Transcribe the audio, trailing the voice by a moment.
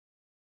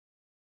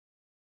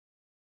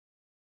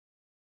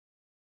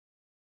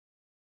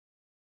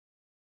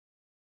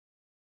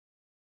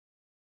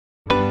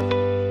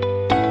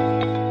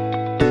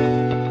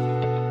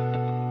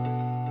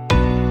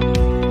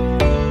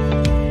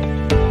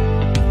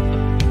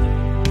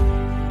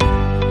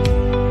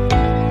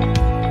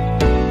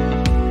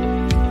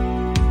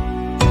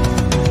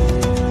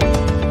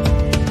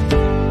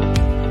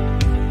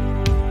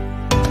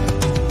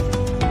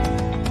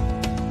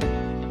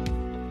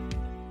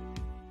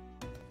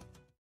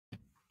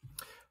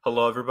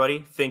Hello,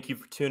 everybody. Thank you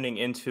for tuning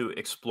into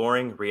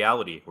Exploring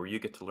Reality, where you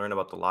get to learn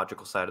about the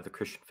logical side of the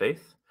Christian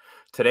faith.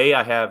 Today,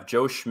 I have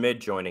Joe Schmid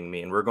joining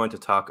me, and we're going to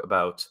talk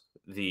about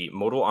the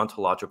modal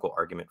ontological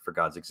argument for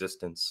God's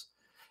existence.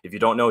 If you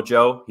don't know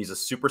Joe, he's a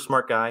super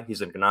smart guy.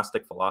 He's an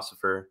agnostic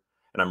philosopher,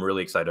 and I'm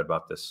really excited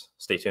about this.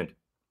 Stay tuned.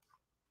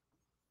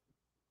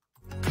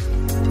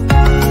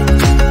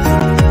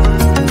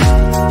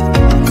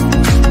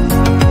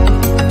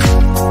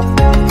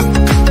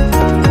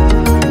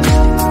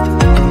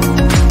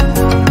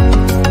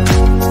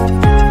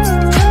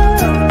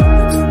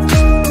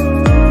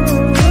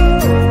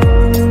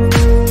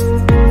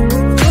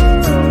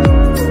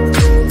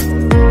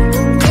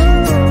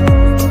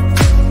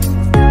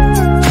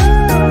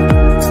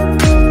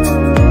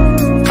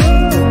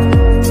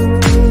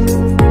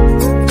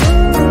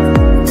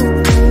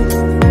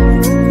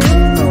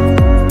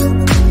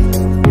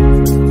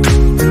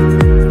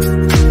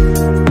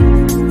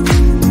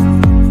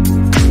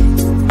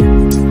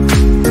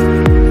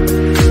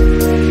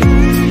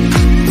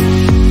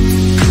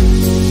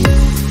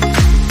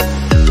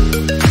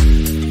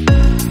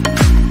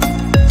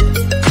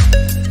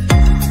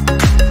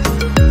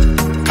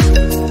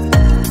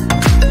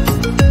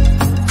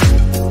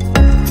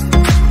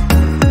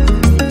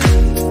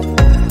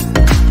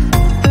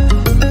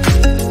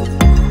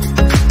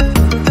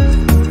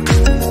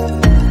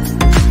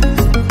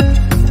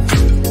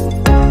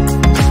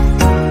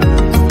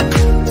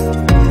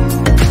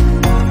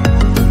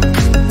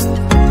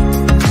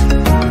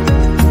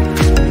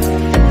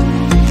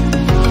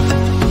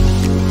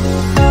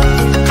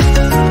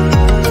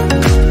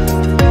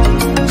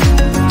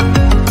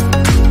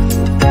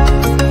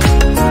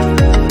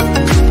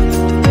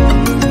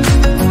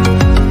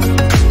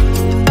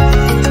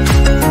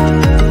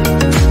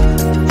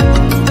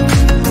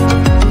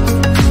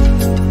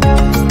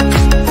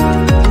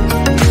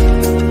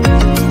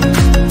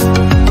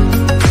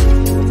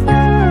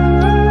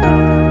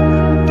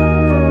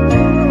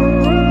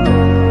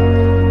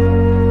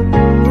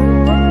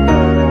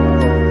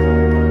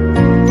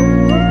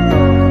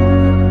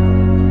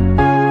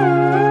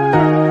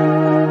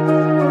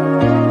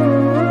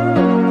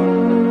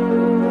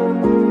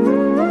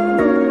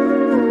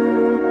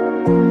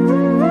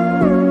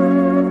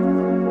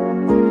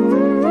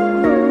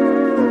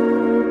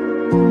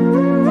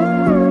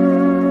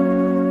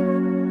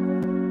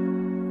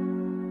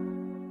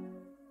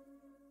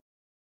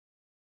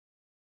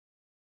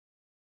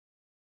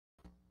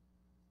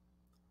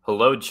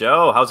 Hello,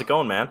 Joe. How's it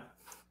going, man?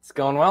 It's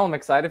going well. I'm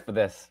excited for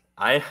this.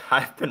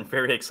 I've been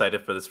very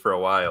excited for this for a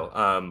while.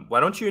 Why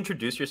don't you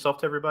introduce yourself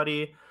to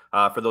everybody,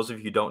 for those of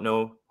you who don't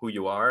know who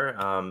you are,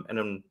 and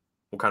then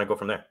we'll kind of go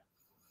from there.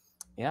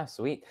 Yeah,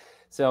 sweet.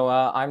 So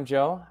I'm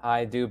Joe.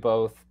 I do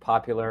both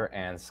popular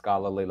and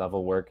scholarly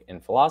level work in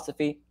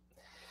philosophy.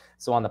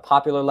 So on the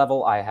popular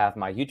level, I have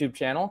my YouTube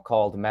channel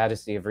called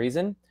Majesty of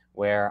Reason,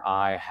 where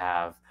I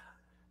have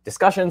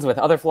discussions with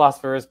other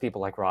philosophers, people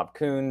like Rob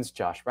Koons,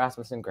 Josh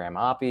Rasmussen, Graham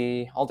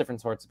Oppie, all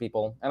different sorts of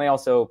people. And I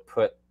also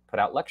put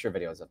out lecture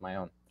videos of my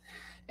own.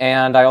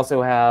 And I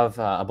also have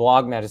a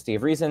blog, Majesty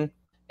of Reason,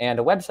 and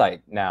a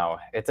website now.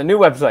 It's a new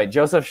website,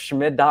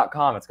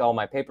 josephschmid.com. It's got all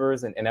my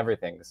papers and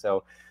everything.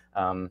 So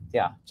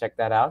yeah, check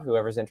that out,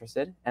 whoever's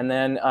interested. And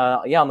then,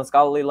 yeah, on the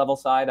scholarly level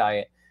side,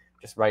 I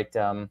just write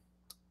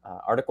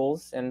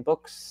articles and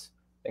books,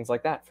 things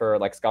like that, for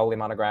like scholarly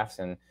monographs,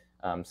 and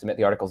submit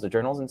the articles to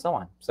journals and so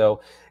on.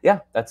 So yeah,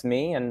 that's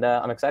me, and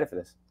I'm excited for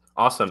this.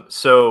 Awesome.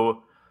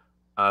 So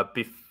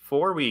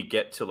before we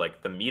get to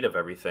like the meat of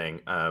everything,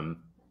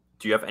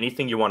 do you have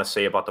anything you want to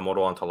say about the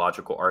modal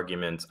ontological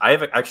argument? I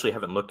actually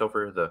haven't looked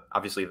over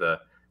obviously the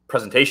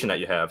presentation that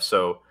you have.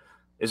 So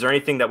is there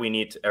anything that we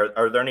need to,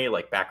 are there any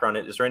like background,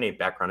 is there any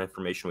background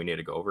information we need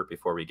to go over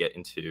before we get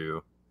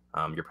into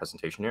your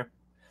presentation here?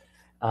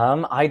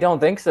 I don't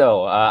think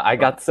so. I've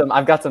got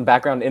some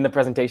background in the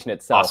presentation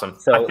itself. Awesome.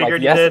 So I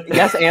figured like, you did.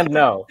 yes and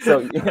no.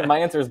 So my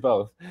answer is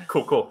both.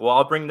 Cool. Well,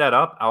 I'll bring that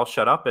up. I'll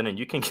shut up, and then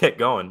you can get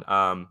going.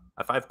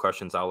 If I have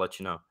questions, I'll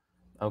let you know.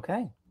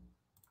 Okay.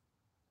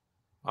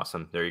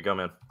 Awesome. There you go,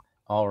 man.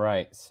 All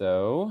right.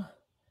 So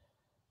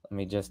let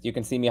me you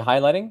can see me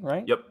highlighting,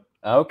 right? Yep.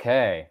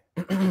 Okay.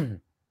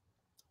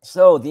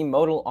 So the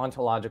modal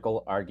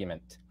ontological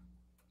argument.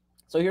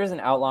 So here's an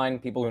outline.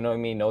 People who know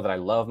me know that I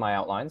love my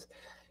outlines.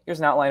 Here's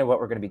an outline of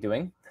what we're going to be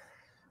doing.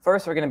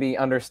 First, we're going to be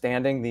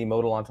understanding the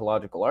modal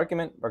ontological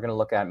argument. We're going to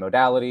look at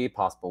modality,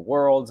 possible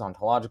worlds,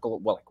 ontological,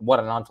 what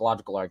an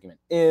ontological argument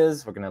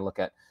is. We're going to look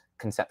at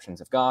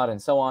conceptions of God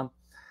and so on.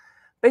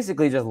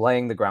 Basically just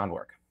laying the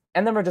groundwork.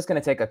 And then we're just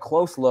going to take a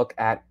close look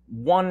at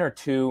one or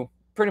two,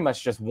 pretty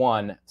much just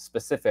one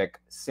specific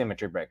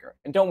symmetry breaker.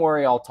 And don't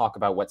worry, I'll talk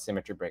about what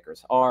symmetry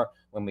breakers are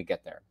when we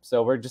get there.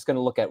 So we're just going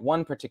to look at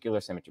one particular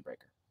symmetry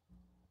breaker.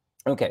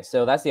 Okay,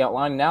 so that's the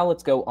outline. Now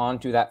let's go on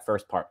to that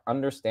first part,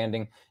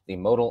 understanding the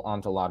modal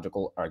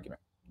ontological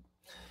argument.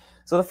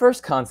 So the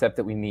first concept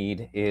that we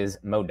need is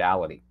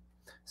modality.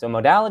 So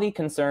modality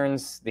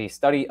concerns the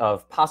study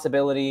of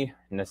possibility,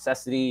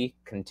 necessity,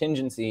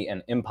 contingency,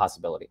 and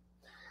impossibility.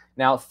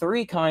 Now,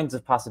 three kinds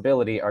of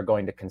possibility are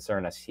going to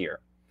concern us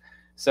here.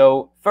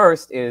 So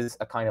first is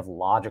a kind of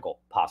logical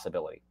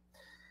possibility.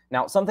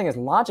 Now, something is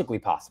logically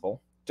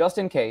possible just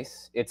in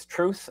case its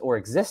truth or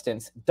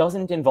existence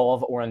doesn't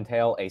involve or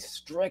entail a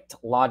strict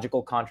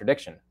logical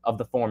contradiction of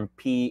the form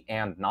P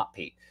and not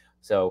P.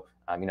 So,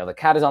 the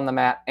cat is on the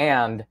mat,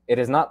 and it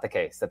is not the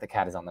case that the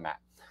cat is on the mat.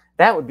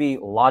 That would be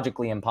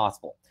logically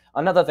impossible.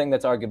 Another thing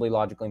that's arguably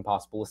logically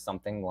impossible is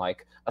something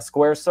like a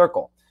square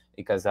circle,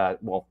 because,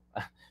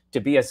 to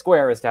be a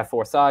square is to have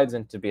four sides,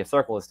 and to be a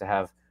circle is to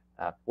have,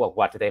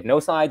 do they have no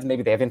sides?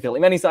 Maybe they have infinitely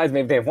many sides.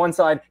 Maybe they have one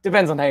side.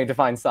 Depends on how you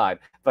define side.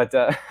 But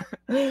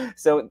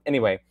so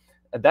anyway,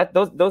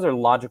 those are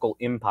logical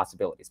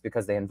impossibilities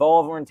because they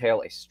involve or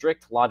entail a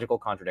strict logical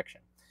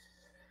contradiction.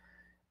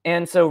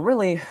 And so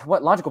really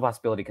what logical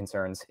possibility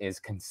concerns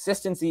is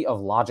consistency of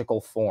logical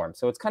form.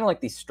 So it's kind of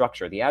like the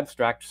structure, the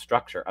abstract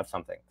structure of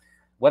something.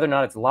 Whether or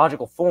not its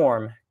logical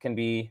form can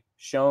be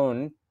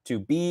shown to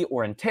be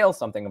or entail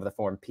something of the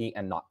form P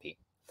and not P.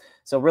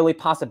 So really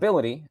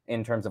possibility,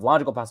 in terms of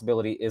logical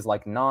possibility, is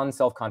like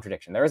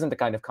non-self-contradiction. There isn't a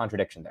kind of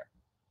contradiction there.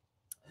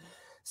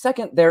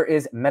 Second, there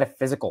is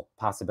metaphysical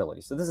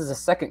possibility. So this is a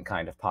second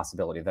kind of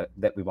possibility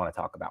that we want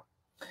to talk about.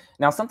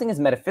 Now, something is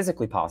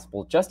metaphysically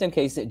possible just in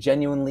case it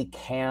genuinely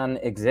can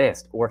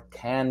exist or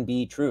can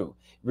be true.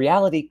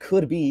 Reality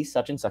could be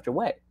such and such a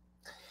way.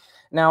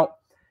 Now,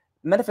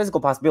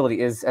 metaphysical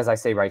possibility is, as I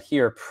say right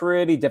here,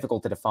 pretty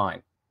difficult to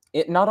define.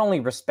 It not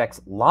only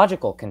respects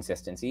logical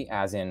consistency,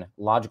 as in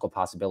logical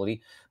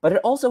possibility, but it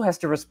also has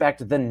to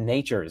respect the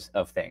natures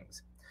of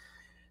things.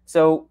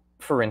 So,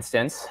 for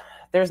instance,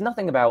 there's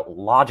nothing about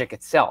logic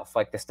itself,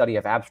 like the study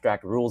of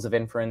abstract rules of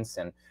inference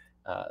and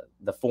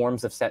the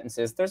forms of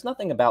sentences. There's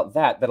nothing about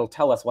that that'll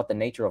tell us what the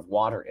nature of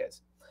water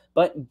is.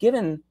 But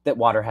given that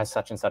water has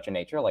such and such a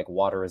nature, like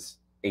water is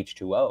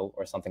H2O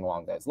or something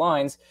along those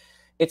lines,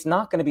 it's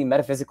not going to be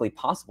metaphysically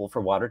possible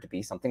for water to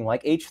be something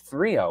like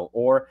H3O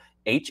or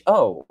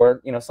HO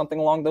or something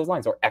along those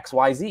lines, or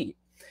XYZ.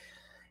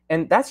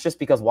 And that's just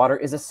because water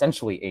is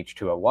essentially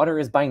H2O. Water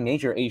is by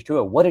nature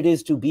H2O. What it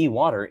is to be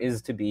water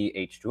is to be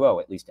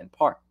H2O, at least in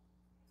part.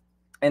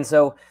 And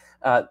so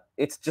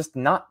it's just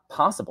not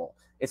possible.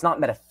 It's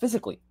not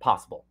metaphysically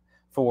possible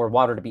for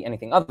water to be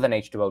anything other than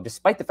H2O,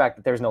 despite the fact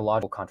that there's no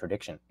logical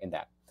contradiction in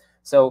that.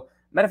 So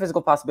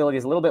metaphysical possibility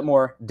is a little bit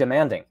more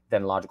demanding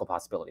than logical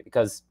possibility,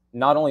 because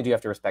not only do you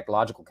have to respect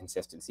logical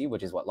consistency,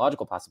 which is what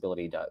logical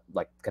possibility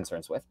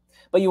concerns with,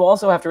 but you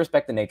also have to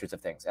respect the natures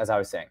of things, as I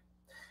was saying.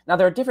 Now,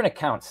 there are different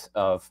accounts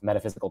of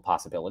metaphysical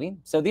possibility.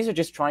 So these are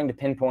just trying to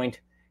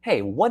pinpoint,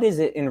 hey, what is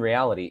it in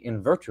reality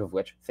in virtue of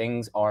which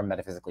things are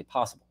metaphysically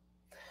possible?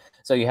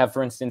 So you have,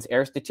 for instance,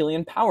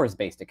 Aristotelian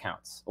powers-based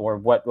accounts, or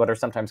what are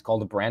sometimes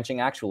called branching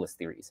actualist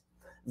theories.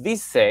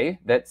 These say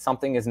that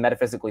something is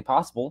metaphysically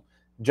possible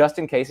just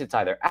in case it's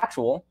either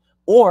actual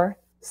or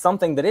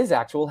something that is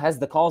actual has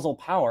the causal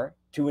power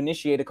to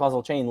initiate a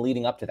causal chain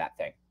leading up to that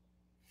thing.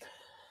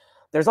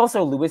 There's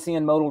also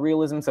Lewisian modal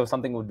realism, so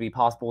something would be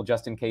possible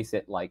just in case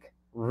it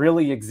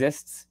really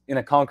exists in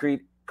a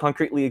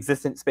concretely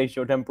existent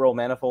spatiotemporal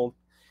manifold.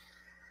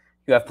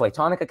 You have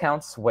Platonic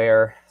accounts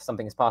where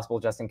something is possible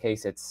just in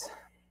case it's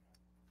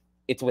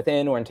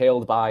within or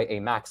entailed by a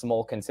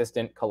maximal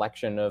consistent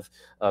collection of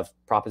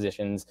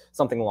propositions,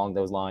 something along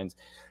those lines.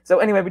 So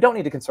anyway, we don't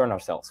need to concern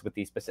ourselves with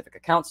these specific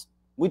accounts.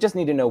 We just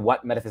need to know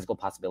what metaphysical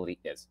possibility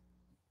is.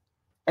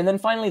 And then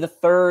finally, the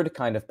third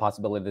kind of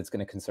possibility that's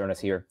going to concern us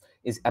here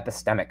is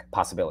epistemic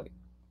possibility.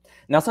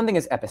 Now, something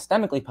is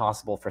epistemically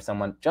possible for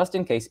someone just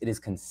in case it is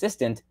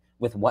consistent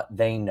with what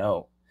they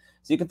know.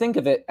 So you can think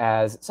of it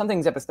as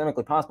something's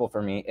epistemically possible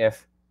for me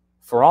if,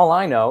 for all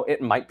I know,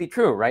 it might be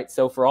true, right?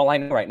 So for all I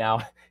know right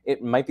now,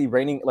 it might be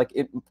raining,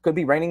 it could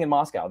be raining in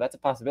Moscow. That's a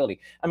possibility.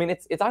 I mean,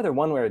 it's either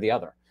one way or the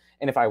other.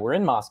 And if I were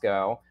in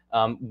Moscow,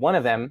 one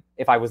of them,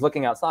 if I was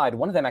looking outside,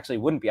 one of them actually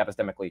wouldn't be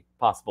epistemically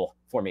possible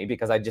for me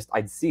because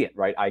I'd see it,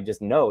 right? I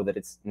just know that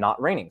it's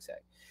not raining, say.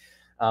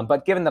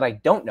 But given that I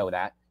don't know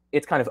that,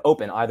 it's kind of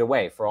open either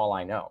way for all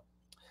I know.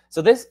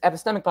 So this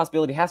epistemic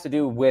possibility has to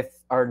do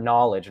with our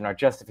knowledge and our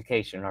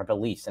justification and our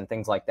beliefs and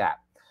things like that.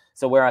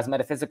 So whereas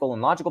metaphysical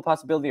and logical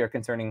possibility are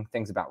concerning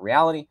things about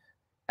reality,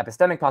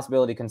 epistemic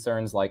possibility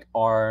concerns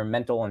our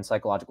mental and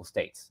psychological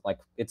states.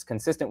 It's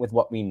consistent with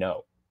what we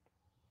know.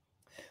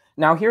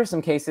 Now, here are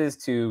some cases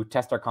to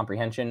test our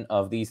comprehension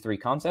of these three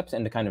concepts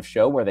and to kind of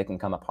show where they can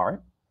come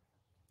apart.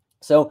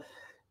 So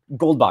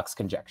Goldbach's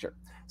conjecture.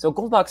 So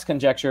Goldbach's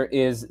conjecture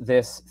is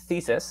this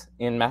thesis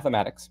in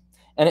mathematics,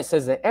 and it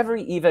says that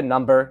every even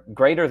number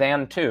greater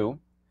than 2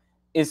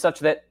 is such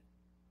that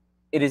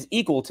it is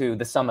equal to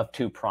the sum of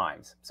 2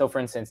 primes. So for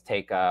instance,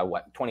 take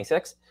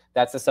 26?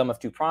 That's the sum of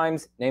 2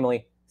 primes,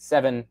 namely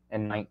 7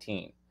 and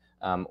 19.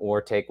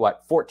 Or take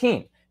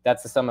 14?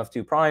 That's the sum of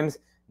 2 primes,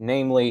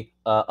 namely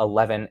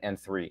 11 and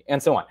 3,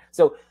 and so on.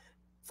 So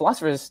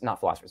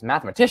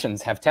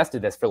mathematicians have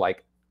tested this for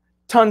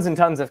tons and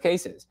tons of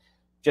cases,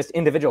 just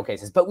individual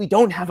cases, but we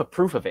don't have a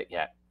proof of it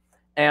yet.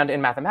 And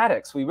in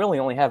mathematics, we really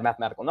only have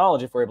mathematical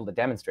knowledge if we're able to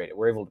demonstrate it,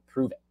 we're able to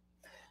prove it.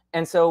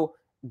 And so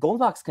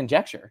Goldbach's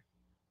conjecture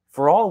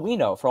for all we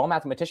know, for all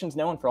mathematicians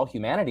know, and for all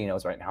humanity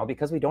knows right now,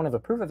 because we don't have a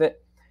proof of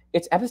it,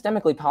 it's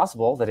epistemically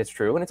possible that it's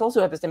true, and it's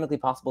also epistemically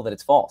possible that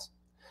it's false.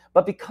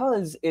 But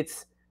because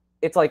it's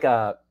like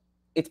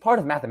it's part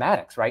of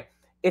mathematics, right?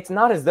 It's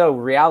not as though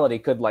reality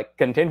could like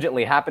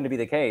contingently happen to be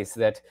the case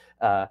that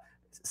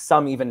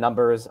some even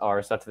numbers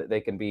are such that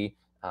they can be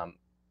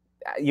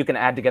you can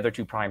add together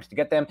two primes to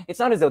get them. It's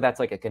not as though that's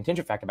like a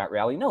contingent fact about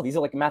reality. No, these are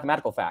like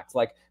mathematical facts,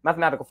 like 1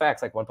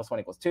 +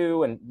 1 =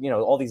 2, and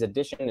all these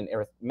addition and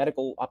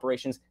arithmetical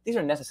operations. These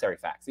are necessary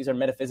facts. These are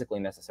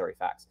metaphysically necessary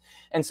facts.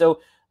 And so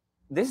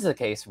this is a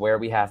case where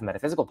we have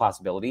metaphysical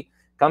possibility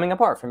coming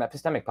apart from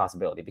epistemic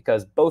possibility,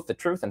 because both the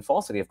truth and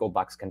falsity of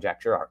Goldbach's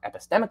conjecture are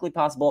epistemically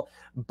possible,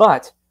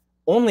 but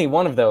only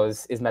one of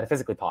those is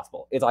metaphysically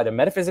possible. It's either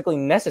metaphysically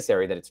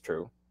necessary that it's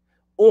true,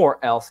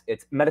 or else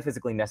it's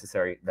metaphysically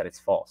necessary that it's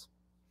false.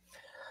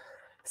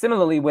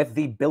 Similarly with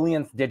the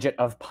billionth digit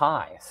of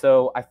pi.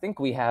 So I think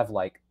we have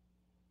like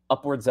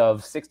upwards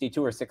of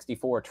 62 or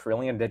 64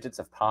 trillion digits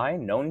of pi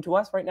known to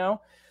us right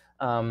now.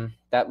 I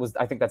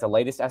think that's the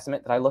latest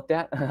estimate that I looked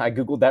at. I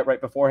Googled that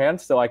right beforehand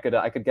so I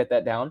could get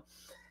that down.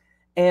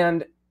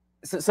 And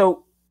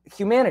so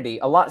humanity,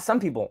 some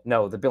people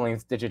know the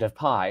billionth digit of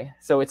pi,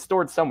 so it's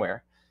stored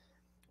somewhere,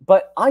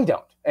 but I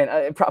don't,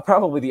 and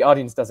probably the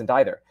audience doesn't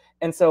either.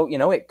 And so,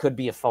 it could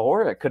be a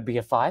 4, it could be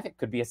a 5, it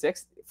could be a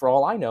 6. For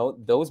all I know,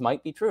 those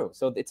might be true.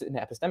 So it's an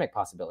epistemic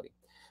possibility.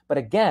 But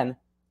again,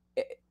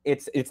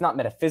 it's not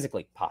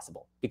metaphysically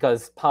possible,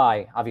 because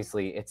pi,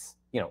 obviously, it's,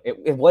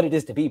 what it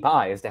is to be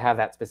pi is to have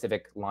that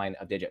specific line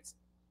of digits.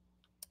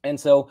 And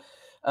so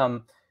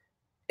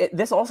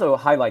this also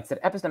highlights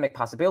that epistemic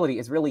possibility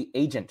is really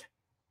agent.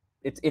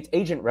 It's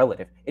agent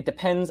relative. It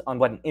depends on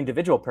what an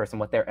individual person,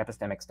 what their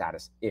epistemic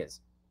status is,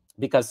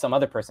 because some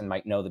other person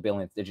might know the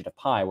billionth digit of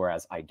pi,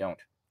 whereas I don't.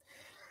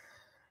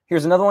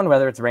 Here's another one,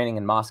 whether it's raining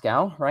in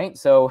Moscow, right?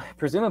 So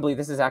presumably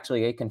this is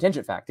actually a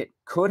contingent fact. It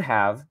could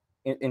have,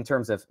 in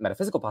terms of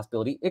metaphysical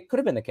possibility, it could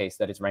have been the case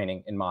that it's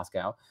raining in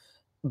Moscow,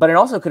 but it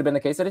also could have been the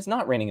case that it's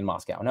not raining in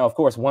Moscow. Now, of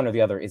course, one or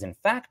the other is in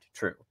fact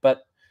true,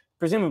 but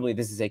presumably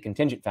this is a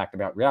contingent fact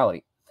about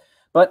reality.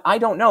 But I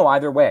don't know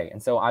either way,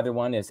 and so either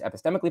one is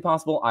epistemically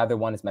possible, either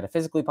one is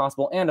metaphysically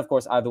possible, and of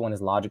course, either one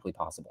is logically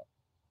possible.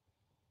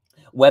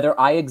 Whether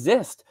I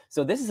exist.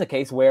 So this is a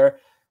case where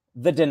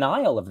the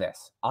denial of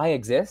this, I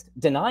exist,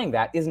 denying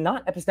that is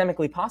not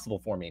epistemically possible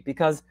for me,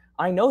 because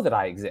I know that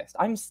I exist.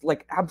 I'm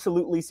like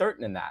absolutely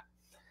certain in that.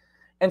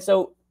 And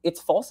so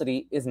its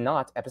falsity is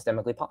not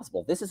epistemically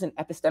possible. This is an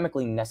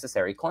epistemically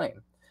necessary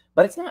claim,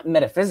 but it's not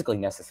metaphysically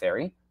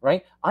necessary,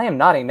 right? I am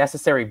not a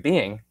necessary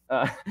being.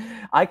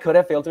 I could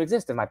have failed to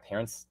exist if my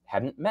parents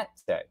hadn't met,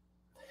 say.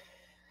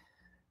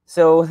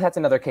 So that's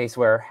another case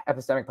where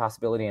epistemic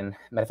possibility and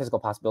metaphysical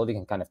possibility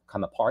can kind of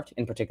come apart,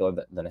 in particular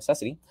the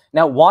necessity.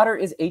 Now, water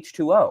is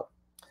H2O.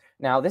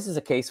 Now, this is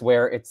a case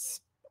where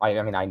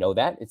I know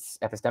that it's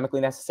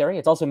epistemically necessary.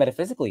 It's also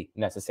metaphysically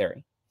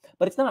necessary,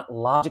 but it's not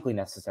logically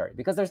necessary,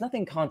 because there's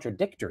nothing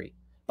contradictory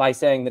by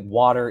saying that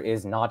water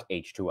is not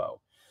H2O.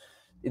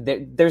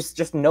 There's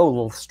just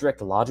no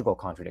strict logical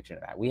contradiction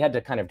to that. We had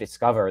to kind of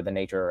discover the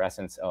nature or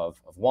essence of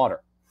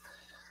water.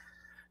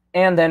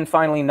 And then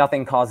finally,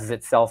 nothing causes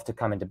itself to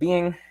come into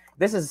being.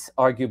 This is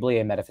arguably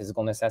a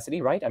metaphysical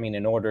necessity, right? I mean,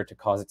 in order to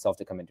cause itself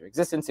to come into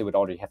existence, it would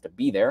already have to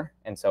be there.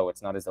 And so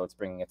it's not as though it's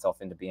bringing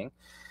itself into being.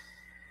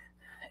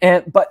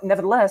 But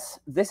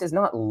nevertheless, this is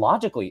not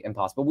logically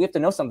impossible. We have to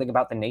know something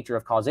about the nature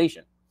of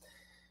causation.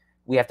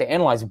 We have to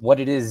analyze what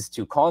it is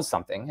to cause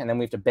something, and then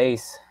we have to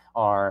base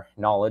our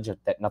knowledge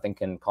that nothing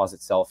can cause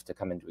itself to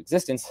come into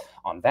existence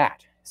on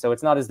that. So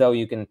it's not as though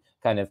you can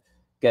kind of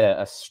get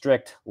a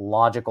strict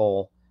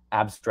logical,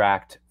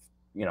 abstract,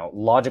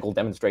 logical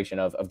demonstration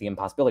of the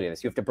impossibility of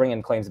this. You have to bring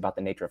in claims about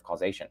the nature of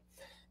causation,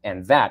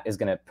 and that is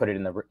going to put it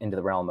into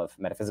the realm of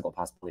metaphysical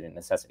possibility and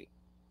necessity.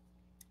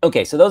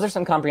 Okay, so those are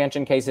some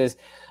comprehension cases,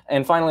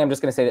 and finally, I'm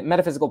just going to say that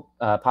metaphysical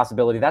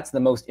possibility, that's the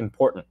most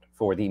important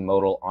for the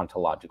modal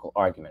ontological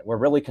argument. We're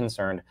really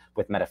concerned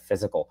with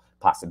metaphysical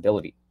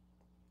possibility.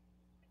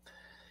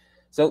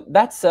 So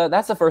that's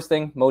the first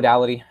thing,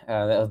 modality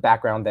of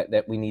background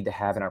that we need to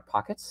have in our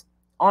pockets.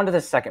 On to the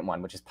second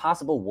one, which is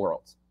possible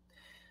worlds.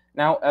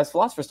 Now, as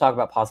philosophers talk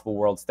about possible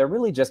worlds, they're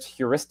really just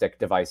heuristic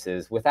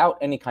devices without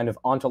any kind of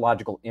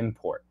ontological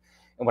import.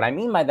 And what I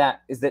mean by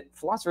that is that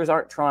philosophers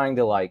aren't trying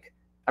to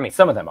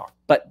some of them are,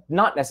 but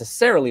not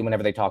necessarily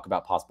whenever they talk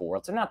about possible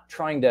worlds. They're not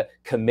trying to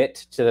commit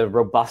to the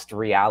robust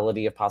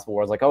reality of possible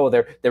worlds, like, oh,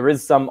 there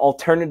is some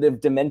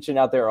alternative dimension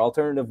out there, or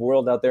alternative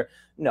world out there.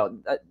 No,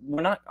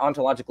 we're not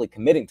ontologically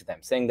committing to them,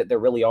 saying that there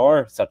really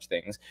are such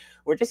things.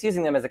 We're just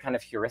using them as a kind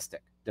of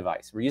heuristic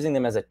device. We're using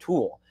them as a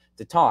tool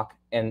to talk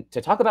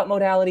about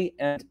modality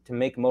and to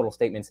make modal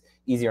statements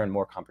easier and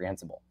more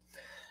comprehensible.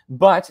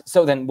 But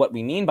so then what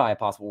we mean by a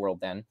possible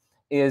world then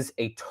is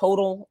a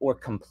total or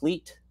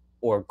complete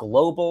or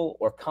global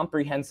or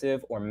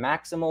comprehensive or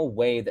maximal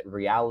way that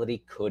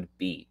reality could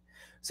be.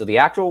 So the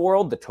actual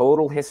world, the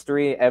total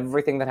history,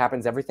 everything that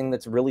happens, everything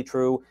that's really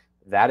true,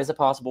 that is a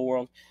possible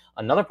world.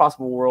 Another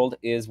possible world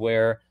is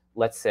where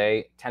let's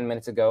say 10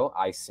 minutes ago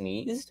I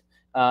sneezed,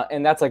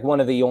 and that's like one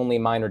of the only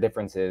minor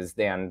differences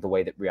than the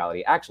way that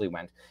reality actually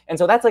went. And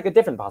so that's like a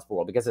different possible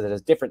world because it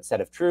has a different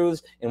set of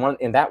truths.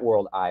 In that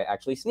world, I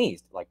actually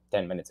sneezed like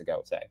 10 minutes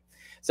ago, say.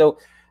 So,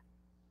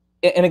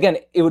 and again,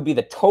 it would be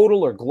the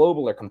total or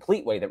global or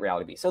complete way that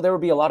reality be. So there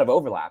would be a lot of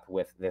overlap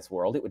with this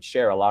world. It would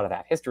share a lot of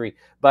that history,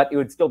 but it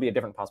would still be a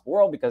different possible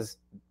world because,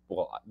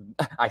 well,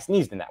 I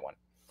sneezed in that one.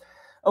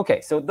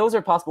 Okay, so those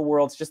are possible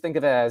worlds. Just think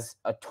of it as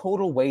a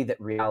total way that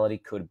reality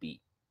could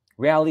be.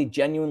 Reality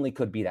genuinely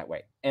could be that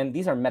way. And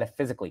these are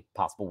metaphysically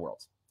possible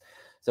worlds.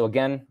 So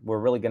again, we're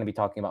really going to be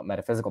talking about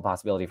metaphysical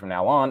possibility from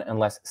now on,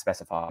 unless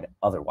specified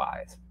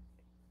otherwise.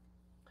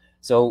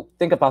 So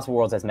think of possible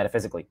worlds as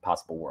metaphysically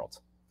possible worlds.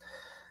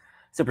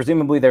 So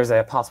presumably there's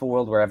a possible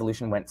world where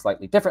evolution went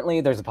slightly differently.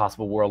 There's a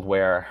possible world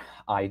where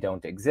I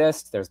don't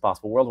exist. There's a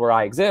possible world where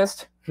I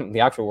exist. The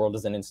actual world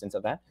is an instance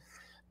of that,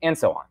 and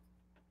so on.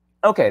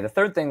 Okay, the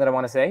third thing that I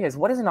want to say is,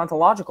 what is an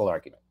ontological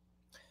argument?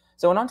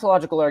 So an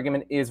ontological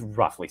argument is,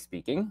 roughly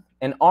speaking,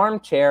 an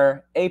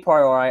armchair a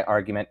priori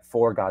argument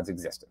for God's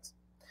existence.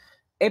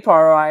 A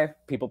priori,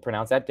 people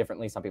pronounce that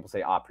differently. Some people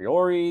say a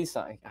priori.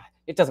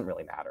 It doesn't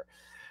really matter.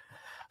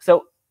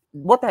 So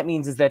what that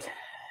means is that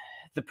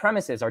the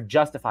premises are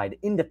justified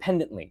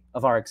independently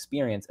of our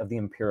experience of the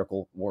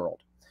empirical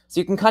world. So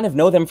you can kind of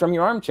know them from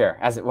your armchair,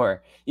 as it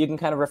were. You can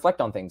kind of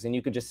reflect on things, and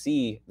you could just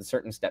see the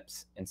certain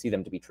steps and see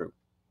them to be true.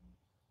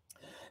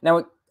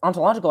 Now,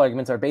 ontological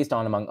arguments are based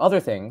on, among other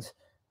things,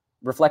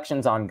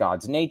 reflections on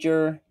God's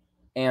nature,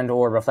 and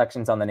or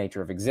reflections on the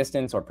nature of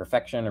existence or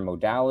perfection or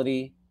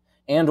modality,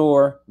 and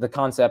or the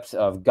concepts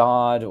of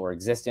God or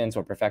existence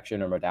or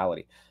perfection or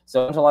modality.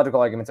 So ontological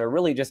arguments are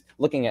really just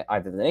looking at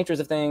either the natures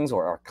of things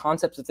or our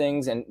concepts of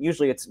things, and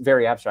usually it's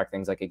very abstract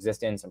things like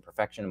existence and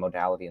perfection and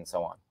modality and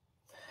so on.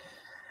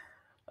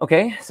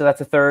 Okay, so that's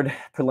the third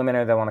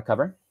preliminary that I want to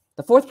cover.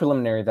 The fourth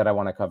preliminary that I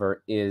want to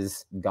cover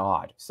is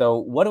God. So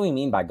what do we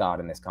mean by God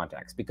in this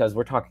context? Because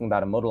we're talking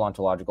about a modal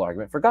ontological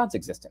argument for God's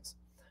existence.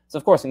 So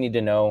of course we need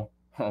to know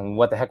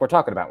what the heck we're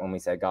talking about when we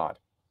say God.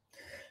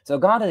 So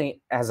God,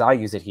 as I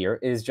use it here,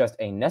 is just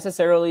a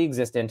necessarily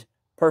existent,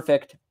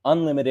 perfect,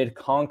 unlimited,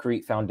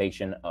 concrete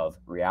foundation of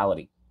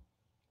reality.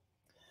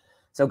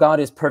 So God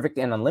is perfect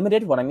and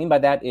unlimited. What I mean by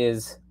that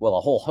is, well, a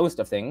whole host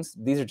of things.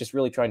 These are just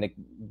really trying to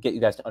get you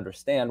guys to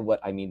understand what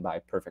I mean by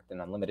perfect and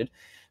unlimited.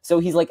 So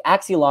he's like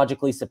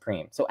axiologically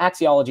supreme. So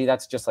axiology,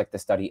 that's just like the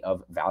study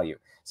of value.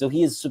 So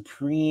he is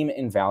supreme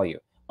in value,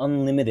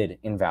 unlimited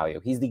in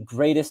value. He's the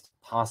greatest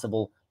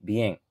possible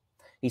being.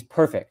 He's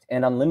perfect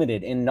and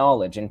unlimited in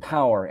knowledge and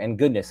power and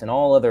goodness and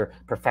all other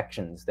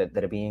perfections that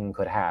a being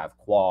could have,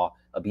 qua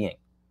a being.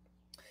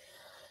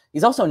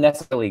 He's also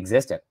necessarily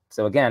existent.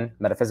 So again,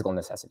 metaphysical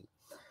necessity.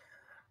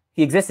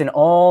 He exists in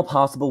all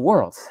possible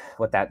worlds.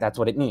 That's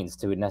what it means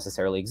to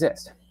necessarily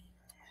exist.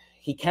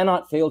 He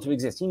cannot fail to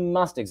exist. He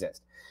must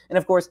exist. And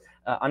of course,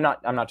 I'm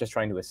not just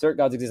trying to assert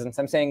God's existence.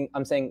 I'm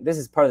saying this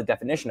is part of the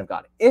definition of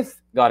God.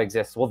 If God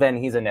exists, well, then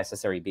he's a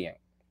necessary being.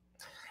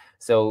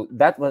 So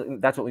that's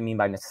what we mean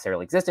by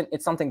necessarily existent.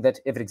 It's something that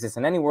if it exists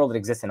in any world, it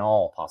exists in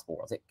all possible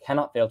worlds. It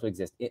cannot fail to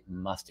exist. It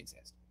must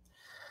exist.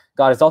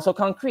 God is also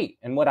concrete.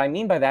 And what I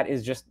mean by that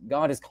is just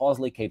God is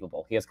causally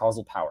capable. He has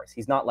causal powers.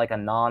 He's not like a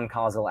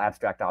non-causal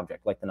abstract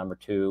object like the number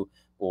 2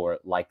 or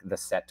like the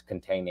set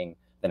containing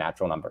the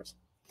natural numbers.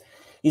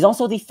 He's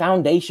also the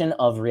foundation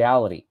of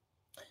reality.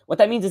 What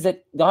that means is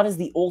that God is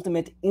the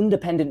ultimate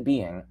independent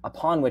being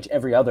upon which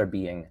every other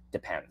being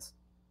depends.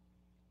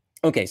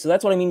 Okay, so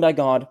that's what I mean by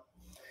God.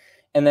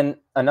 And then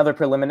another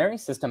preliminary,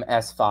 system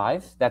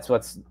S5,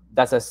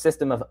 that's a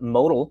system of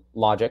modal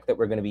logic that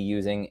we're going to be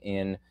using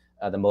in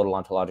the modal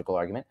ontological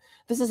argument.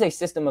 This is a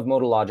system of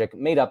modal logic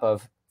made up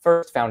of,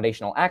 first,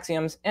 foundational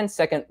axioms, and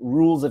second,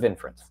 rules of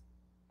inference.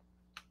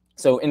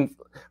 So in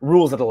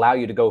rules that allow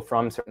you to go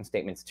from certain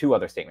statements to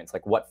other statements,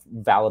 like what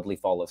validly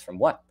follows from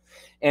what.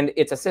 And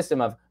it's a system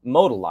of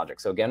modal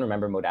logic. So again,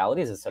 remember,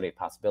 modality is a study of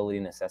possibility,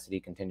 necessity,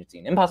 contingency,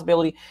 and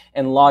impossibility.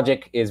 And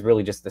logic is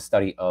really just the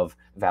study of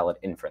valid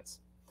inference.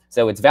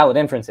 So it's valid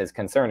inferences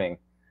concerning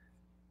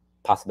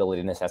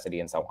possibility, necessity,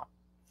 and so on.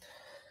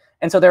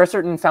 And so there are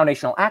certain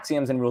foundational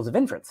axioms and rules of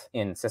inference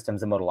in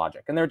systems of modal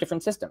logic, and there are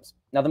different systems.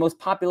 Now, the most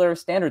popular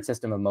standard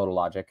system of modal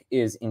logic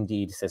is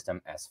indeed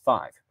system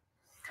S5.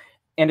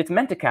 And it's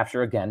meant to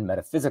capture, again,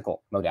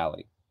 metaphysical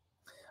modality.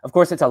 Of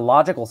course, it's a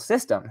logical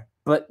system,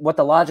 but what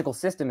the logical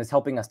system is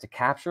helping us to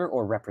capture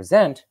or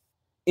represent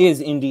is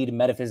indeed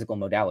metaphysical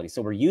modality.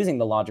 So we're using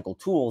the logical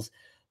tools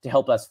to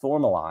help us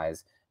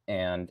formalize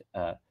and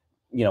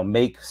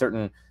make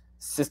certain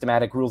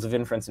systematic rules of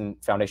inference and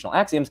foundational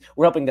axioms.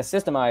 We're helping to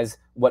systemize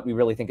what we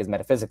really think is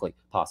metaphysically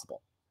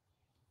possible.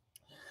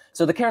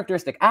 So the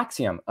characteristic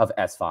axiom of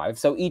S5,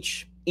 so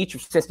each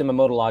system of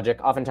modal logic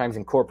oftentimes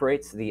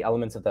incorporates the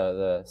elements of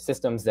the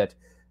systems that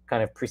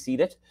kind of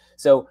precede it.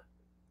 So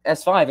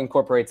S5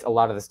 incorporates a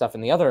lot of the stuff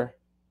in the other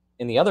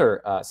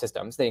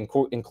systems. They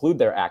include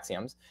their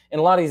axioms. And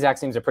a lot of these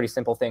axioms are pretty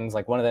simple things.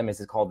 Like one of them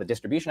is called the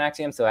distribution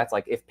axiom. So that's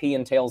like if P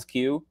entails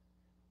Q.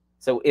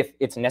 So if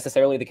it's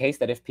necessarily the case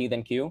that if P,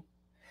 then Q.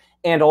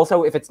 And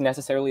also, if it's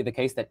necessarily the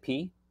case that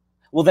P,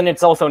 well, then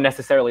it's also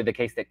necessarily the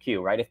case that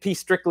Q, right? If P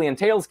strictly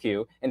entails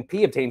Q and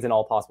P obtains in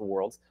all possible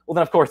worlds, well,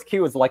 then of course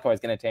Q is likewise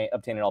going to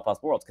obtain in all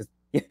possible worlds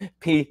because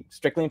P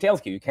strictly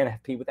entails Q. You can't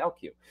have P without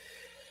Q.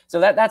 So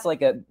that's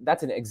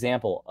an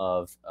example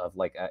of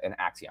like an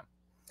axiom.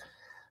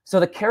 So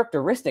the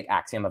characteristic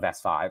axiom of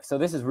S5. So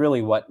this is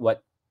really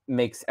what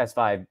makes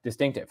S5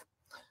 distinctive.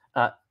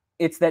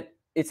 It's that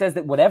it says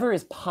that whatever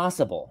is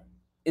possible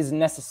is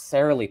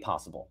necessarily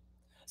possible.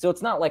 So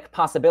it's not like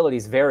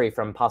possibilities vary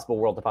from possible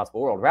world to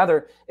possible world.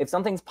 Rather, if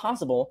something's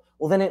possible,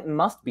 well, then it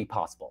must be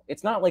possible.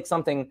 It's not like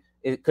something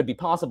it could be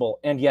possible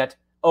and yet,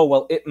 oh,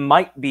 well, it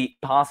might be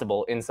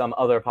possible in some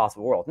other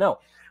possible world. No,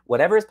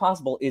 whatever is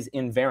possible is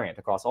invariant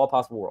across all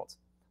possible worlds.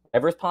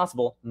 Whatever is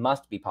possible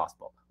must be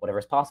possible. Whatever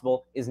is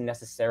possible is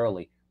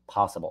necessarily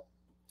possible.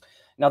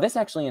 Now, this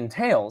actually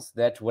entails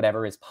that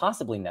whatever is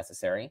possibly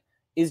necessary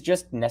is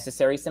just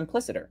necessary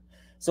simpliciter.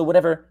 So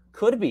whatever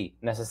could be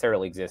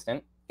necessarily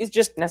existent is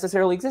just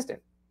necessarily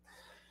existent.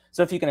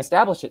 So if you can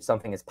establish that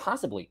something is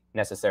possibly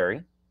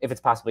necessary, if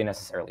it's possibly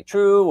necessarily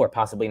true or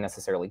possibly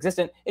necessarily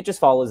existent, it just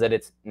follows that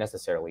it's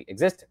necessarily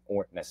existent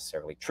or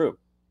necessarily true.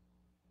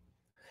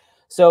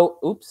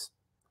 So,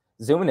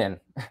 zooming in.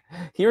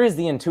 Here is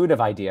the intuitive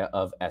idea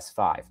of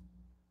S5.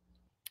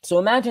 So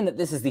imagine that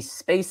this is the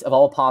space of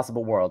all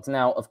possible worlds.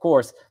 Now, of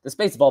course, the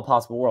space of all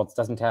possible worlds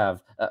doesn't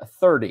have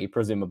 30,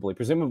 presumably.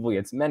 Presumably,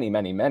 it's many,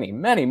 many, many,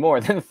 many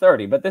more than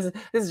 30. But this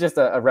is just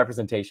a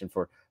representation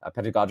for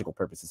pedagogical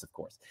purposes, of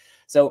course.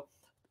 So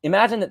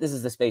imagine that this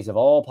is the space of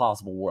all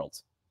possible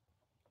worlds.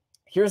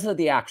 Here's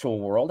the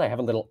actual world. I have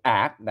a little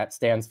at that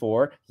stands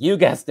for, you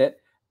guessed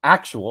it,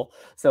 actual.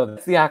 So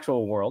that's the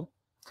actual world.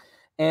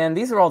 And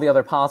these are all the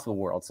other possible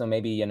worlds. So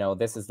maybe, you know,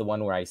 this is the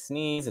one where I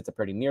sneeze. It's a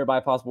pretty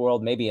nearby possible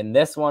world. Maybe in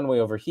this one way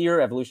over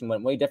here, evolution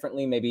went way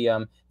differently. Maybe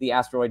the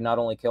asteroid not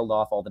only killed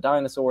off all the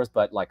dinosaurs,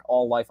 but like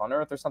all life on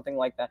Earth or something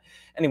like that.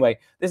 Anyway,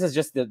 this is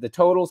just the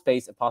total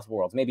space of possible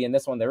worlds. Maybe in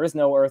this one, there is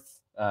no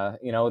Earth,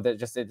 you know,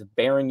 it's a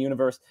barren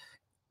universe.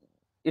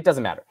 It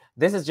doesn't matter.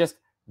 This is just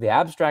the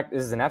abstract.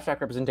 This is an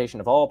abstract representation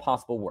of all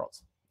possible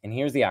worlds. And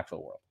here's the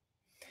actual world.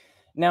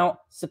 Now,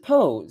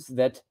 suppose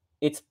that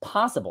it's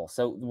possible.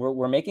 So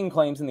we're making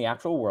claims in the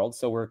actual world.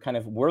 So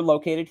we're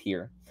located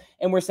here.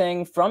 And we're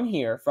saying from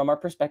here, from our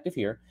perspective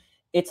here,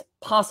 it's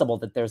possible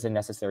that there's a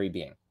necessary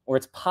being, or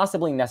it's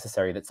possibly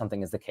necessary that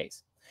something is the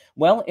case.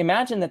 Well,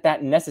 imagine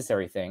that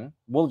necessary thing,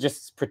 we'll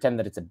just pretend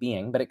that it's a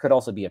being, but it could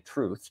also be a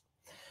truth.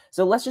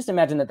 So let's just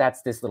imagine that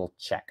that's this little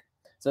check.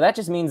 So that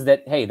just means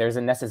that, hey, there's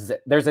a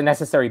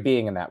necessary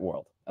being in that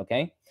world,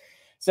 okay?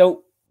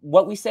 So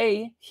what we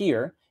say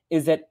here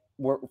is that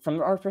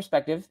from our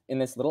perspective in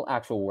this little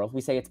actual world, we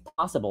say it's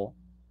possible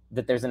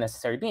that there's a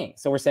necessary being.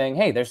 So we're saying,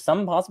 hey, there's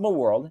some possible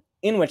world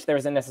in which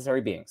there's a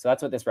necessary being. So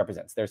that's what this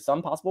represents. There's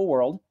some possible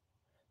world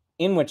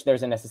in which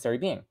there's a necessary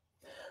being.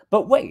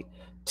 But wait,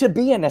 to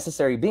be a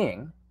necessary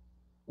being,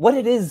 what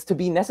it is to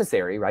be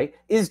necessary, right,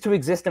 is to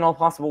exist in all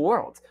possible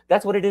worlds.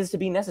 That's what it is to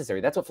be necessary.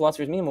 That's what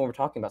philosophers mean when we're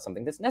talking about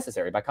something that's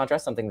necessary. By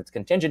contrast, something that's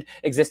contingent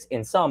exists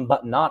in some,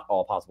 but not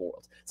all possible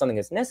worlds. Something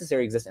that's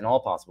necessary exists in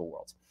all possible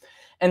worlds.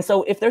 And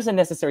so if there's a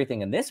necessary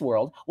thing in this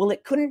world, well,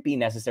 it couldn't be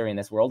necessary in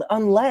this world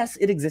unless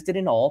it existed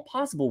in all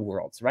possible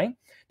worlds, right?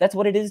 That's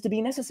what it is to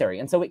be necessary.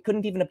 And so it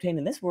couldn't even obtain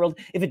in this world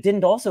if it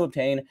didn't also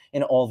obtain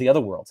in all the other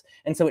worlds.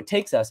 And so it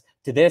takes us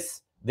to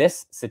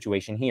this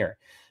situation here.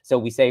 So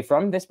we say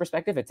from this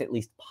perspective, it's at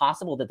least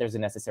possible that there's a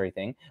necessary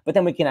thing, but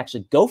then we can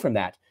actually go from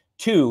that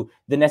to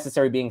the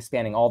necessary being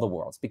spanning all the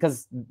worlds,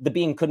 because the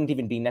being couldn't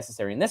even be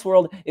necessary in this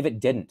world if it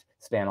didn't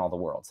span all the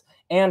worlds.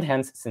 And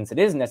hence, since it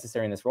is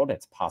necessary in this world,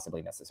 it's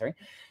possibly necessary,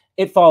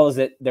 it follows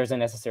that there's a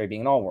necessary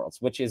being in all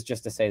worlds, which is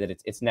just to say that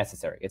it's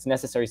necessary. It's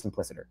necessary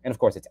simpliciter. And of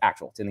course, it's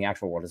actual. It's in the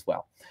actual world as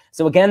well.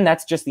 So again,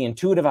 that's just the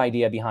intuitive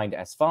idea behind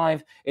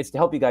S5. It's to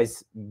help you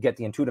guys get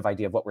the intuitive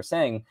idea of what we're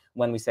saying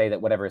when we say that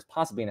whatever is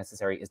possibly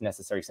necessary is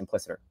necessary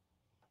simpliciter.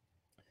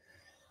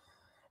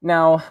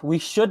 Now, we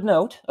should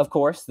note, of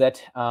course,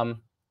 that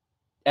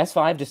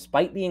S5,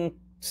 despite being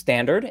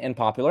standard and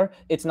popular,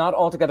 it's not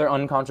altogether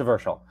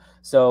uncontroversial.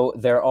 So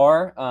there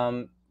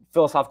are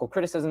philosophical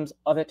criticisms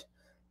of it,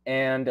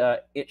 and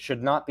it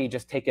should not be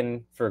just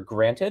taken for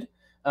granted.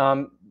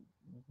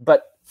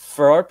 But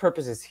for our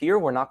purposes here,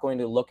 we're not going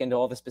to look into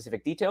all the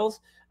specific details.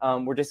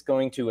 We're just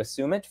going to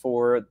assume it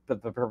for the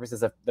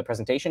purposes of the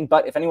presentation.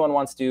 But if anyone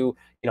wants to,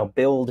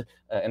 build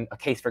a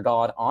case for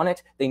God on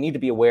it, they need to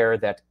be aware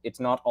that it's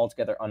not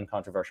altogether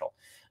uncontroversial.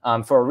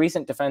 For a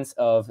recent defense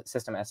of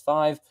system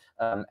S5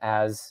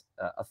 as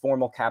a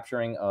formal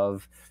capturing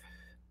of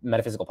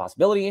metaphysical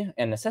possibility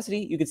and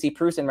necessity, you can see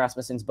Proust and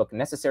Rasmussen's book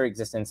Necessary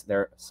Existence,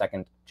 their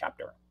second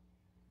chapter.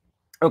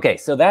 Okay,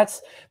 so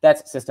that's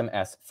system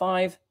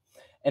S5.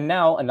 And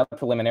now another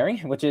preliminary,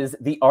 which is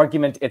the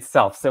argument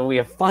itself. So we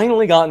have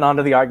finally gotten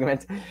onto the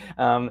argument.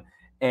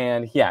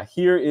 And yeah,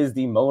 here is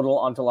the modal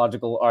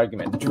ontological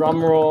argument.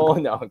 Drum roll.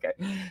 No, okay.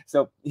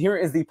 So here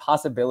is the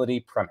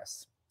possibility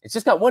premise. It's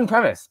just got one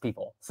premise,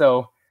 people.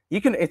 So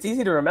it's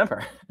easy to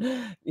remember.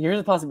 Here's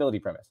the possibility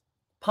premise.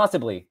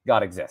 Possibly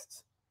God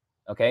exists.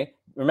 Okay,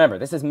 remember,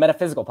 this is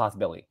metaphysical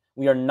possibility.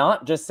 We are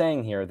not just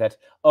saying here that,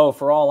 oh,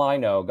 for all I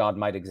know, God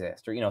might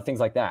exist, or things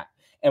like that.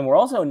 And we're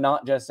also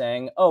not just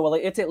saying, oh, well,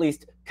 it's at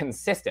least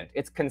consistent.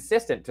 It's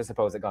consistent to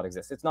suppose that God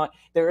exists. It's not,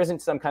 there isn't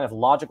some kind of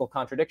logical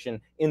contradiction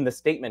in the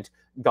statement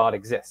God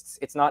exists.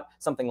 It's not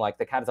something like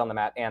the cat is on the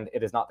mat and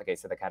it is not the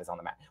case that the cat is on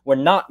the mat. We're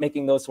not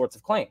making those sorts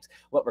of claims.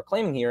 What we're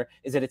claiming here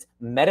is that it's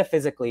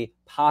metaphysically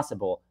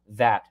possible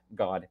that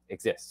God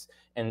exists.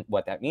 And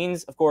what that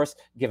means, of course,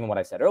 given what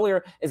I said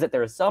earlier, is that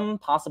there is some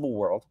possible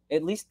world,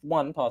 at least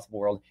one possible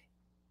world,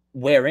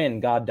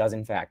 wherein God does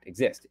in fact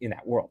exist in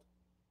that world.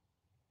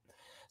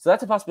 So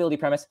that's a possibility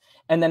premise.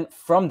 And then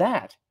from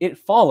that, it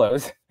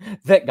follows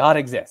that God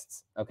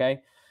exists,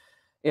 okay?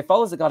 It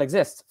follows that God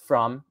exists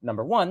from,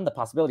 number one, the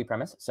possibility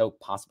premise, so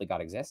possibly God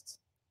exists,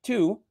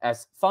 2,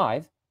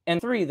 S5, and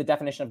 3, the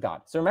definition of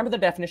God. So remember the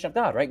definition of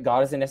God, right?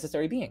 God is a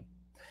necessary being.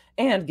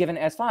 And given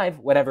S5,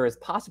 whatever is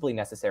possibly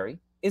necessary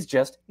is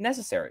just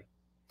necessary.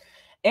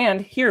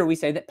 And here we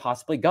say that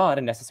possibly God,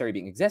 a necessary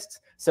being, exists.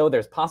 So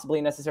there's possibly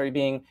a necessary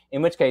being,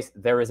 in which case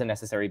there is a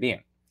necessary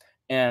being.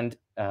 And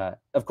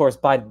of course,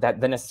 by that,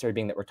 the necessary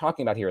being that we're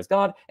talking about here is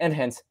God, and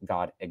hence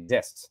God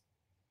exists.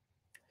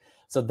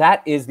 So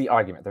that is the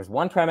argument. There's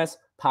one premise,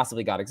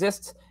 possibly God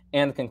exists,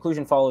 and the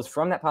conclusion follows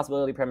from that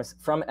possibility premise,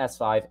 from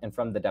S5, and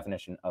from the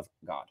definition of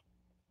God.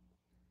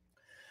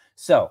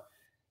 So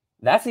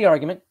that's the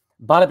argument.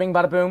 Bada bing,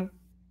 bada boom.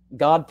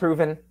 God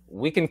proven.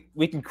 We can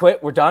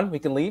quit. We're done. We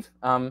can leave.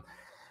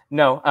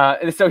 No.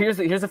 So here's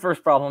the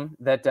first problem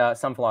that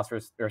some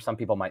philosophers or some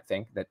people might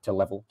think that to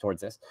level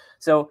towards this.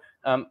 So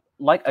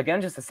again,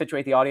 just to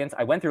situate the audience,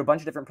 I went through a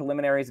bunch of different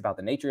preliminaries about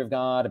the nature of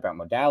God, about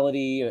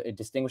modality,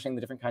 distinguishing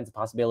the different kinds of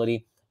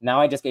possibility. Now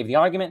I just gave the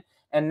argument,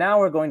 and now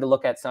we're going to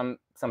look at some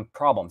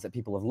problems that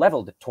people have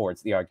leveled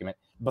towards the argument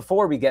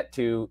before we get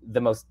to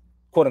the most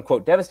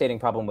quote-unquote devastating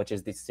problem, which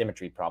is the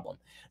symmetry problem.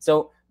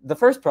 So the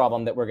first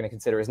problem that we're going to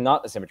consider is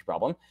not the symmetry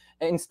problem.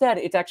 Instead,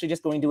 it's actually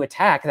just going to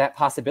attack that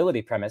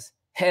possibility premise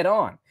head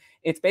on.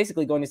 It's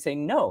basically going to say,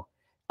 no,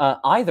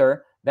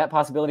 either that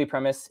possibility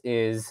premise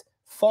is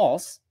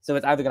false, so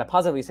it's either going to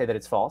positively say that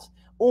it's false,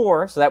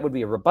 or, so that would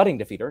be a rebutting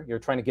defeater. You're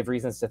trying to give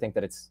reasons to think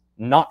that it's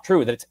not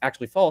true, that it's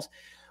actually false.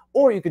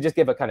 Or you could just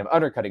give a kind of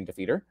undercutting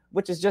defeater,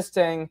 which is just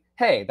saying,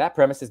 hey, that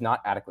premise is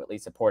not adequately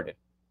supported.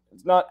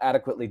 It's not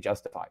adequately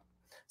justified.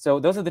 So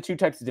those are the two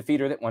types of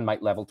defeater that one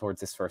might level towards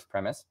this first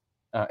premise.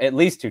 At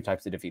least two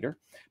types of defeater.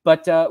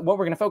 But what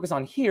we're going to focus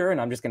on here,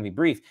 and I'm just going to be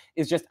brief,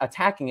 is just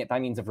attacking it by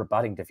means of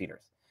rebutting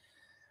defeaters.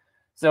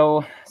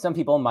 So some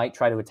people might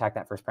try to attack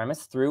that first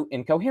premise through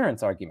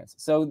incoherence arguments.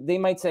 So they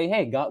might say,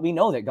 hey, God, we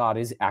know that God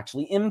is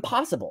actually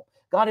impossible.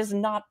 God is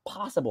not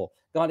possible.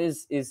 God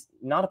is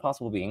not a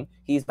possible being.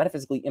 He's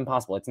metaphysically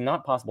impossible. It's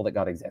not possible that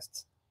God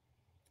exists.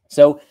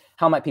 So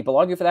how might people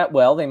argue for that?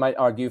 Well, they might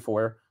argue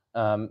for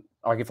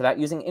that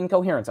using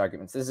incoherence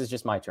arguments. This is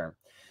just my term.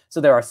 So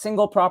there are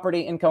single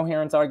property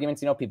incoherence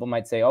arguments. People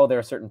might say, oh, there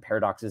are certain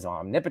paradoxes of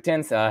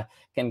omnipotence.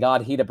 Can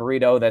God heat a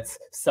burrito that's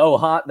so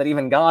hot that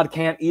even God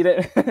can't eat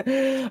it?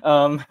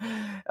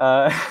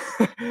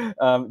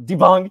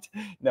 Debunked.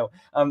 No.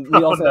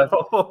 We also have,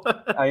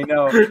 I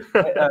know.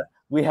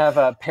 We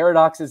have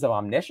paradoxes of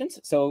omniscience.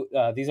 So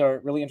these are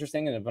really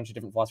interesting, and a bunch of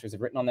different philosophers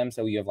have written on them.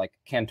 So you have like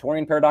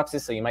Cantorian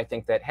paradoxes. So you might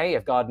think that, hey,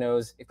 if God's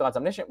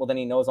omniscient, well, then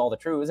he knows all the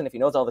truths. And if he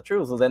knows all the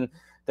truths, well, then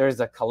there's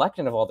a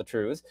collection of all the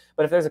truths.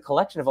 But if there's a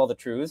collection of all the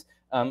truths,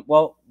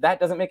 well, that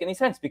doesn't make any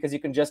sense, because you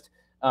can just,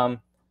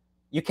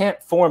 you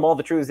can't form all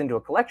the truths into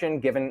a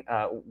collection given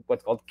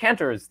what's called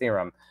Cantor's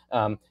theorem.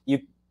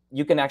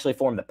 You can actually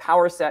form the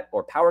power set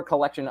or power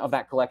collection of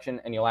that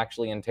collection, and you'll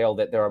actually entail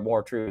that there are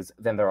more truths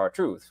than there are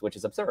truths, which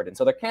is absurd. And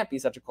so there can't be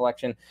such a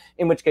collection,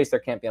 in which case there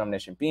can't be an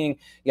omniscient being,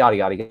 yada,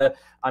 yada, yada.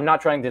 I'm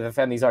not trying to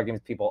defend these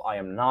arguments, people. I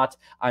am not.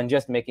 I'm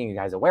just making you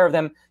guys aware of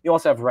them. You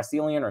also have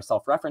Russellian or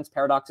self-reference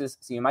paradoxes.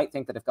 So you might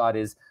think that if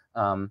God's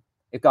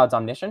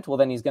omniscient, well,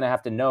 then he's going to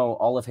have to know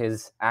all of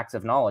his acts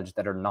of knowledge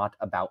that are not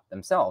about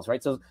themselves,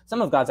 right? So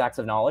some of God's acts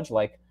of knowledge,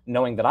 like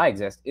knowing that I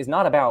exist, is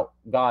not about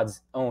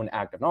God's own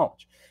act of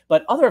knowledge.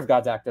 But other of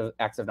God's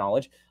acts of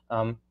knowledge,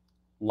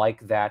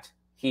 like that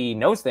he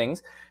knows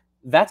things,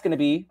 that's going to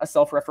be a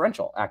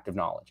self-referential act of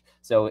knowledge.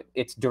 So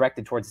it's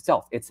directed towards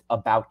itself. It's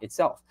about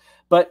itself.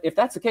 But if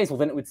that's the case, well,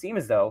 then it would seem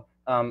as though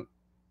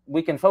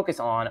we can focus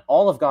on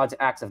all of God's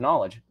acts of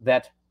knowledge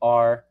that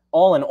are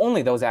all and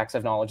only those acts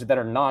of knowledge that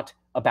are not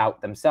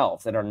about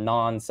themselves, that are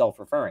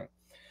non-self-referring.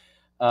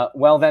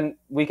 Well, then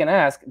we can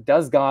ask,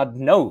 does God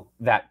know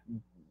that?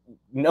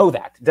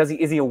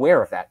 Is he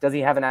aware of that? Does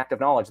he have an act of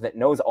knowledge that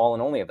knows all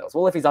and only of those?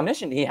 Well, if he's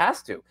omniscient, he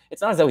has to.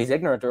 It's not as though he's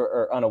ignorant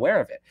or unaware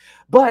of it.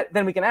 But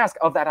then we can ask,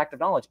 of that act of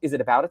knowledge, is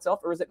it about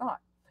itself or is it not?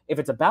 If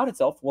it's about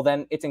itself, well,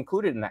 then it's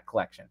included in that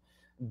collection.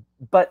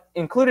 But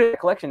included in the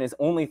collection is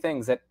only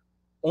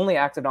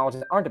acts of knowledge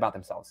that aren't about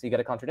themselves. So you get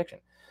a contradiction.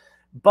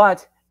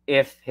 But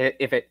if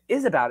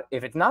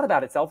it's not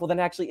about itself, well, then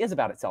it actually is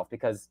about itself,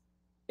 because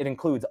it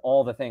includes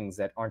all the things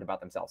that aren't about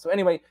themselves. So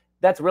anyway,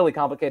 that's really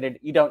complicated.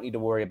 You don't need to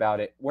worry about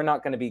it. We're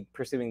not going to be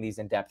pursuing these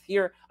in depth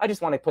here. I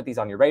just want to put these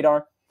on your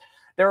radar.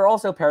 There are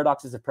also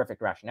paradoxes of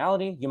perfect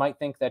rationality. You might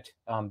think that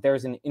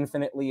there's an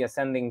infinitely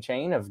ascending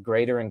chain of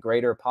greater and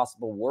greater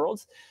possible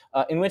worlds,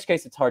 in which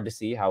case it's hard to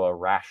see how a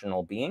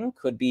rational being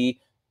could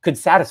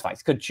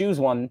choose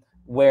one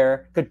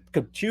where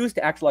could choose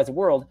to actualize a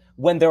world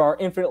when there are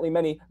infinitely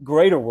many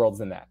greater worlds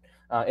than that.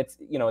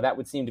 That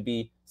would seem to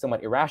be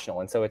somewhat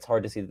irrational, and so it's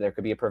hard to see that there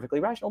could be a perfectly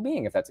rational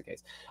being if that's the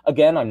case.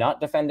 Again, I'm not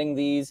defending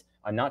these.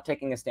 I'm not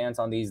taking a stance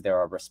on these. There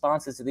are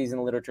responses to these in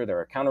the literature. There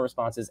are counter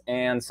responses,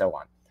 and so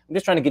on. I'm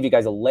just trying to give you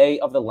guys a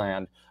lay of the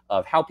land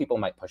of how people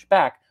might push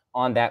back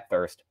on that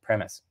first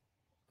premise.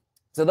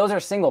 So those are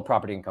single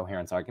property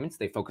incoherence arguments.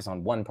 They focus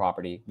on one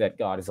property that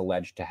God is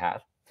alleged to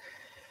have.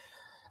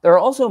 There are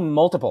also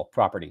multiple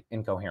property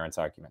incoherence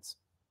arguments.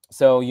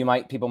 So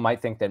people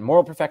might think that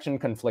moral perfection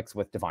conflicts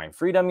with divine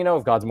freedom.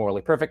 If God's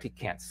morally perfect, he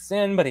can't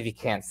sin. But if he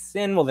can't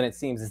sin, well, then it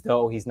seems as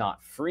though he's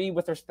not free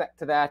with respect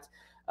to that.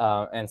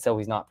 And so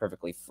he's not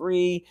perfectly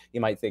free. You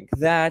might think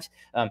that.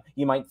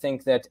 You might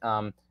think that,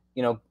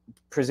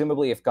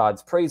 presumably if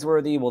God's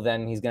praiseworthy, well,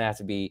 then he's going to have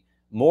to be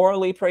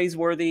morally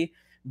praiseworthy.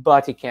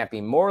 But he can't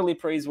be morally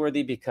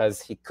praiseworthy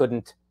because he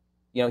couldn't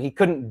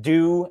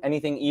do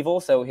anything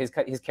evil, so his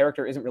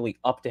character isn't really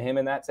up to him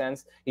in that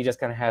sense. He just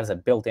kind of has a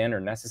built-in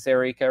or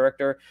necessary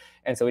character,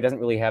 and so he doesn't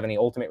really have any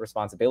ultimate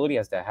responsibility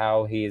as to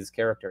how his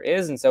character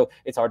is, and so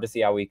it's hard to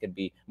see how he could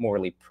be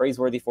morally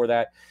praiseworthy for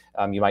that.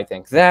 You might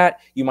think that.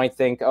 You might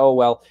think, oh,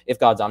 well, if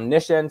God's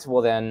omniscient,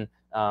 well, then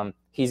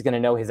he's going to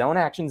know his own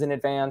actions in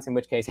advance, in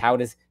which case, how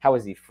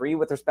is he free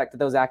with respect to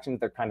those actions?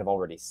 They're kind of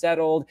already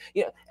settled.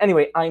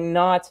 Anyway, I'm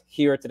not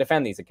here to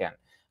defend these again.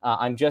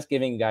 I'm just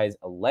giving you guys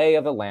a lay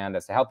of the land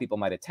as to how people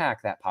might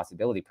attack that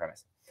possibility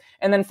premise.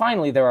 And then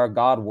finally, there are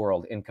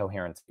God-world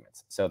incoherence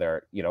arguments. So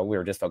we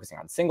were just focusing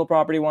on single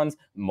property ones,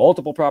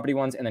 multiple property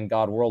ones, and then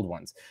God-world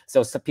ones.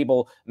 So some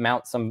people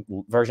mount some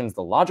versions of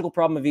the logical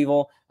problem of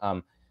evil.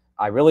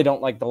 I really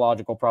don't like the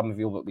logical problem of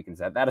evil, but we can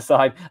set that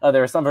aside.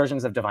 There are some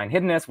versions of divine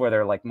hiddenness where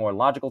they're like more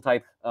logical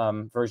type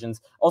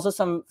versions. Also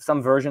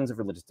some versions of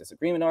religious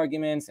disagreement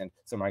arguments and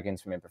some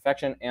arguments from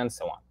imperfection and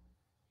so on.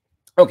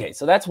 Okay,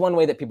 so that's one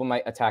way that people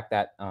might attack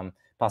that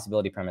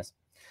possibility premise.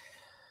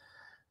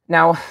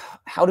 Now,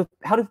 how do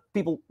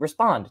people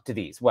respond to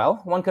these?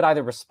 Well, one could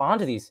either respond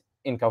to these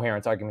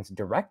incoherence arguments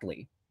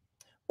directly,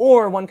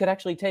 or one could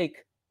actually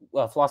take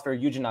philosopher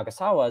Yuji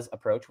Nagasawa's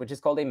approach, which is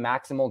called a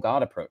maximal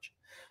God approach.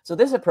 So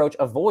this approach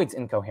avoids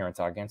incoherence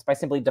arguments by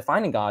simply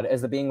defining God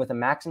as the being with a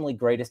maximally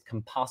greatest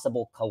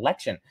compossible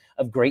collection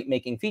of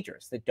great-making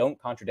features that don't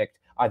contradict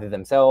either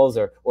themselves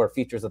or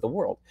features of the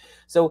world.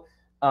 So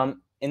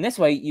in this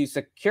way, you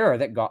secure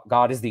that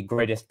God is the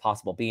greatest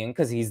possible being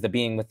because he's the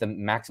being with the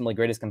maximally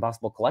greatest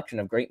compossible collection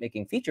of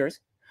great-making features.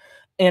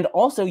 And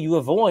also, you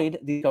avoid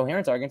the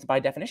coherence arguments by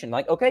definition.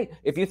 Like, okay,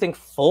 if you think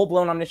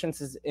full-blown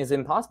omniscience is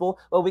impossible,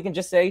 well, we can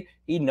just say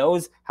he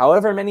knows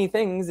however many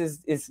things is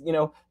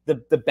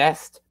the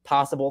best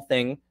possible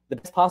thing, the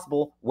best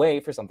possible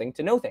way for something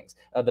to know things,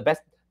 the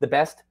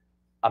best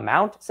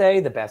amount, say,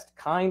 the best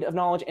kind of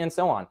knowledge, and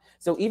so on.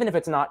 So even if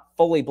it's not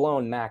fully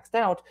blown maxed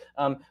out,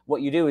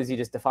 what you do is you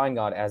just define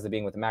God as the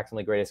being with the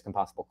maximally greatest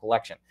compossible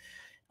collection.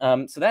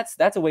 So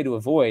that's a way to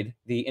avoid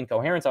the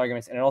incoherence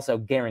arguments, and it also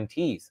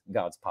guarantees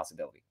God's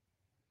possibility.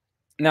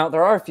 Now,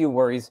 there are a few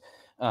worries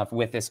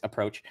with this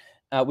approach.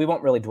 We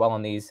won't really dwell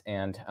on these,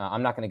 and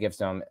I'm not going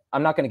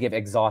to give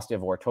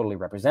exhaustive or totally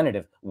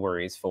representative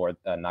worries for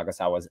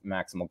Nagasawa's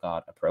maximal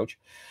God approach.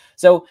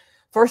 So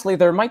firstly,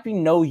 there might be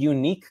no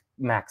unique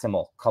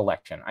maximal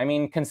collection. I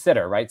mean,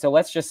 consider, right? So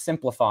let's just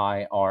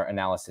simplify our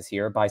analysis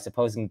here by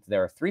supposing that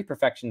there are three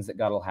perfections that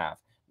God will have: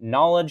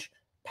 knowledge,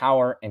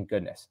 power, and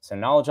goodness. So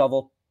knowledge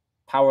level,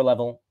 power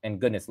level,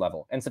 and goodness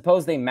level. And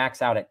suppose they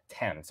max out at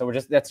 10. So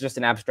that's just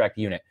an abstract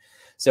unit.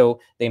 So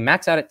they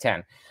max out at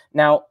 10.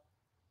 Now,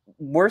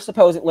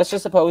 let's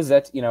just suppose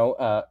that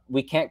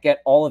we can't get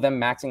all of them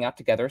maxing out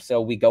together, so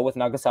we go with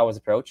Nagasawa's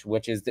approach,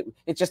 which is that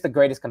it's just the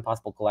greatest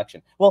compossible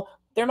collection. Well,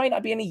 there might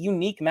not be any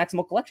unique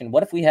maximal collection.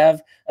 What if we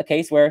have a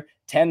case where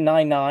 10,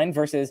 9, 9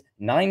 versus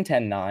 9,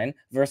 10, 9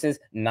 versus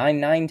 9,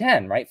 9,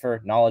 10, right,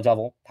 for knowledge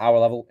level, power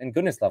level, and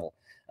goodness level?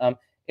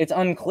 It's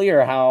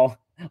unclear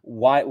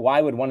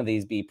why would one of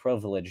these be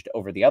privileged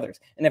over the others?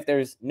 And if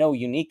there's no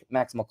unique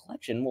maximal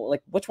collection, well,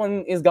 like, which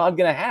one is God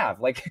going to have?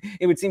 Like,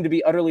 it would seem to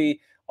be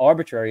utterly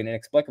arbitrary and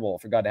inexplicable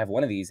for God to have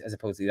one of these as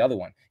opposed to the other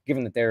one,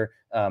 given that there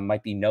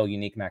might be no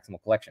unique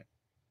maximal collection.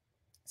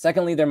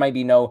 Secondly, there might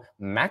be no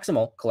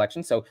maximal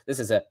collection. So this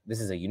is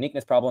a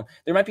uniqueness problem.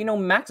 There might be no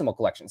maximal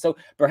collection. So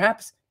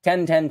perhaps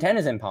 10, 10, 10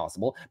 is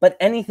impossible, but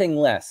anything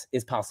less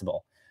is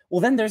possible.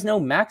 Well, then there's no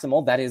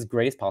maximal, that is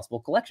greatest possible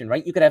collection,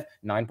 right? You could have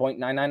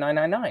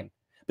 9.99999.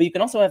 But you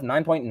can also have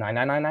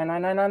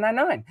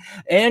 9.999999999,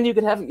 and you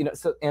could have,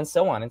 so and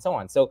so on and so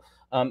on. So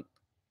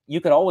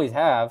you could always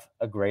have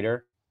a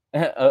better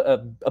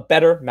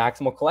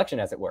maximal collection,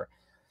 as it were.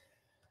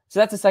 So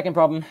that's the second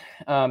problem.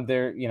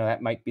 That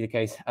might be the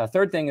case.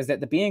 Third thing is that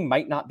the being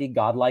might not be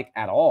godlike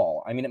at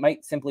all. I mean, it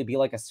might simply be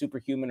like a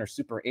superhuman or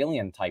super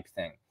alien type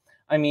thing.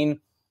 I mean,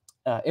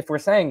 if we're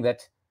saying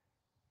that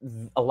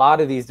a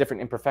lot of these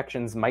different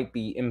imperfections might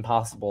be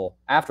impossible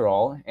after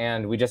all,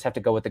 and we just have to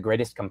go with the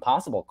greatest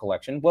compossible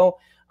collection. Well,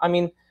 I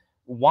mean,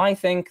 why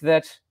think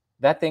that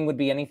that thing would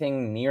be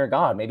anything near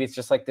God? Maybe it's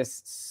just like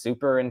this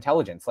super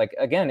intelligence. Like,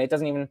 again, it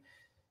doesn't even,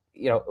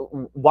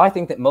 why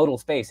think that modal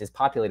space is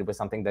populated with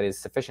something that is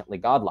sufficiently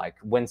godlike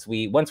once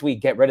we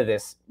get rid of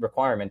this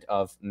requirement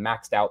of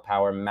maxed out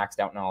power, maxed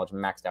out knowledge,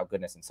 maxed out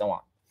goodness, and so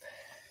on?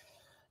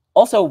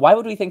 Also, why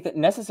would we think that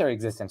necessary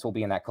existence will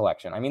be in that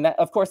collection? I mean, that,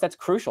 of course, that's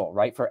crucial,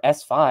 right, for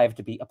S5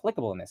 to be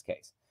applicable in this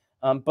case.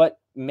 But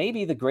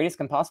maybe the greatest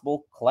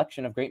compossible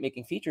collection of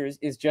great-making features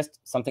is just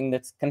something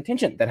that's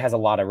contingent, that has a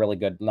lot of really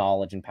good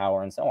knowledge and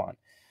power and so on.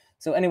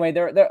 So anyway,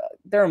 there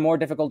are more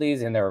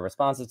difficulties and there are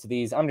responses to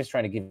these. I'm just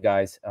trying to give you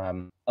guys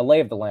a lay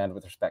of the land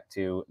with respect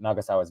to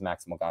Nagasawa's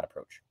maximal God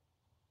approach.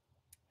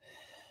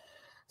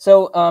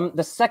 So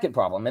the second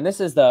problem, and this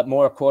is the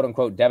more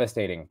quote-unquote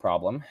devastating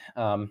problem,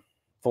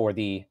 for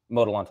the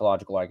modal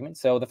ontological argument.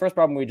 So the first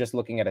problem, we're just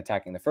looking at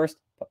attacking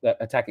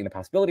the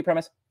possibility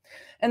premise.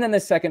 And then the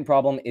second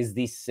problem is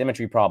the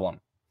symmetry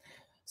problem.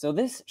 So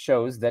this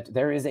shows that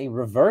there is a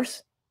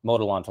reverse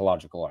modal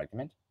ontological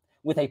argument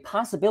with a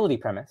possibility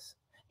premise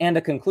and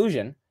a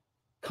conclusion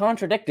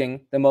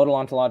contradicting the modal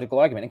ontological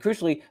argument. And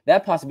crucially,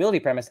 that possibility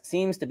premise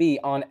seems to be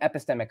on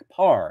epistemic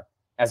par,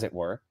 as it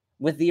were,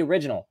 with the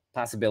original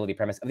possibility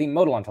premise of the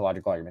modal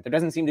ontological argument. There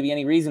doesn't seem to be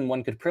any reason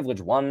one could privilege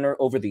one or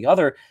over the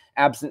other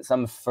absent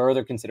some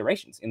further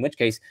considerations, in which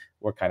case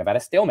we're kind of at a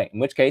stalemate, in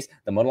which case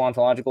the modal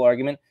ontological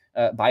argument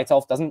by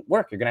itself doesn't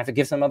work. You're going to have to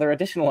give some other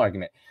additional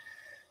argument.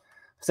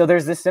 So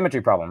there's this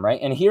symmetry problem, right?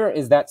 And here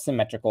is that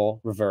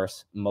symmetrical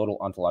reverse modal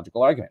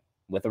ontological argument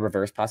with a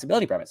reverse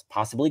possibility premise.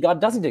 Possibly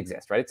God doesn't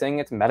exist, right? It's saying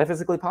it's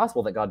metaphysically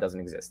possible that God doesn't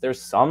exist.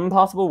 There's some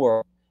possible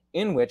world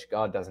in which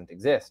God doesn't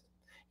exist.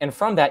 And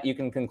from that, you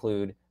can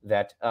conclude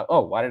that,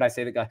 oh, why did I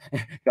say that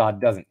God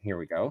doesn't? Here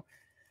we go.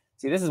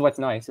 See, this is what's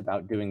nice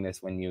about doing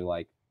this when you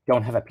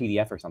don't have a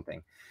PDF or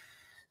something.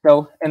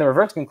 So, and the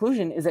reverse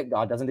conclusion is that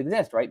God doesn't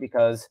exist, right?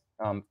 Because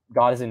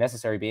God is a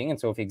necessary being. And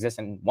so if he exists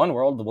in one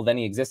world, well, then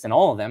he exists in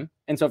all of them.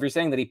 And so if you're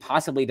saying that he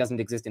possibly doesn't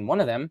exist in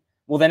one of them,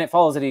 well, then it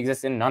follows that he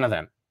exists in none of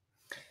them.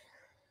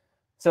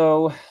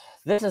 So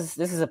this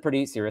is a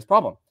pretty serious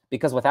problem,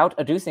 because without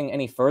adducing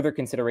any further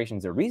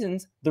considerations or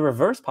reasons, the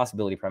reverse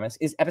possibility premise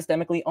is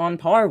epistemically on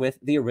par with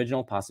the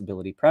original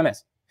possibility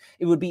premise.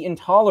 It would be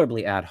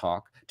intolerably ad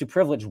hoc to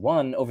privilege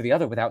one over the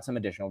other without some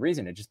additional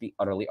reason. It'd just be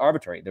utterly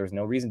arbitrary. There's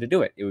no reason to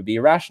do it. It would be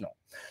irrational.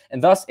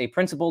 And thus, a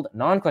principled,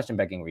 non-question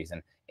begging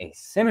reason, a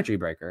symmetry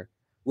breaker,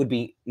 would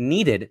be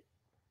needed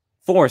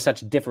for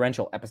such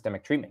differential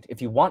epistemic treatment.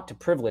 If you want to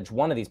privilege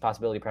one of these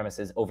possibility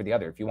premises over the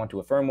other, if you want to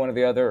affirm one or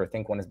the other or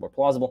think one is more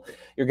plausible,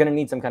 you're going to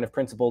need some kind of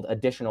principled,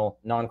 additional,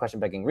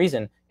 non-question begging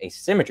reason, a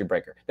symmetry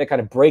breaker, that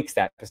kind of breaks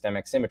that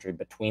epistemic symmetry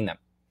between them.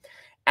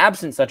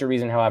 Absent such a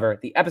reason, however,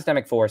 the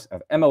epistemic force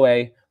of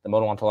MOA, the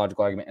modal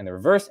ontological argument, and the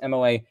reverse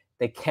MOA,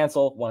 they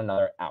cancel one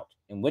another out,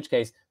 in which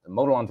case the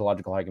modal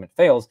ontological argument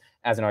fails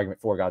as an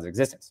argument for God's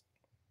existence.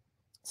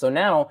 So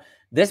now,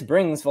 this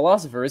brings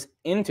philosophers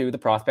into the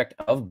prospect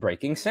of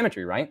breaking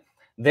symmetry, right?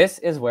 This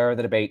is where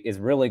the debate is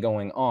really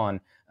going on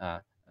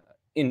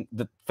in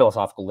the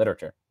philosophical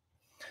literature.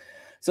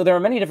 So there are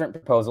many different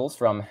proposals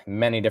from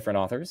many different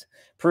authors.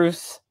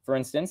 Proust, for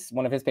instance,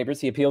 one of his papers,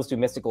 he appeals to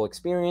mystical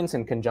experience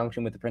in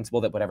conjunction with the principle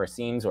that whatever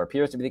seems or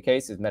appears to be the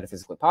case is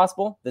metaphysically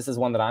possible. This is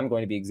one that I'm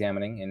going to be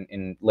examining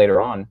in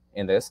later on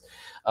in this.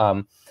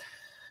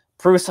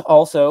 Proust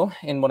also,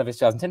 in one of his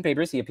 2010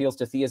 papers, he appeals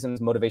to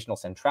theism's motivational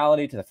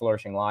centrality to the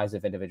flourishing lives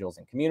of individuals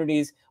and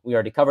communities. We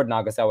already covered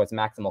Nagasawa's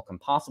maximal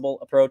compossible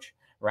approach.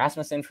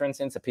 Rasmussen, for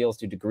instance, appeals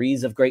to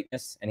degrees of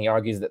greatness, and he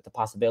argues that the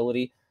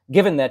possibility,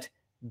 given that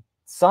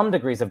some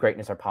degrees of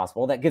greatness are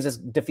possible, that gives us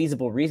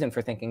defeasible reason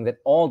for thinking that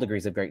all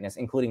degrees of greatness,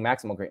 including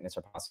maximal greatness,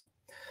 are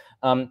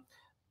possible.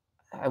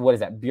 What is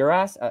that?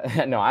 Buras?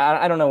 No,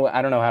 I don't know.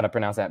 I don't know how to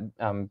pronounce that.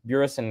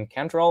 Buras and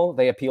Cantrell,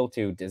 they appeal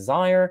to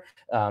desire.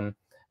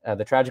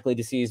 The tragically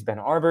deceased Ben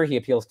Arbour, he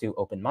appeals to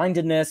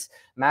open-mindedness.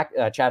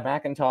 Chad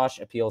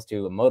McIntosh appeals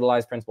to a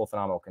modalized principle of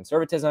phenomenal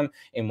conservatism.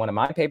 In one of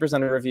my papers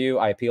under review,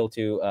 I appeal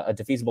to a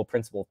defeasible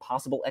principle of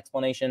possible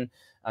explanation.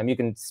 You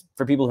can,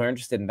 for people who are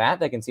interested in that,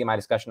 they can see my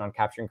discussion on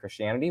capturing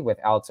Christianity with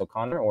Alex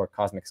O'Connor or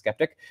Cosmic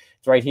Skeptic.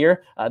 It's right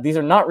here. These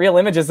are not real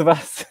images of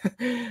us.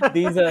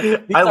 these are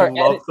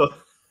love those.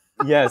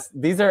 Yes,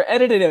 these are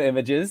edited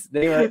images.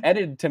 They are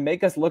edited to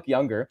make us look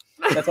younger.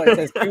 That's why it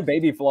says two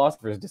baby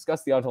philosophers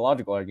discuss the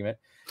ontological argument.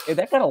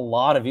 That got a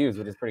lot of views,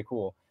 which is pretty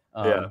cool.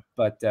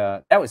 But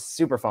that was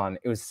super fun.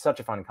 It was such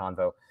a fun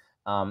convo.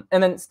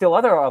 And then still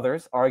other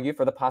authors argue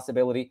for the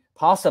possibility.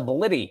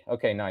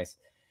 Okay, nice.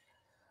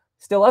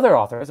 Still other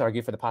authors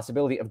argue for the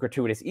possibility of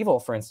gratuitous evil,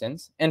 for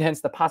instance, and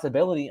hence the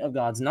possibility of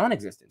God's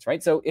non-existence,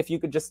 right? So if you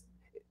could just,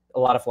 a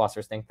lot of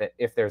philosophers think that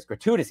if there's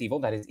gratuitous evil,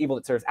 that is evil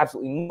that serves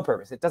absolutely no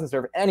purpose, it doesn't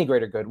serve any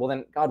greater good, well,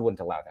 then God wouldn't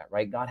allow that,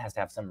 right? God has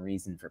to have some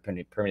reason for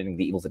permitting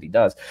the evils that he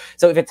does.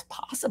 So if it's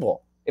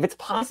possible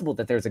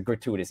that there's a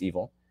gratuitous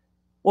evil,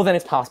 well, then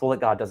it's possible that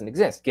God doesn't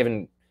exist,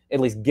 at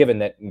least given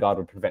that God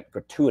would prevent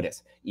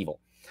gratuitous evil.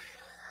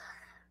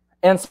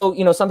 And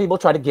so, some people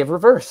try to give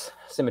reverse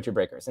symmetry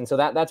breakers. And so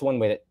that's one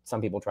way that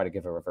some people try to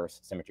give a reverse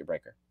symmetry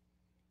breaker.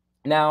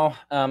 Now,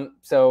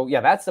 so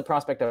yeah, that's the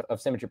prospect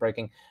of symmetry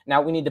breaking.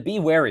 Now, we need to be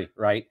wary,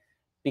 right?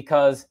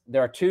 Because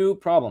there are two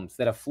problems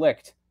that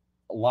afflict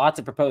lots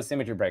of proposed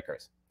symmetry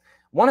breakers.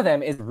 One of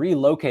them is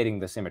relocating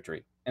the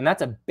symmetry, and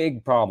that's a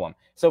big problem.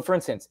 So, for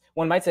instance,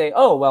 one might say,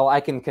 oh, well, I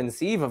can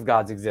conceive of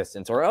God's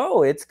existence, or,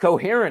 oh, it's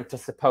coherent to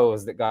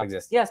suppose that God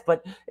exists. Yes,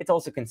 but it's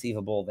also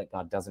conceivable that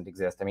God doesn't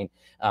exist. I mean,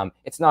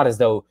 it's not as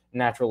though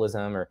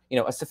naturalism or,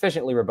 a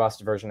sufficiently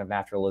robust version of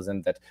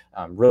naturalism that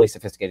really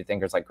sophisticated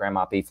thinkers like Graham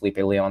Oppie, Felipe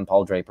Leon,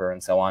 Paul Draper,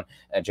 and so on,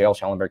 J.L.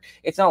 Schellenberg,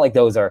 it's not like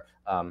those are,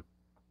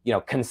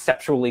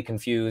 conceptually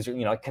confused,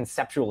 or,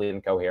 conceptually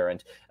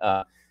incoherent.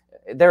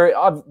 They're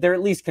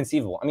at least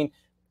conceivable. I mean,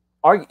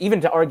 even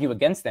to argue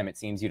against them, it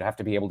seems you'd have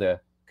to be able to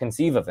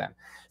conceive of them.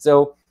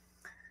 So,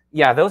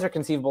 yeah, those are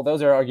conceivable.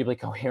 Those are arguably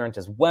coherent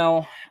as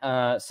well.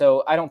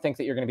 So I don't think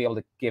that you're going to be able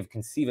to give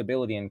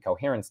conceivability and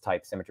coherence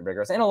type symmetry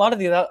breakers. And a lot of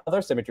the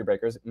other symmetry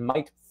breakers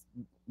might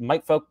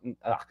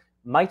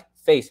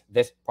face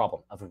this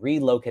problem of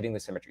relocating the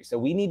symmetry. So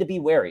we need to be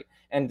wary.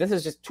 And this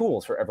is just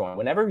tools for everyone.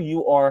 Whenever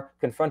you are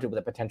confronted with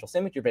a potential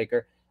symmetry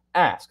breaker,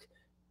 ask,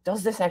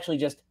 does this actually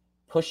just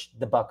push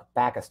the buck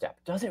back a step?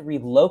 Does it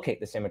relocate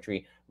the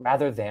symmetry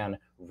rather than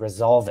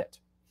resolve it?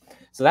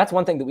 So that's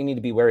one thing that we need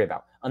to be wary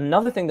about.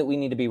 Another thing that we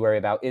need to be wary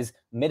about is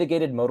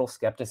mitigated modal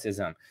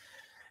skepticism.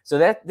 So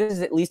this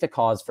is at least a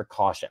cause for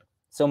caution.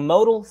 So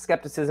modal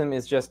skepticism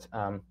is just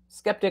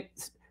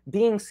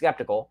being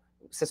skeptical,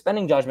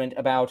 suspending judgment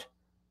about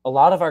a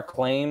lot of our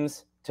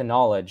claims to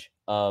knowledge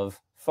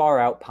of far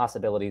out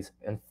possibilities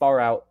and far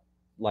out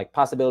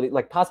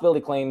possibility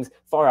claims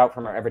far out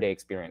from our everyday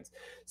experience.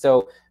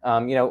 So,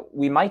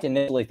 we might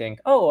initially think,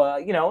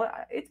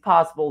 it's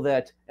possible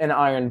that an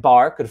iron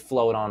bar could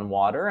float on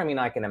water. I mean,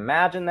 I can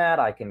imagine that.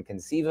 I can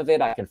conceive of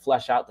it. I can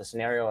flesh out the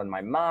scenario in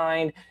my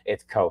mind.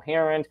 It's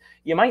coherent.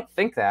 You might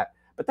think that,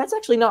 but that's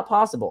actually not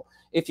possible.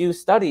 If you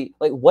study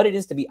what it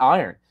is to be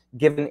iron,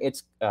 given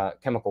its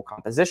chemical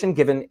composition,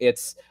 given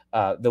its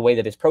the way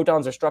that its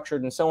protons are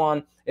structured and so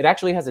on, it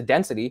actually has a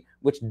density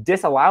which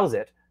disallows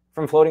it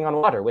from floating on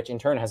water, which in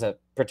turn has a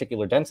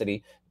particular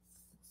density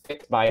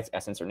fixed by its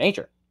essence or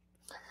nature.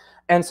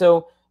 And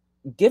so,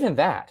 given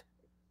that,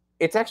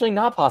 it's actually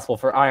not possible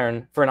for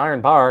an iron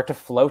bar to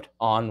float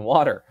on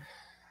water.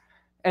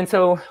 And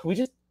so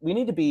we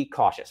need to be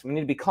cautious. We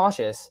need to be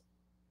cautious,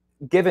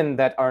 given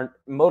that our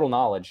modal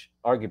knowledge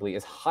arguably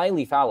is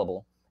highly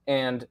fallible,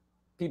 and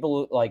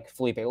people like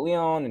Felipe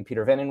Leon and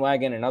Peter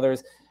Venenwagen and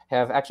others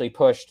have actually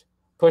pushed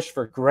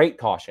for great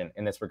caution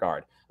in this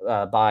regard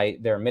by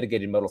their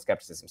mitigated modal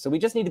skepticism. So we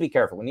just need to be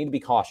careful. We need to be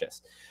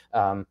cautious.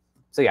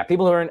 So yeah,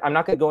 people who are I'm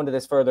not going to go into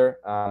this further,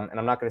 and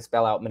I'm not going to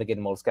spell out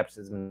mitigated modal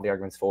skepticism, the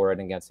arguments for it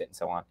and against it, and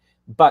so on.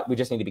 But we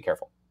just need to be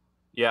careful.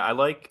 Yeah, I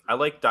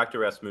like Dr.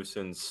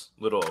 Rasmussen's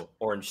little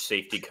orange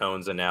safety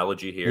cones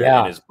analogy here Yeah.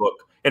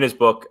 in his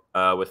book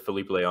with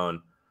Philippe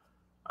Leon.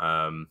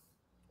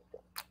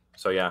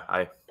 So yeah,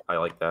 I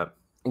like that.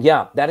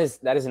 Yeah, that is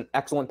an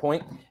excellent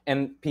point.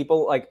 And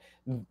people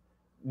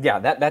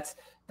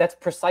that's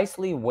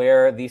precisely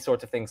where these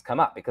sorts of things come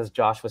up, because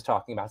Josh was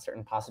talking about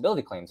certain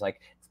possibility claims,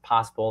 like it's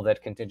possible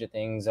that contingent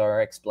things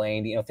are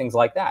explained, things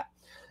like that.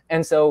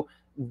 And so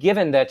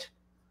given that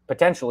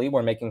potentially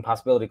we're making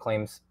possibility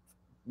claims,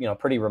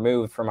 pretty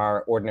removed from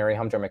our ordinary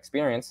humdrum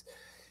experience,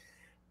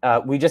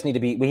 we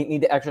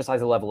need to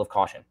exercise a level of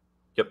caution.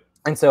 Yep.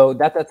 And so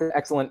that's an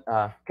excellent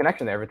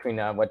connection there between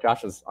what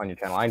Josh was on your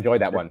channel. I enjoyed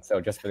that one. So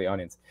just for the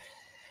audience.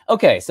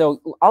 Okay,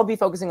 so I'll be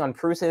focusing on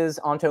Proust's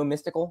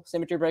ontomystical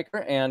symmetry breaker,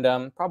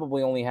 and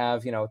probably only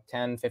have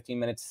 10, 15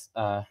 minutes,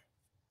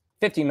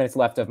 15 minutes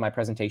left of my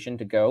presentation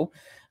to go,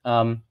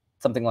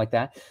 something like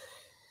that.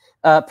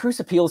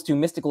 Proust appeals to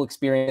mystical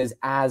experiences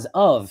as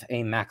of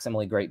a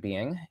maximally great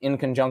being, in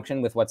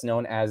conjunction with what's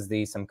known as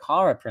the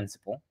Samkara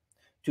principle,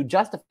 to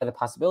justify the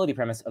possibility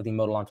premise of the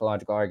modal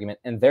ontological argument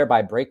and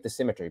thereby break the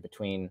symmetry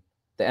between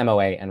the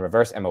MOA and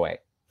reverse MOA.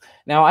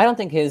 Now, I don't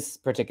think his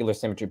particular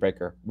symmetry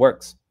breaker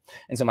works.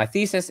 And so my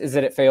thesis is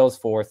that it fails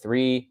for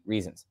 3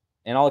 reasons.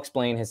 And I'll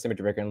explain his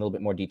symmetry breaker in a little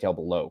bit more detail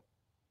below.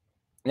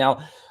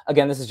 Now,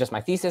 again, this is just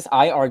my thesis.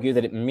 I argue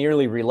that it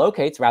merely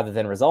relocates rather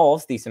than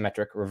resolves the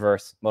symmetric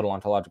reverse modal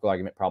ontological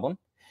argument problem.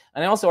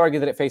 And I also argue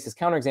that it faces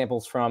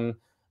counterexamples from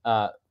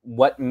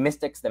what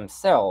mystics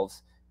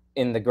themselves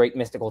in the great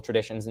mystical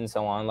traditions and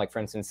so on, like, for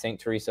instance, St.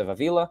 Teresa of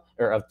Avila,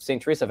 or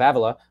St. Teresa of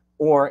Avila,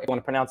 or if you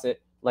want to pronounce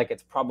it like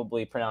it's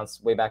probably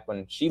pronounced way back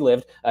when she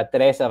lived,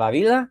 Teresa of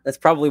Avila. That's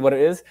probably what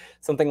it is,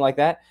 something like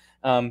that.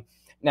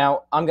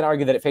 Now, I'm going to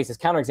argue that it faces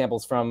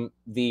counterexamples from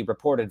the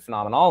reported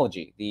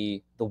phenomenology,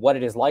 the what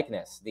it is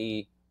likeness,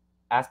 the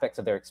aspects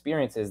of their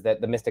experiences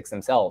that the mystics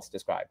themselves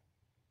describe.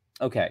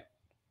 Okay.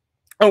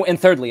 Oh, and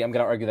thirdly, I'm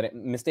going to argue that it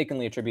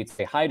mistakenly attributes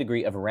a high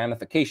degree of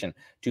ramification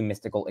to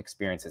mystical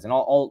experiences. And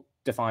I'll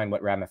define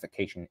what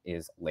ramification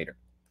is later.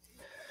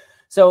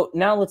 So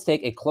now let's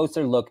take a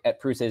closer look at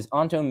Proust's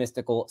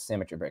ontomystical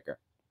symmetry breaker.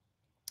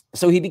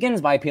 So he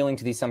begins by appealing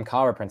to the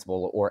Samkara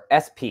principle, or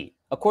SP,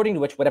 according to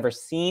which whatever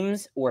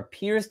seems or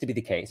appears to be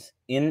the case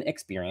in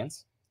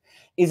experience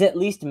is at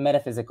least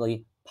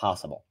metaphysically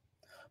possible.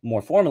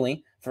 More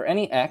formally, for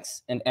any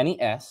x and any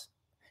s,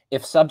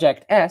 if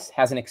subject S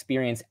has an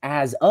experience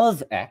as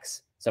of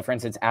X, so for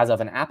instance, as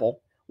of an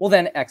apple, well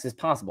then X is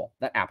possible,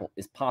 that apple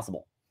is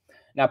possible.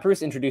 Now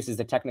Proust introduces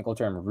the technical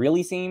term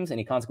really seems, and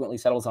he consequently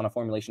settles on a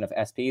formulation of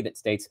SP that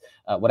states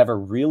whatever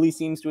really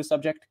seems to a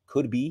subject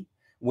could be,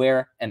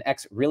 where an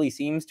X really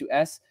seems to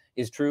S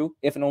is true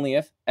if and only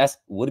if S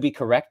would be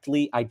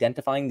correctly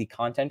identifying the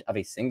content of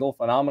a single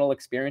phenomenal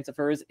experience of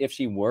hers if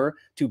she were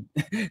to,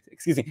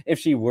 excuse me, if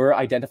she were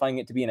identifying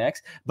it to be an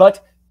X.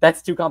 But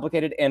that's too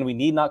complicated, and we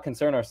need not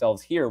concern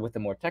ourselves here with the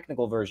more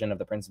technical version of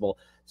the principle,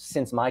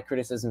 since my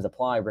criticisms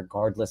apply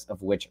regardless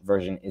of which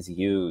version is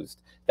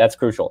used. That's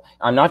crucial.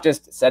 I'm not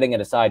just setting it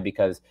aside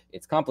because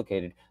it's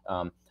complicated.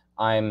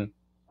 I'm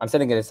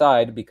setting it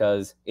aside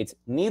because it's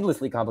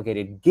needlessly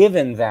complicated,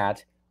 given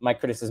that my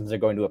criticisms are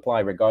going to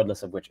apply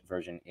regardless of which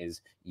version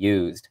is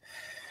used.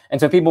 And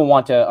so if people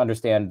want to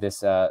understand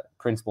this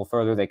principle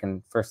further, they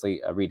can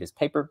firstly read his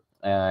paper,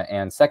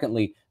 and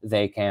secondly,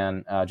 they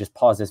can just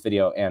pause this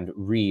video and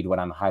read what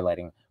I'm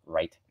highlighting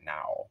right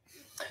now.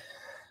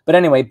 But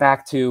anyway,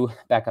 back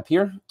up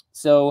here.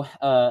 So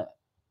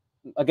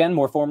again,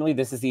 more formally,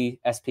 this is the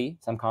SP,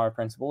 Sankara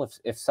principle.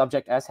 If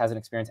subject S has an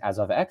experience as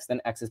of X, then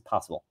X is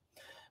possible.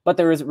 But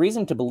there is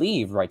reason to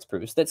believe, writes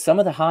Proust, that some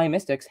of the high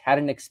mystics had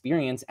an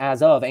experience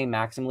as of a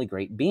maximally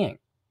great being.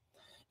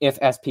 If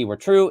SP were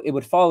true, it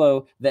would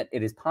follow that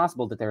it is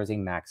possible that there is a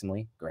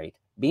maximally great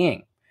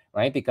being,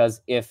 right?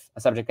 Because if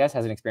a subject S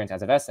has an experience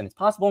as of S, then it's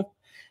possible,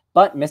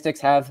 but mystics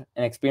have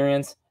an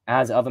experience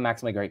as of a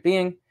maximally great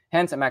being,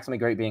 hence a maximally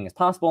great being is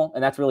possible,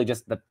 and that's really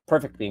just the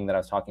perfect being that I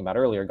was talking about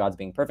earlier, God's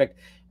being perfect,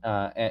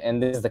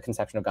 and this is the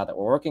conception of God that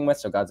we're working with,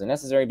 so God's a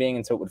necessary being,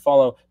 and so it would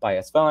follow by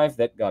S5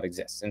 that God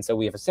exists, and so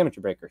we have a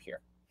symmetry breaker here.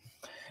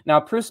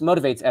 Now, Proust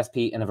motivates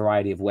SP in a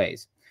variety of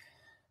ways.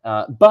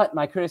 But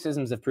my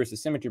criticisms of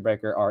Proust's symmetry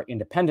breaker are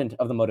independent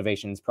of the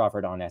motivations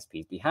proffered on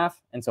SP's behalf.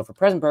 And so for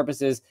present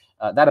purposes,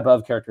 that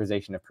above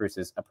characterization of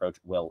Proust's approach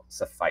will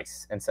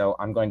suffice. And so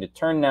I'm going to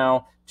turn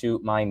now to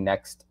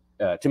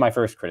my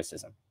first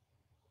criticism.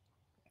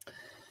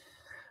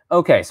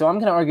 Okay, so I'm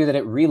going to argue that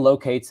it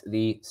relocates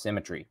the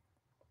symmetry.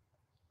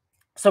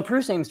 So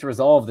Proust aims to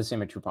resolve the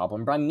symmetry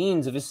problem by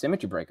means of his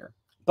symmetry breaker.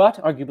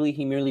 But arguably,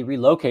 he merely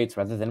relocates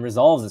rather than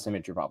resolves the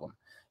symmetry problem.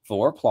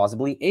 For,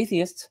 plausibly,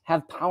 atheists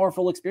have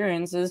powerful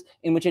experiences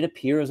in which it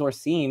appears or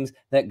seems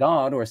that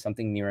God, or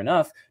something near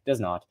enough, does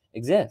not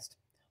exist.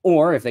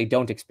 Or, if they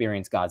don't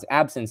experience God's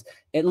absence,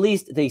 at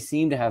least they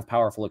seem to have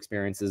powerful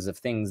experiences of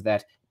things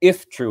that,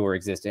 if true or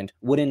existent,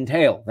 would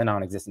entail the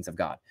non-existence of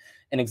God.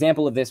 An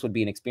example of this would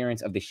be an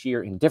experience of the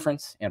sheer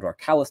indifference and or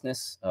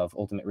callousness of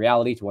ultimate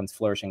reality to one's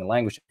flourishing and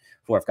languishing.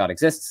 For if God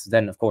exists,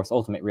 then, of course,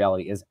 ultimate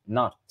reality is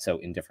not so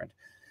indifferent.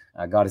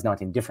 God is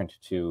not indifferent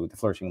to the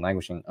flourishing and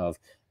languishing of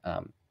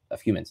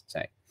humans,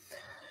 say.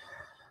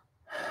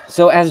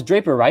 So as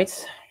Draper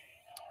writes,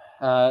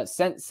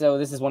 so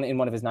this is in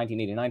one of his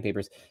 1989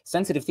 papers,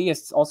 sensitive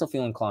theists also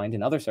feel inclined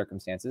in other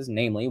circumstances,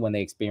 namely when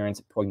they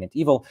experience poignant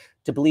evil,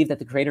 to believe that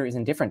the Creator is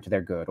indifferent to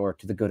their good or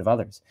to the good of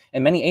others.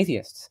 And many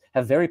atheists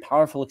have very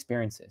powerful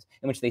experiences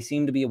in which they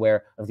seem to be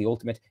aware of the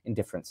ultimate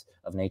indifference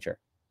of nature.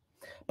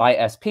 By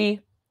SP,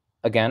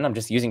 again, I'm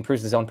just using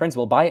Proust's own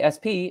principle, by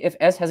SP, if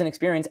S has an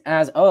experience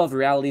as of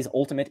reality's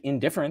ultimate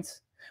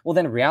indifference, well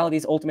then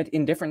reality's ultimate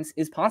indifference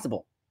is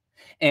possible.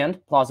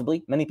 And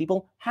plausibly, many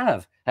people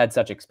have had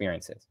such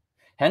experiences.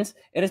 Hence,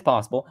 it is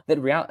possible that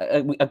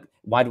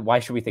why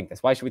should we think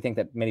this? Why should we think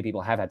that many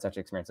people have had such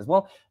experiences?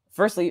 Well,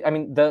 firstly, I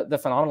mean, the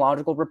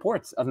phenomenological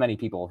reports of many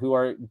people who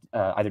are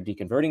either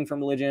deconverting from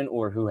religion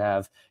or who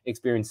have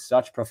experienced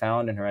such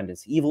profound and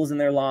horrendous evils in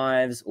their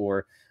lives,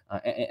 or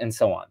and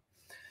so on.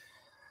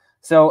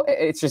 So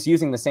it's just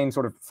using the same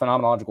sort of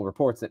phenomenological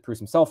reports that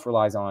Proust himself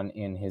relies on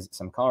in his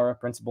Samkara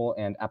principle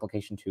and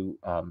application to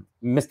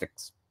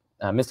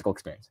mystical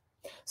experience.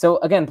 So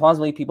again,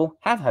 plausibly, people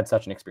have had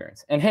such an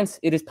experience, and hence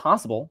it is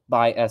possible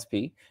by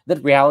SP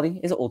that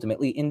reality is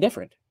ultimately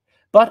indifferent.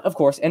 But of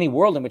course, any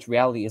world in which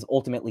reality is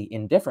ultimately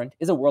indifferent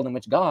is a world in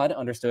which God,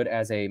 understood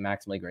as a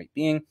maximally great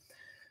being,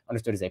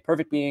 understood as a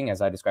perfect being,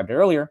 as I described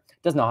earlier,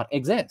 does not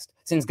exist,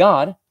 since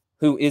God,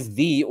 who is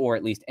the, or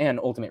at least an,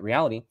 ultimate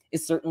reality,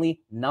 is certainly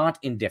not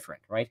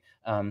indifferent, right?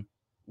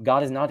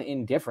 God is not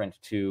indifferent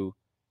to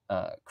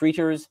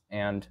creatures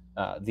and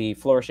the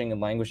flourishing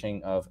and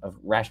languishing of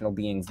rational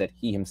beings that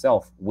he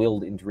himself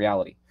willed into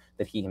reality,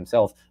 that he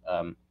himself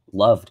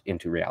loved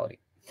into reality.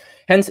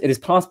 Hence, it is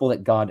possible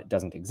that God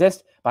doesn't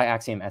exist. By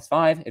axiom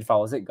S5, it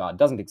follows that God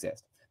doesn't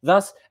exist.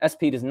 Thus,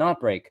 SP does not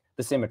break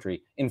the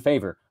symmetry in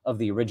favor of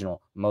the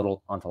original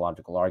modal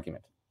ontological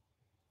argument.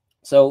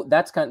 So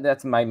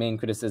that's my main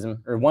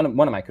criticism, or one of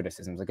my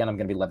criticisms. Again, I'm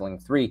going to be leveling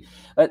 3,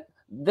 but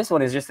this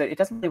one is just that it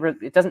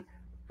doesn't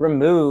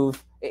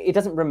remove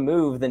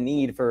the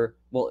need for,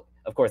 well,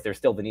 of course there's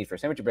still the need for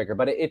symmetry breaker,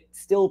 but it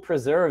still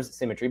preserves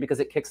symmetry because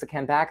it kicks the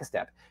can back a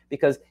step.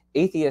 Because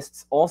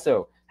atheists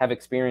also have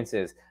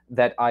experiences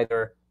that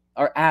either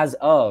are as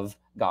of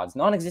God's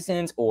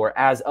non-existence, or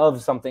as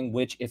of something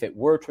which, if it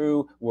were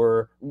true,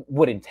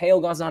 would entail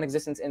God's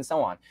non-existence, and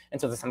so on.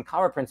 And so the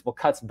Sankara principle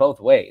cuts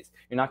both ways.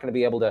 You're not going to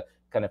be able to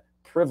kind of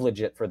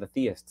privilege it for the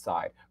theist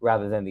side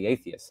rather than the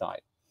atheist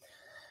side.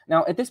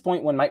 Now, at this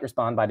point, one might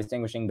respond by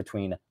distinguishing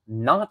between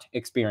not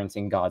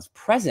experiencing God's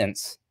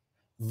presence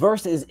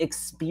versus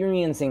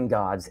experiencing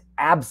God's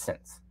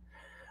absence,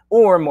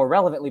 or more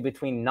relevantly,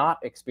 between not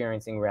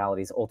experiencing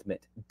reality's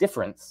ultimate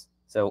difference,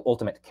 so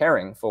ultimate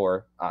caring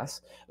for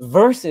us,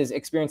 versus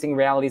experiencing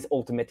reality's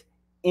ultimate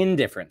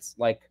indifference,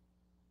 like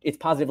it's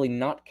positively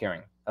not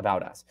caring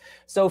about us.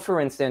 So, for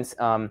instance,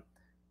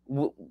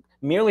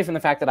 merely from the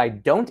fact that I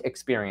don't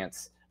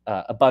experience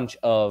a bunch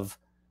of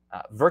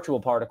virtual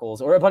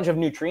particles or a bunch of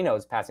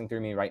neutrinos passing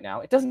through me right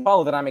now, it doesn't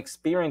follow that I'm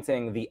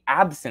experiencing the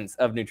absence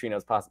of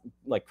neutrinos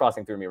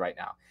crossing through me right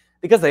now,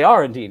 because they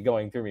are indeed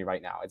going through me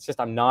right now. It's just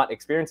I'm not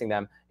experiencing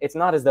them. It's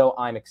not as though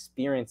I'm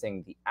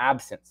experiencing the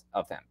absence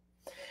of them.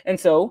 And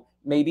so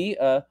maybe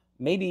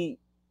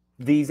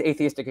these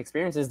atheistic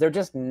experiences, they're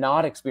just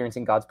not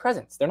experiencing God's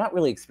presence. They're not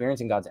really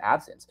experiencing God's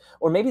absence.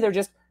 Or maybe they're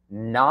just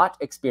not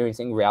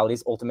experiencing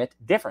reality's ultimate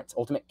difference,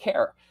 ultimate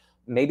care.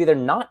 Maybe they're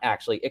not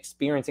actually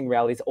experiencing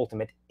reality's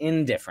ultimate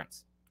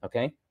indifference,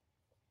 okay?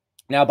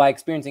 Now, by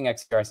experiencing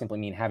X here, I simply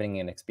mean having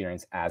an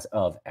experience as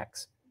of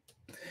X,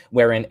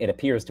 wherein it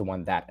appears to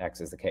one that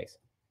X is the case.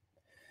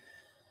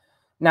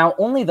 Now,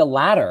 only the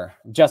latter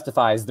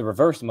justifies the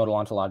reverse modal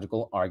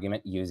ontological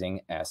argument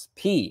using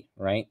SP,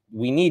 right?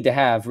 We need to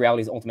have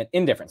reality's ultimate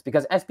indifference,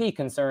 because SP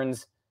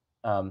concerns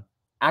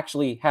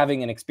actually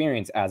having an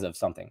experience as of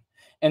something.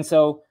 And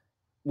so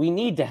we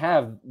need to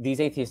have these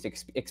atheistic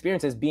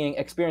experiences being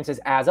experiences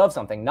as of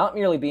something, not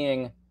merely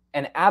being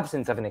an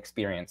absence of an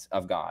experience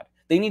of God.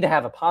 They need to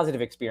have a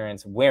positive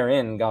experience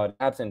wherein God is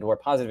absent, or a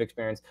positive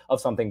experience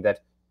of something that,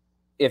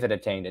 if it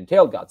attained,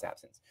 entailed God's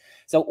absence.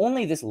 So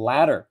only this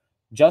latter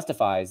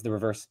justifies the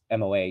reverse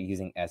MOA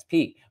using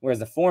SP, whereas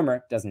the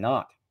former does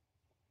not.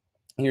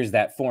 Here's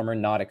that former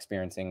not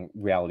experiencing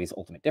reality's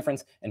ultimate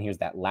difference, and here's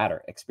that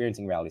latter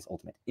experiencing reality's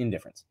ultimate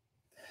indifference.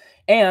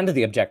 And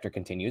the objector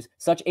continues,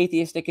 such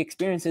atheistic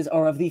experiences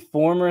are of the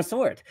former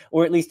sort,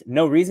 or at least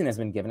no reason has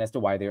been given as to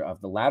why they're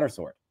of the latter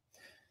sort.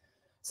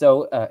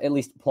 So at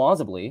least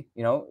plausibly,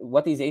 you know,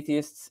 what these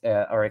atheists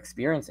are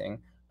experiencing,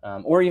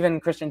 or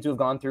even Christians who have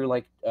gone through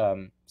like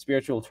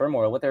spiritual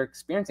turmoil, what they're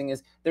experiencing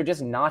is they're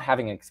just not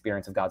having an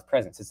experience of God's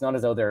presence. It's not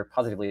as though they're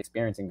positively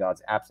experiencing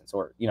God's absence,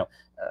 or, you know,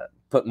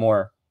 put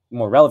more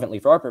relevantly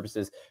for our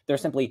purposes, they're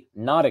simply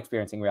not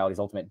experiencing reality's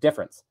ultimate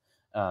difference,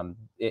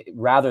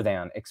 rather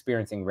than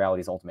experiencing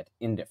reality's ultimate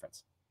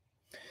indifference.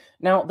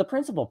 Now, the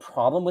principal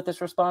problem with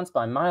this response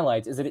by my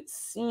lights is that it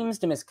seems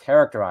to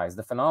mischaracterize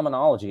the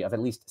phenomenology of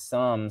at least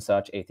some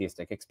such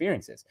atheistic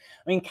experiences.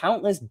 I mean,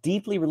 countless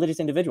deeply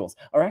religious individuals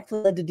are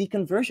actually led to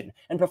deconversion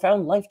and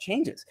profound life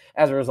changes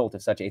as a result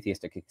of such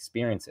atheistic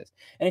experiences.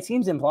 And it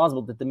seems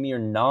implausible that the mere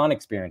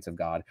non-experience of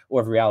God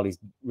or of reality's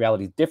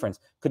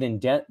difference could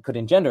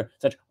engender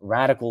such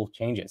radical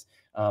changes.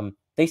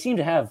 They seem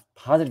to have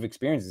positive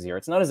experiences here.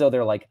 It's not as though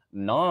they're like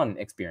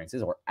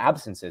non-experiences or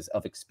absences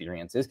of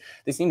experiences.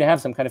 They seem to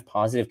have some kind of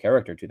positive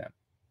character to them.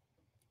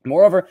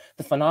 Moreover,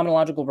 the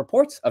phenomenological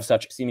reports of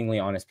such seemingly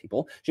honest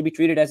people should be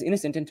treated as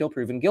innocent until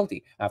proven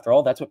guilty. After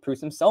all, that's what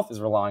Proust himself is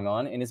relying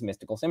on in his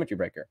mystical symmetry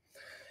breaker.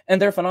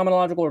 And their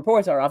phenomenological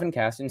reports are often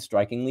cast in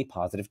strikingly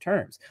positive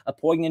terms, a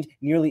poignant,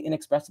 nearly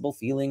inexpressible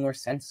feeling or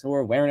sense or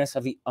awareness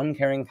of the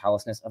uncaring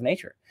callousness of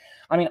nature.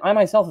 I mean, I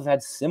myself have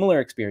had similar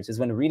experiences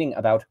when reading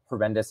about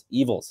horrendous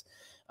evils.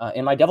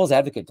 In my Devil's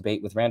Advocate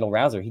debate with Randall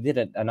Rouser, he did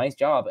a nice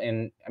job,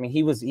 and I mean,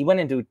 he went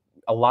into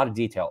a lot of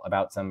detail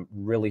about some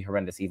really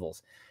horrendous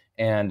evils.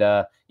 And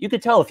you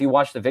could tell if you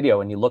watch the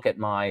video and you look at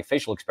my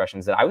facial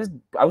expressions that I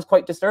was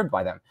quite disturbed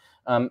by them.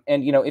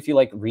 And you know, if you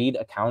like read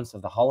accounts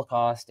of the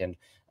Holocaust and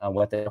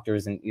what the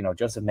doctors and, you know,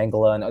 Joseph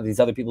Mengele and all these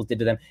other people did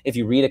to them, if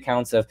you read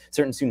accounts of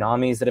certain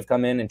tsunamis that have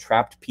come in and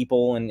trapped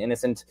people and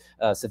innocent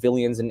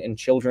civilians and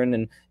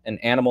children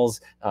and animals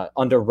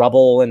under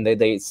rubble, and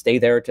they stay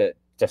there to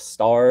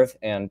starve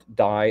and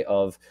die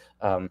of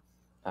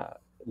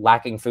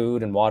lacking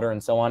food and water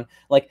and so on,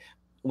 like,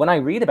 when I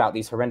read about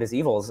these horrendous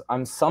evils,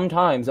 I'm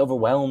sometimes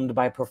overwhelmed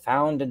by a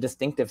profound and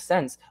distinctive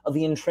sense of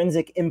the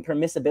intrinsic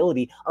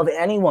impermissibility of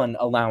anyone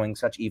allowing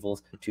such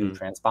evils to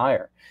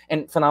transpire.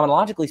 And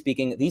phenomenologically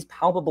speaking, these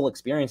palpable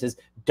experiences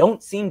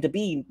don't seem to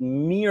be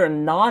mere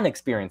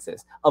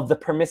non-experiences of the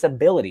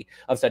permissibility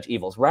of such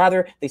evils.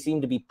 Rather, they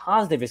seem to be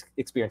positive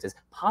experiences,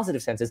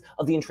 positive senses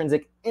of the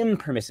intrinsic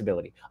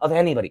impermissibility of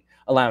anybody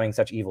allowing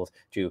such evils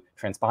to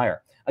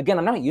transpire. Again,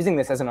 I'm not using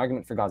this as an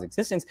argument for God's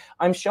existence.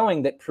 I'm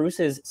showing that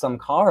Proust's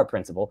Sankara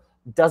principle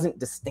doesn't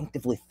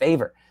distinctively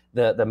favor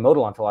the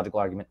modal ontological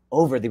argument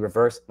over the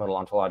reverse modal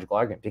ontological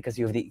argument, because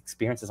you have the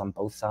experiences on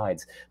both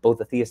sides, both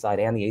the theist side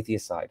and the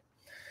atheist side.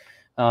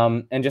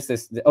 And just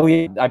this, oh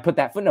yeah, I put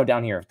that footnote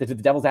down here, the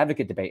Devil's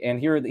Advocate debate, and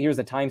here's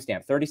a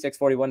timestamp,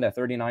 3641 to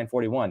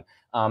 3941.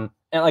 And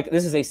like,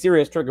 this is a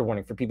serious trigger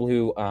warning for people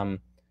who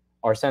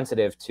are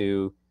sensitive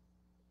to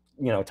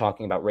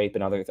talking about rape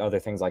and other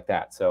things like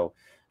that. So,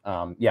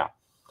 yeah.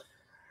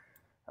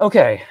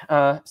 Okay.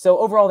 So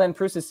overall, then,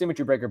 Proust's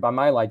symmetry breaker, by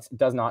my lights,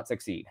 does not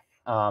succeed.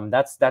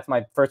 That's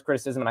my first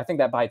criticism, and I think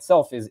that by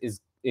itself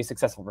is a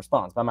successful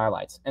response by my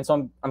lights. And so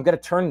I'm going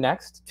to turn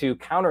next to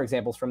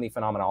counterexamples from the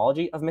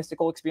phenomenology of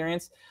mystical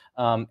experience.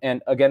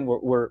 And again,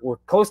 we're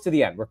close to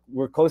the end.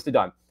 We're close to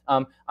done.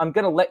 I'm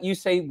going to let you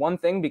say one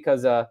thing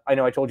because I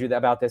know I told you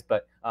about this,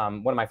 but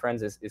one of my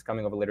friends is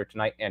coming over later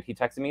tonight, and he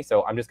texted me.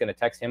 So I'm just going to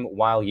text him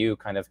while you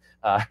kind of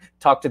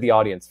talk to the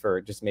audience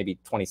for just maybe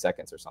 20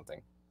 seconds or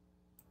something.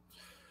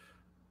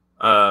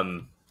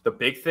 The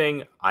big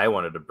thing I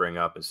wanted to bring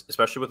up is,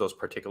 especially with those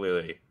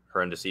particularly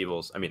horrendous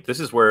evils, I mean,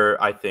 this is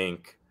where I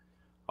think,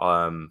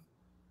 at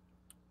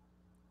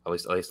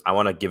least I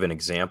want to give an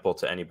example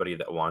to anybody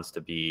that wants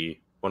to be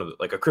one of the,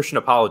 like a Christian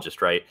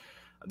apologist, right?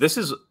 This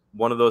is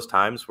one of those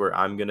times where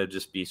I'm going to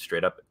just be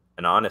straight up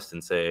and honest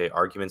and say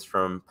arguments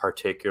from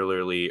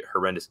particularly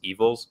horrendous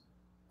evils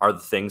are the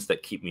things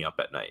that keep me up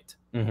at night.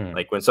 Mm-hmm.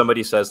 Like when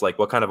somebody says, like,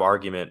 what kind of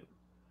argument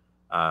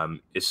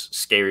is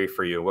scary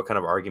for you? What kind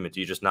of argument do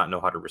you just not know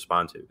how to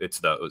respond to? It's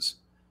those.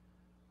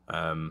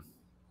 They're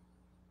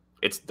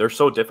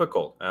so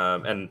difficult.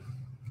 And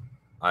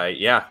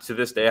to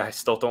this day, I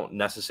still don't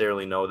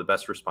necessarily know the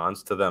best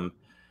response to them.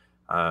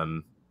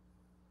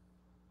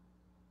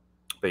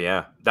 But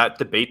yeah, that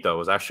debate though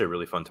was actually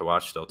really fun to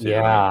watch still too.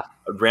 Yeah.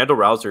 Randall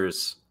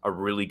Rouser's a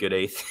really good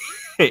atheist.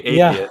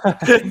 Yeah.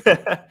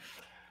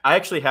 I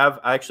actually have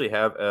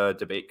a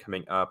debate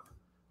coming up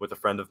with a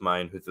friend of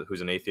mine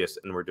who's an atheist,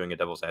 and we're doing a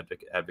devil's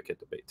advocate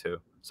debate too.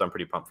 So I'm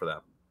pretty pumped for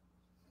that.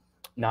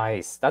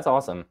 Nice. That's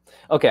awesome.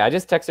 Okay, I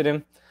just texted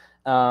him,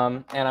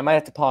 and I might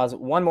have to pause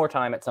one more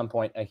time at some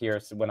point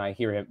here when I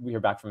hear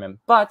back from him.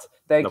 But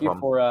thank you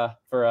for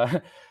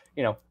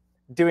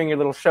doing your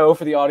little show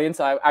for the audience.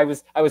 I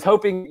was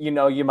hoping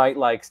you might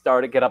like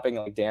get up and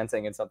like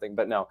dancing and something,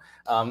 but no.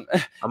 I'm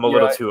a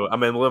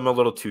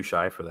little too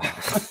shy for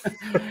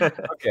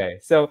that. Okay,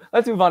 so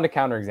let's move on to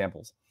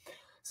counterexamples.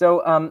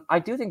 So I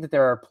do think that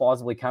there are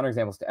plausibly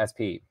counterexamples to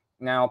SP.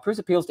 Now, Proust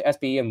appeals to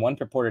SP in one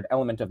purported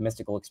element of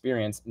mystical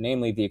experience,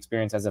 namely the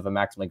experience as of a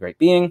maximally great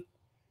being,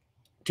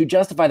 to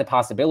justify the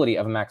possibility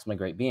of a maximally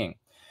great being.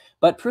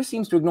 But Proust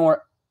seems to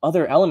ignore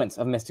other elements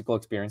of mystical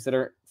experience that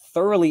are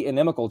thoroughly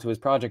inimical to his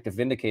project of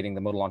vindicating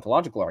the modal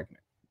ontological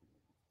argument.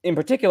 In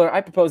particular,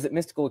 I propose that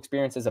mystical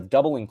experiences of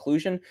double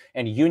inclusion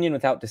and union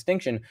without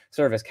distinction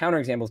serve as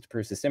counterexamples to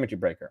Proust's symmetry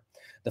breaker.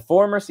 The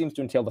former seems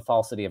to entail the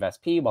falsity of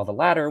SP, while the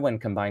latter, when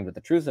combined with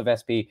the truth of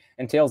SP,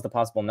 entails the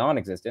possible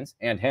non-existence,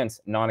 and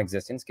hence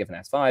non-existence, given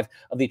S5,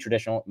 of the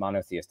traditional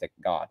monotheistic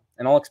God.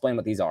 And I'll explain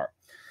what these are.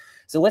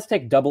 So let's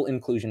take double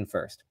inclusion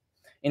first.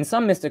 In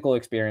some mystical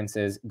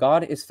experiences,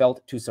 God is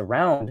felt to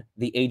surround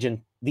the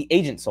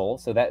agent soul.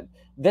 So that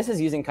this is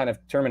using kind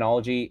of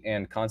terminology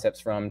and concepts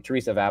from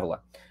Teresa of Avila.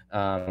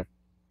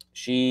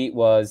 She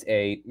was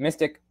a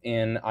mystic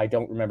in, I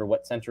don't remember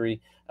what century,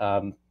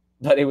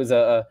 but it was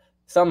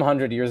some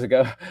hundreds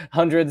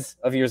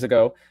of years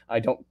ago. I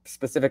don't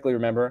specifically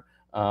remember.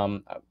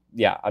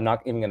 Yeah, I'm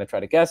not even going to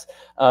try to guess.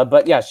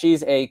 But yeah,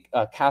 she's a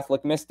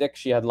Catholic mystic.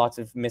 She had lots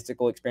of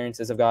mystical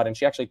experiences of God, and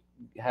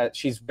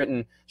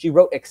she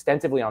wrote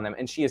extensively on them,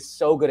 and she is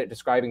so good at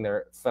describing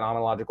their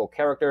phenomenological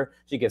character.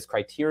 She gives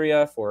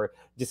criteria for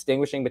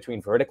distinguishing between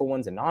veridical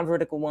ones and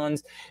non-veridical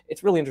ones.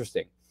 It's really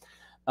interesting.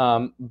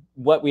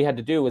 What we had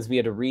to do was we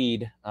had to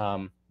read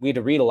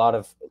a lot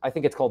of, I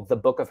think it's called The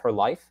Book of Her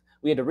Life.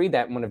 We had to read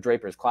that in one of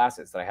Draper's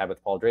classes that I had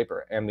with Paul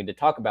Draper, and we did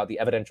talk about the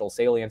evidential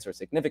salience or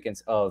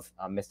significance of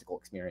mystical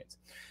experience.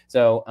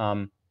 So,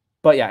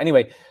 but yeah,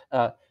 anyway,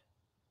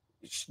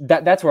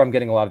 that's where I'm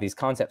getting a lot of these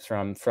concepts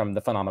from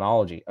the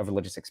phenomenology of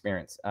religious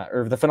experience,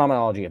 or the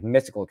phenomenology of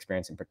mystical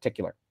experience in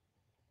particular.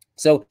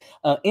 So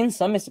in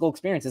some mystical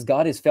experiences,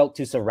 God is felt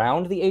to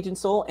surround the agent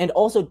soul and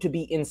also to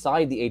be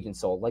inside the agent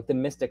soul, like the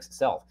mystic's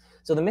self.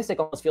 So the mystic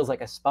almost feels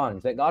like a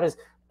sponge, that God is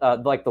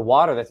like the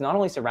water that's not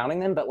only surrounding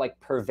them, but like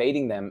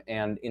pervading them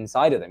and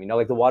inside of them,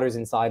 like the water's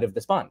inside of the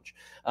sponge.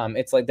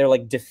 It's like they're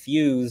like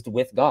diffused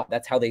with God.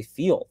 That's how they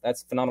feel.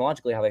 That's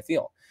phenomenologically how they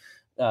feel.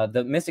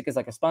 The mystic is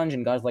like a sponge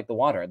and God's like the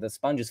water. The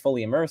sponge is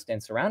fully immersed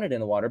and surrounded in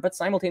the water, but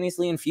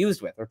simultaneously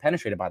infused with or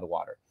penetrated by the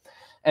water.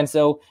 And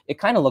so it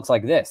kind of looks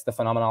like this, the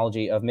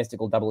phenomenology of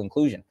mystical double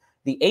inclusion.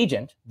 The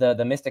agent, the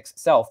mystic's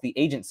self, the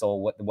agent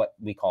soul, what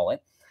we call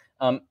it,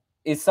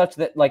 is such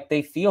that like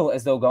they feel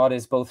as though God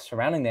is both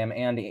surrounding them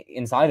and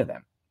inside of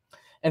them.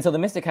 And so the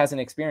mystic has an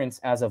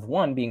experience as of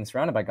one, being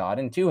surrounded by God,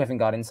 and two, having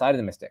God inside of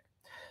the mystic.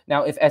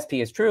 Now, if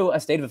SP is true, a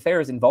state of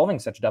affairs involving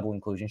such double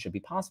inclusion should be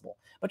possible.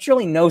 But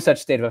surely no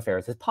such state of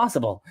affairs is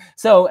possible.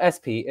 So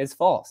SP is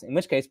false, in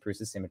which case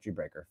Proust's symmetry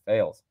breaker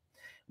fails.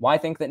 Why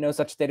think that no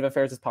such state of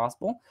affairs is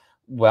possible?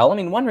 Well, I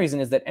mean, one reason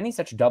is that any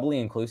such doubly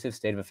inclusive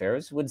state of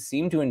affairs would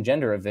seem to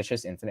engender a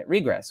vicious infinite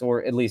regress,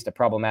 or at least a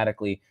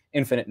problematically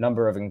infinite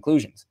number of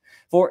inclusions.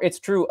 For it's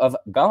true of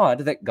God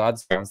that God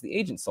surrounds the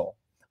agent soul.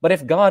 But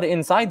if God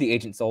inside the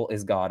agent soul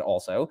is God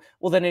also,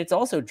 well, then it's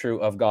also true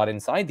of God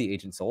inside the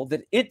agent soul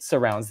that it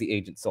surrounds the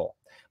agent soul.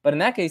 But in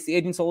that case, the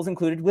agent soul is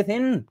included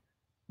within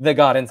the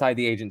God inside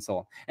the agent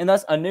soul. And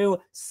thus a new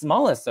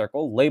smallest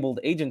circle labeled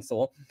agent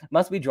soul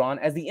must be drawn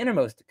as the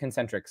innermost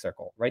concentric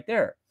circle right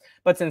there.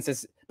 But since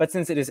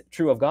it is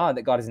true of God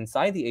that God is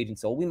inside the agent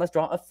soul, we must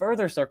draw a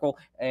further circle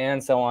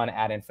and so on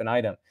ad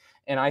infinitum.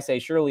 And I say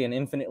surely an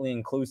infinitely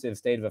inclusive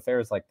state of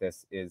affairs like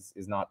this is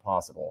not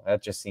possible.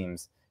 That just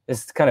seems,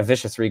 this kind of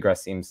vicious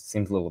regress seems a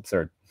little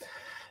absurd.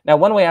 Now,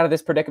 one way out of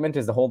this predicament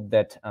is to hold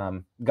that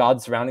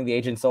God surrounding the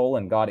agent soul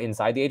and God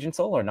inside the agent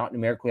soul are not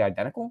numerically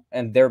identical,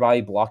 and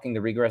thereby blocking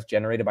the regress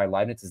generated by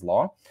Leibniz's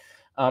law.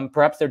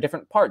 Perhaps they're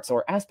different parts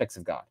or aspects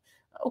of God.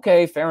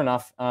 Okay, fair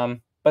enough.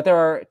 But there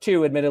are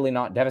two admittedly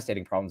not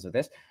devastating problems with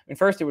this. I mean,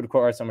 first, it would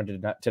require someone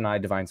to deny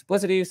divine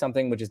simplicity,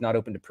 something which is not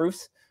open to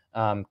proofs,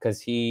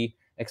 because he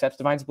accepts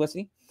divine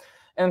simplicity.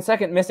 And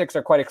second, mystics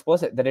are quite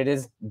explicit that it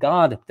is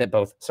God that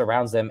both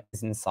surrounds them and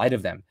is inside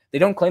of them. They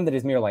don't claim that it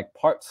is mere like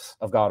parts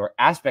of God or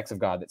aspects of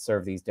God that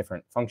serve these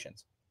different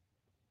functions.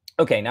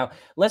 Okay, now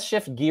let's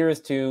shift gears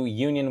to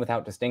union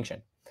without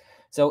distinction.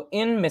 So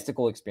in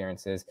mystical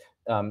experiences,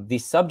 the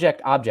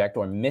subject-object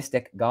or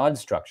mystic God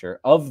structure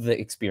of the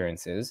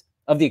experience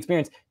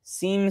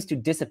seems to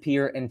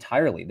disappear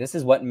entirely. This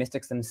is what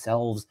mystics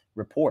themselves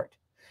report.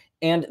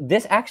 And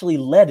this actually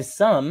led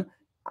some,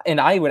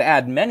 and I would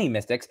add many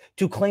mystics,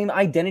 to claim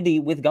identity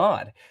with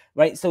God,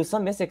 right? So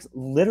some mystics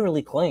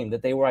literally claim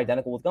that they were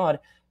identical with God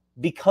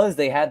because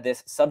they had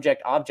this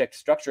subject-object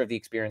structure of the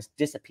experience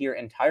disappear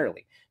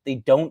entirely. They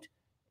don't,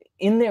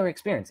 in their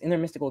experience, in their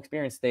mystical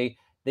experience, they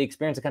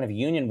experience a kind of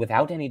union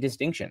without any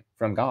distinction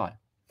from God.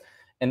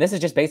 And this is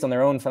just based on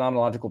their own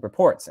phenomenological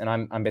reports. And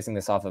I'm basing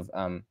this off of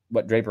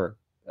what Draper,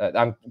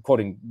 I'm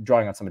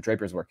drawing on some of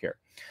Draper's work here.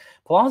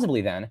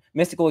 Plausibly, then,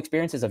 mystical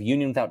experiences of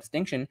union without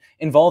distinction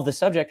involve the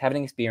subject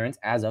having experience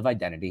as of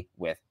identity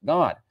with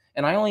God.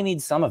 And I only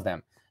need some of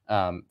them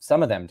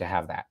to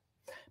have that.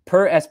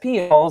 Per SP,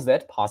 it follows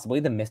that possibly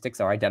the mystics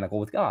are identical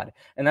with God.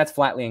 And that's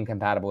flatly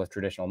incompatible with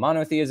traditional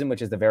monotheism,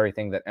 which is the very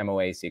thing that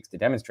MOA seeks to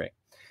demonstrate.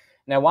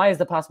 Now, why is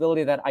the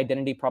possibility of that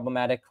identity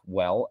problematic?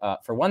 Well,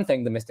 for one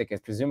thing, the mystic is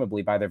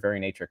presumably by their very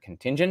nature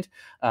contingent.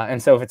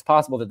 And so if it's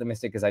possible that the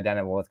mystic is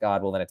identical with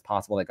God, well, then it's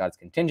possible that God's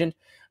contingent.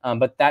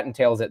 But that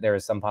entails that there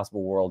is some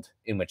possible world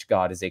in which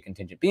God is a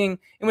contingent being,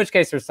 in which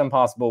case there's some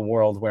possible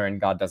world wherein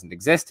God doesn't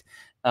exist.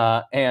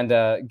 Given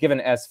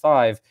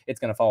S5,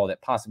 it's going to follow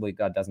that possibly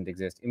God doesn't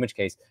exist, in which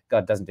case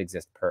God doesn't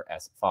exist per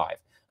S5.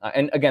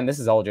 And again, this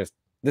is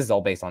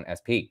all based on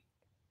SP.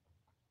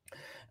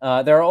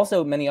 There are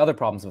also many other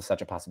problems with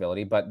such a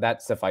possibility, but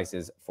that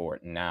suffices for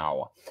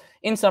now.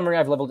 In summary,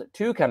 I've leveled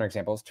two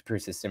counterexamples to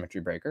Proust's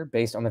symmetry breaker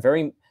based on the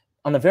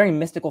very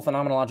mystical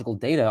phenomenological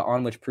data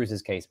on which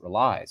Proust's case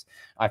relies.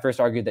 I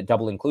first argued that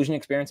double inclusion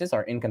experiences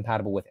are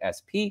incompatible with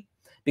SP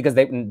because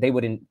they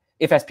would,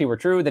 if SP were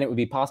true, then it would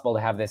be possible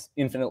to have this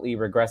infinitely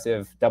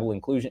regressive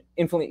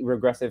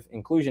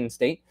inclusion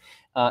state.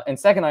 And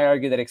second, I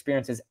argue that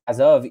experiences as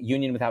of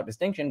union without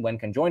distinction, when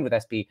conjoined with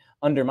SP,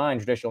 undermine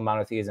traditional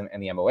monotheism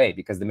and the MOA,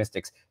 because the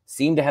mystics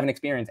seem to have an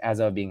experience as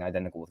of being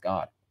identical with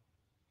God.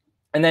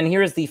 And then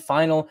here is the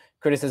final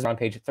criticism on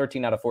page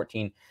 13 out of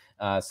 14.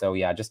 So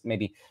yeah, just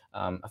maybe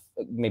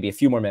a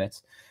few more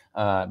minutes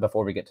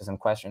before we get to some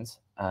questions.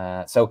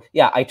 So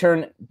yeah, I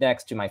turn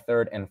next to my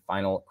third and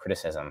final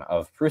criticism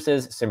of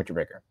Proust's symmetry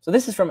breaker. So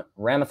this is from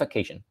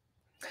ramification.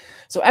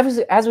 So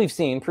as we've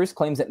seen, Proust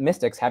claims that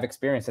mystics have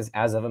experiences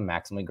as of a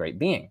maximally great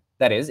being.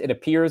 That is, it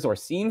appears or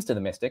seems to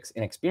the mystics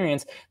in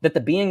experience that the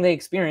being they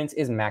experience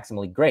is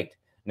maximally great,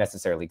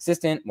 necessarily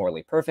existent,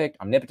 morally perfect,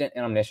 omnipotent,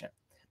 and omniscient.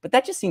 But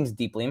that just seems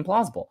deeply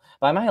implausible.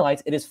 By my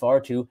lights, it is far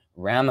too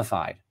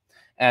ramified.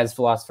 As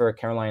philosopher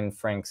Caroline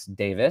Franks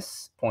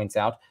Davis points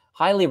out,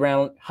 highly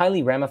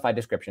ramified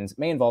descriptions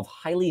may involve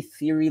highly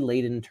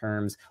theory-laden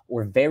terms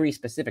or very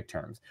specific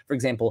terms. For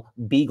example,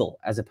 beagle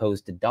as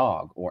opposed to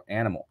dog or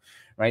animal,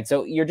 right?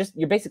 So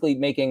you're basically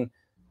making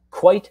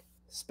quite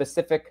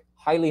specific,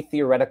 highly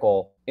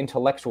theoretical,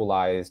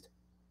 intellectualized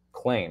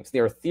claims. They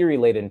are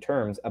theory-laden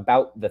terms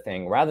about the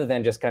thing, rather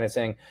than just kind of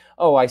saying,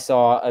 oh, I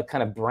saw a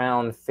kind of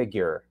brown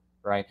figure,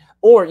 right?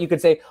 Or you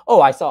could say,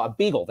 oh, I saw a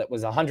beagle that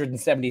was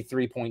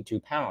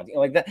 173.2 pounds. You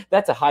know, like that.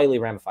 That's a highly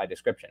ramified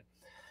description.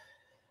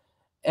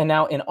 And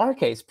now in our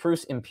case,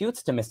 Proust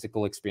imputes to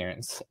mystical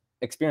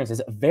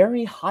experiences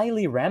very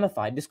highly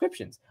ramified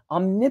descriptions.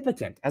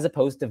 Omnipotent as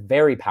opposed to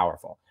very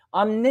powerful.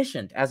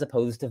 Omniscient as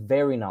opposed to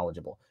very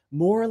knowledgeable.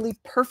 Morally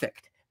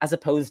perfect as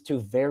opposed to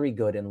very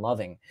good and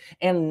loving.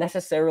 And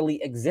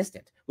necessarily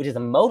existent, which is a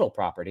modal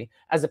property,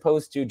 as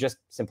opposed to just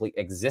simply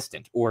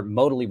existent, or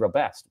modally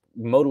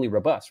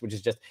robust, which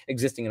is just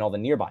existing in all the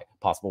nearby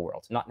possible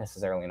worlds, not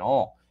necessarily in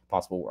all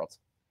possible worlds.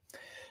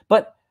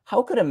 But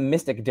how could a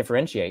mystic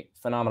differentiate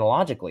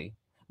phenomenologically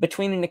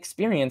between an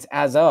experience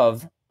as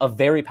of a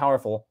very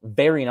powerful,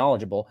 very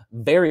knowledgeable,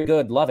 very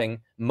good, loving,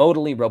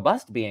 modally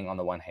robust being on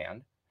the one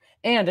hand,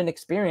 and an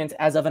experience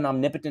as of an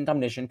omnipotent,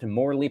 omniscient,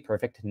 morally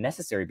perfect,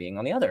 necessary being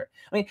on the other?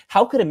 I mean,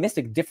 how could a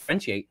mystic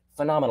differentiate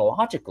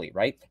phenomenologically,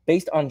 right,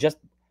 based on just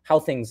how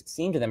things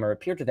seem to them or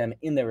appear to them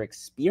in their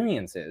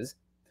experiences?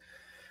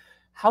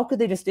 how could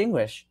they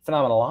distinguish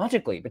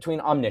phenomenologically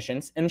between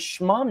omniscience and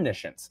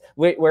schmomniscience,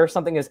 where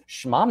something is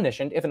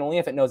schmomniscient if and only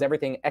if it knows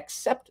everything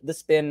except the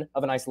spin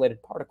of an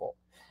isolated particle?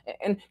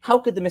 And how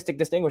could the mystic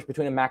distinguish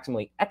between a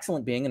maximally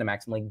excellent being and a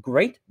maximally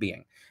great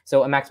being?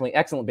 So a maximally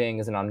excellent being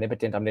is an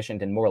omnipotent,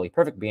 omniscient, and morally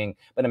perfect being,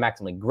 but a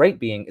maximally great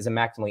being is a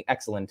maximally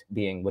excellent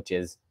being, which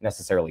is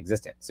necessarily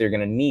existent. So you're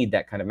going to need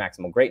that kind of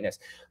maximal greatness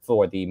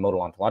for the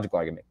modal ontological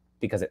argument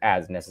because it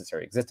adds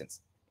necessary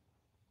existence.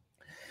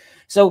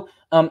 So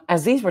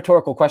as these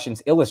rhetorical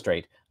questions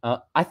illustrate,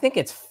 I think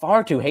it's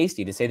far too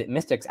hasty to say that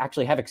mystics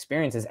actually have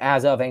experiences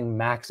as of a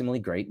maximally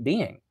great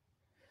being.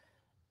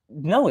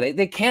 No,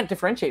 they can't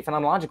differentiate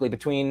phenomenologically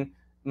between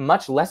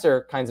much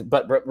lesser kinds of,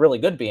 but really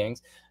good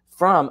beings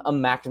from a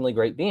maximally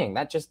great being.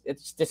 It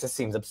just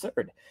seems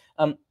absurd.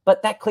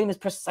 But that claim is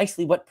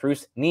precisely what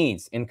Proust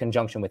needs in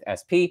conjunction with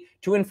SP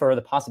to infer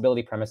the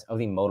possibility premise of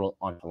the modal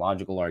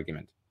ontological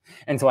argument.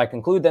 And so I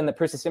conclude then that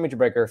Proust's symmetry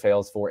breaker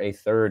fails for a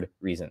third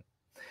reason.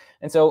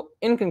 And so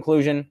in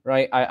conclusion,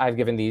 right,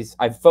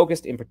 I've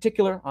focused in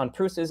particular on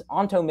Proust's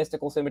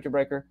onto-mystical symmetry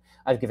breaker.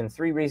 I've given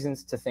 3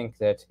 reasons to think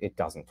that it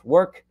doesn't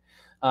work.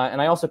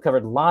 And I also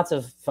covered lots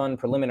of fun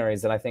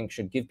preliminaries that I think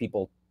should give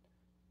people,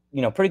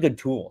 pretty good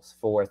tools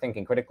for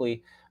thinking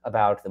critically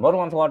about the modal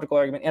ontological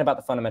argument and about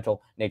the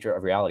fundamental nature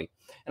of reality.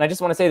 And I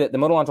just want to say that the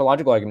modal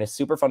ontological argument is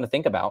super fun to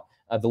think about.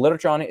 The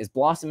literature on it is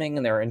blossoming,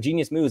 and there are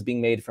ingenious moves being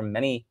made from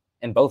many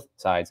and both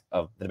sides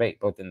of the debate,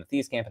 both in the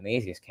theist camp and the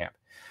atheist camp.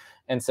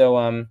 And so,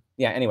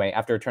 anyway,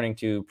 after turning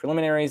to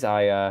preliminaries,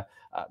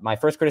 my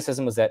first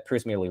criticism was that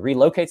Proust merely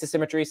relocates the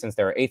symmetry since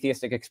there are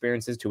atheistic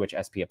experiences to which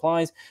SP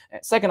applies.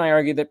 Second, I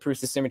argued that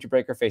Proust's symmetry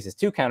breaker faces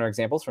 2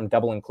 counterexamples from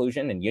double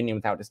inclusion and union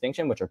without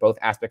distinction, which are both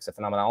aspects of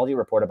phenomenology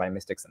reported by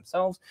mystics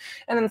themselves.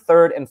 And then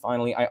third and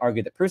finally, I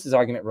argued that Proust's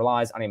argument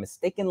relies on a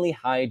mistakenly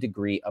high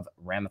degree of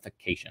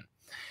ramification.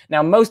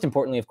 Now, most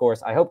importantly, of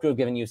course, I hope to have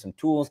given you some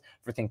tools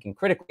for thinking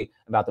critically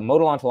about the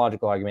modal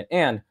ontological argument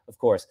and, of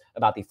course,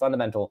 about the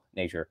fundamental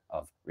nature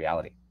of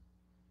reality.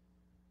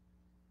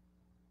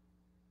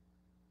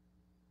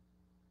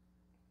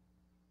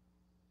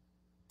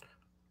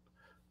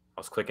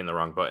 I was clicking the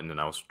wrong button and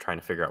I was trying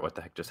to figure out what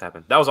the heck just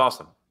happened. That was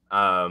awesome.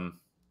 That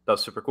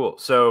was super cool.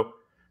 So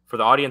for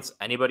the audience,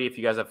 anybody, if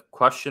you guys have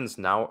questions,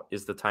 now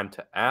is the time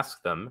to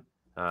ask them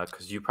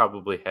because you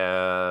probably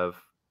have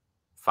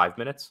 5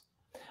 minutes.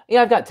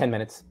 Yeah, I've got 10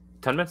 minutes.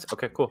 10 minutes?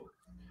 Okay, cool.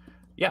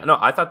 Yeah, no,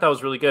 I thought that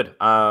was really good.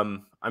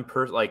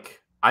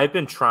 I've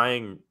been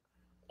trying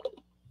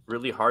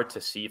really hard to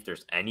see if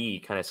there's any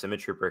kind of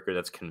symmetry breaker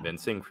that's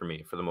convincing for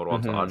me for the modal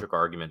ontological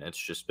argument. It's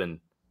just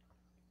been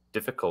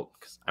difficult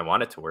because I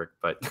want it to work,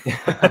 but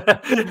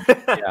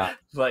yeah,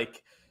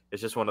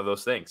 it's just one of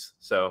those things.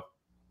 So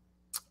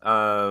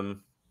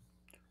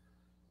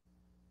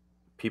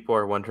people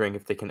are wondering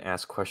if they can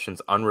ask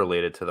questions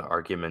unrelated to the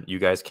argument. You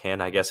guys can,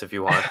 I guess, if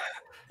you want.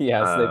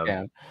 Yes, they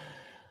can.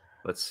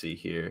 Let's see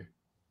here.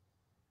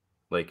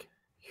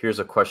 Here's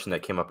a question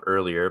that came up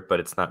earlier, but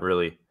it's not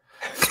really.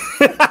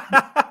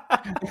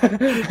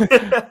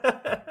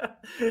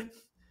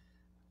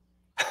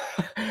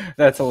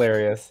 That's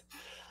hilarious.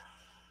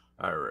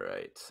 All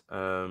right.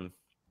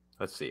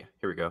 Let's see.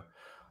 Here we go.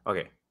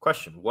 Okay.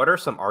 Question. What are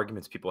some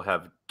arguments people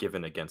have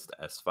given against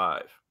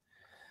S5?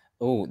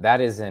 Oh, that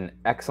is an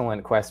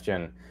excellent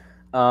question.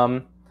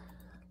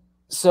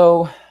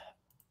 So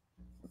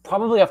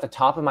probably off the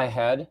top of my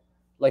head,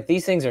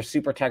 these things are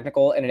super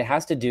technical, and it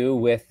has to do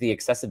with the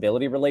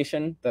accessibility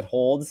relation that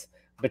holds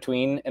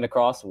between and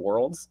across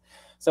worlds.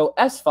 So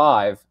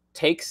S5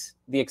 takes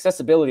the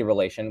accessibility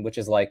relation, which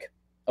is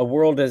a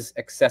world is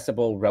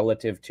accessible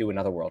relative to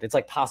another world. It's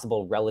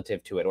possible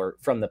relative to it or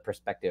from the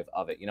perspective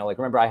of it.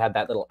 Remember I had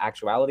that little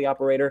actuality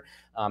operator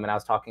and I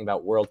was talking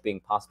about worlds being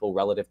possible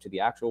relative to the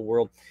actual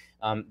world.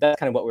 That's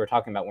kind of what we were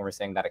talking about when we're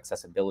saying that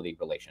accessibility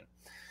relation.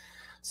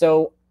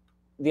 So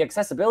the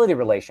accessibility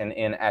relation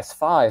in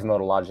S5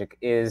 modal logic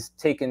is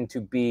taken to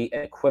be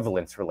an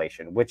equivalence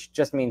relation, which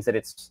just means that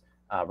it's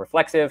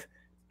reflexive,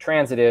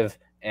 transitive,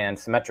 and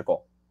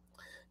symmetrical.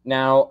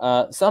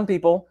 Now, some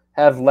people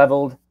have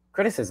leveled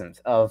criticisms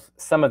of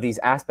some of these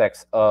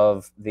aspects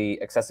of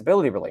the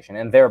accessibility relation,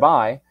 and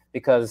thereby,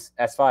 because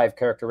S5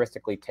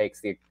 characteristically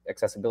takes the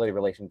accessibility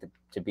relation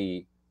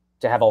to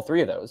have all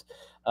 3 of those,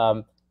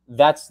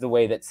 that's the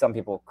way that some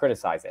people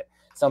criticize it.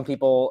 Some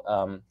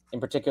people, in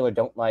particular,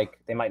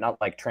 they might not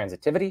like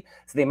transitivity,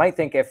 so they might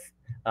think if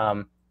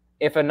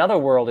another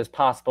world is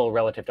possible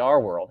relative to our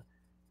world,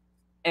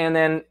 and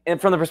then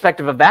from the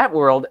perspective of that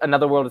world,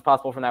 another world is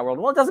possible from that world.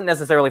 Well, it doesn't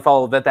necessarily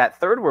follow that that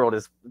third world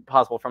is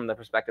possible from the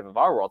perspective of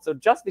our world. So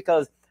just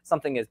because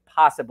something is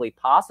possibly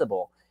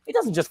possible, it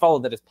doesn't just follow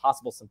that it's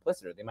possible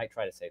simpliciter. They might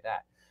try to say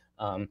that.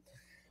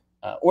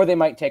 Or they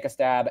might take a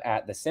stab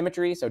at the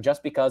symmetry. So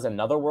just because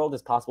another world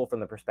is possible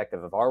from the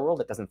perspective of our world,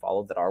 it doesn't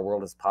follow that our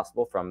world is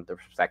possible from the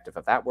perspective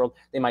of that world.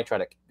 They might try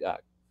to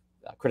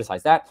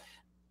criticize that.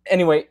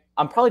 Anyway,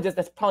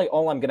 that's probably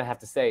all I'm going to have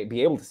to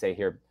be able to say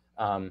here.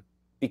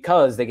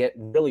 Because they get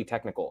really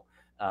technical,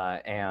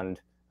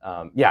 and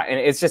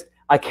it's just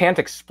I can't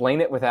explain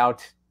it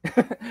without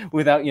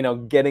without,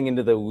 getting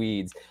into the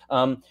weeds.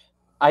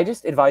 I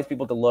just advise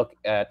people to look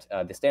at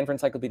the Stanford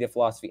Encyclopedia of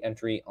Philosophy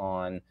entry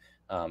on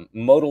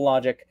modal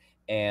logic.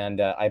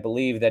 And I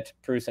believe that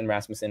Proust and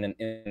Rasmussen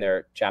in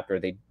their chapter,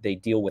 they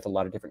deal with a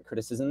lot of different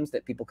criticisms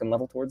that people can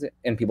level towards it,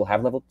 and people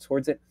have leveled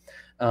towards it.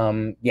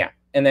 Yeah.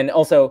 And then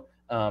also,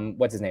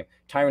 what's his name?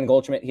 Tyron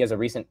Goldschmidt. He has a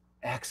recent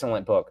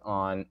excellent book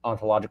on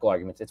ontological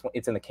arguments.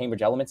 It's in the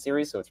Cambridge Elements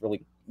series, so it's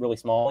really, really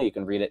small. You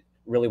can read it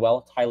really well.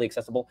 It's highly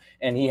accessible.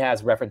 And he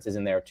has references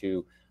in there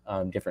to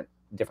different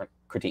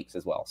critiques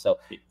as well. So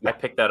yeah. I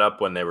picked that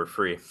up when they were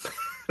free.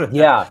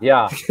 yeah.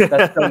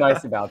 That's so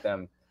nice about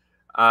them.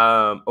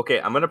 Okay,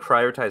 I'm going to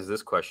prioritize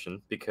this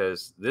question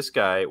because this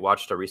guy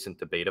watched a recent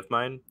debate of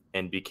mine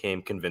and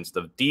became convinced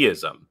of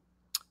deism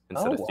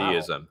instead of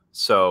theism.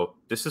 So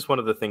this is one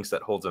of the things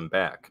that holds him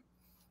back.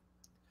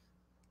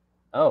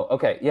 Oh,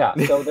 okay, yeah.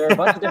 So there are a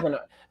bunch of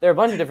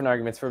different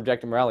arguments for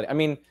objective morality. I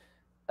mean,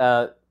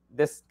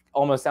 this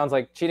almost sounds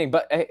like cheating,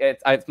 but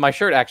my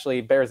shirt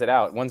actually bears it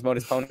out. One's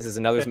modus ponens is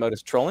another's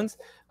modus trollens.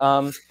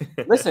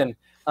 Listen,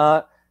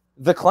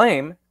 the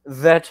claim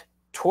that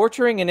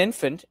torturing an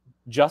infant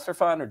just for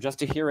fun or just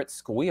to hear it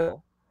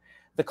squeal,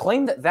 the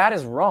claim that that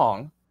is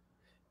wrong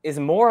is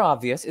more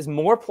obvious, is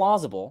more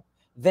plausible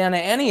than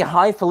any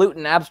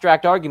highfalutin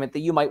abstract argument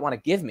that you might want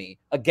to give me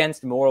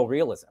against moral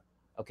realism,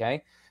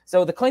 okay?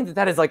 So the claim that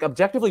that is like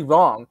objectively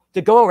wrong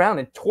to go around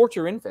and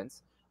torture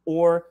infants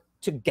or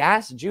to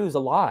gas Jews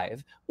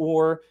alive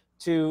or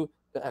to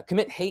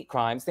commit hate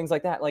crimes, things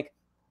like that, like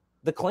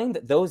the claim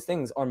that those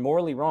things are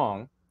morally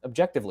wrong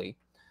objectively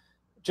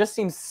just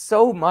seems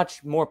so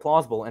much more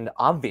plausible and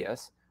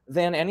obvious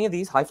than any of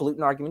these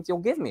highfalutin arguments you'll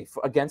give me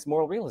against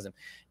moral realism.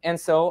 And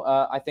so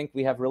I think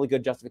we have really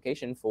good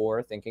justification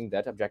for thinking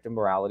that objective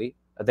morality,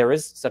 there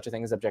is such a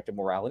thing as objective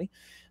morality.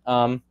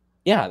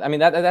 Yeah, I mean,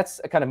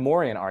 that's a kind of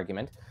Morean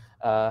argument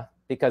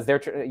because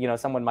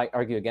someone might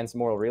argue against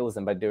moral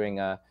realism by doing,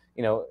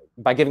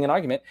 by giving an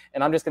argument.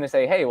 And I'm just going to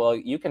say, hey, well,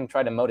 you can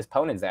try to modus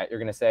ponens that. You're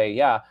going to say,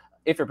 yeah,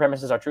 if your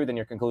premises are true, then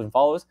your conclusion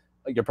follows.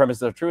 Your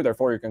premises are true,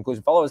 therefore your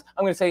conclusion follows.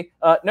 I'm going to say,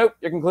 nope,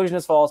 your conclusion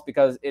is false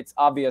because it's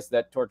obvious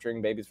that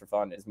torturing babies for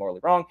fun is morally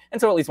wrong, and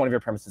so at least one of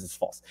your premises is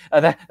false.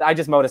 I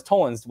just modus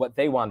tollens what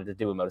they wanted to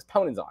do a modus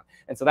ponens on,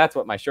 and so that's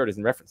what my shirt is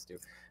in reference to.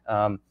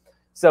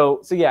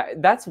 So yeah,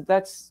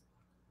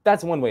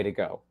 that's one way to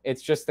go.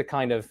 It's just the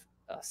kind of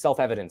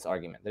self-evidence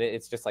argument.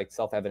 It's just like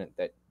self-evident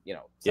that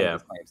some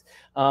of these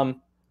claims.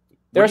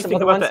 There are some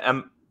other ones.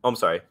 I'm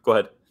sorry. Go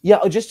ahead. Yeah,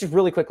 just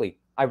really quickly,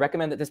 I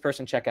recommend that this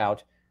person check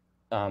out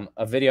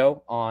a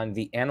video on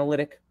the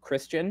Analytic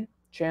Christian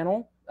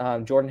channel,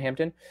 Jordan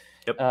Hampton.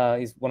 Yep.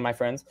 He's one of my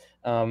friends.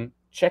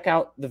 Check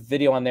out the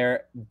video on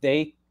there.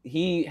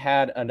 He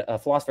had a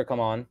philosopher come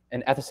on,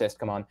 an ethicist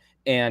come on,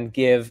 and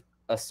give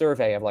a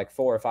survey of like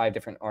 4 or 5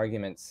 different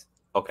arguments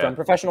from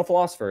professional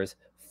philosophers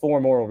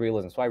for moral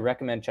realism. So I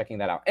recommend checking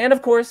that out. And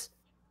of course,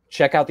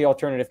 check out the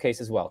alternative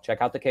case as well.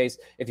 Check out the case.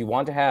 If you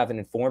want to have an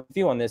informed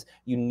view on this,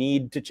 you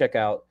need to check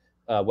out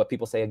what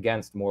people say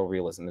against moral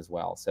realism as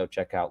well. So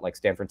check out like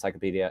Stanford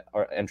Encyclopedia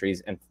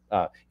entries and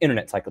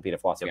Internet Encyclopedia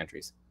philosophy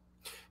entries.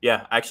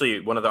 Yeah,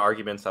 actually, one of the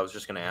arguments I was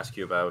just going to ask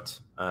you about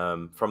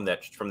from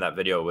that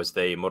video was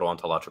the modal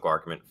ontological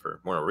argument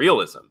for moral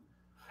realism.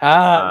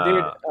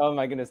 Dude, oh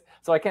my goodness!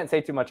 So I can't say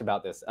too much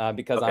about this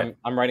because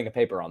I'm writing a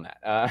paper on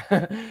that.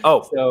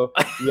 So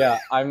yeah,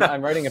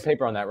 I'm writing a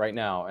paper on that right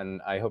now, and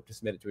I hope to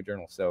submit it to a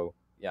journal. So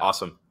yeah,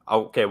 awesome.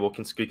 Okay, well,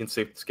 we can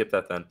skip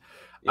that then.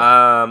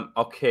 Yeah.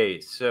 Okay,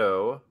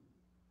 so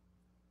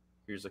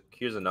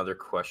here's another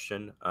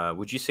question.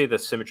 Would you say the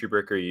symmetry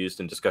breaker used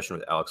in discussion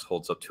with Alex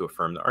holds up to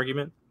affirm the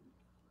argument?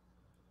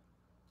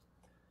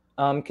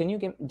 Can you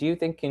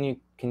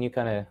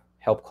kind of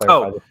help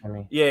clarify this for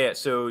me? Yeah.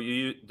 So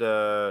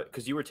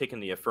because you were taking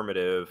the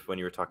affirmative when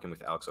you were talking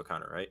with Alex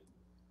O'Connor, right?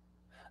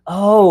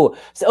 Oh,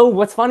 so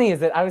what's funny is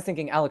that I was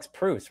thinking Alex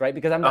Proust, right?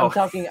 Because I'm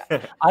talking,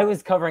 I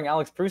was covering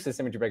Alex Proust's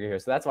symmetry breaker here,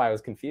 so that's why I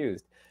was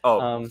confused.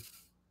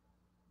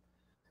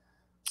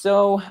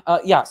 So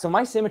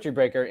my symmetry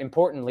breaker,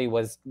 importantly,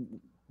 was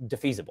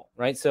defeasible,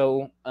 right?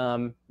 So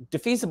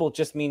defeasible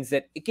just means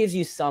that it gives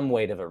you some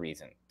weight of a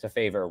reason to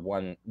favor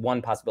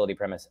one possibility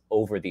premise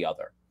over the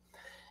other.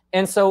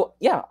 And so,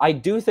 yeah, I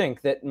do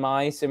think that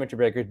my symmetry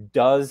breaker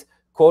does,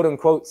 quote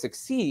unquote,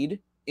 succeed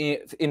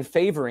in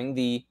favoring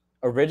the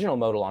original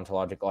modal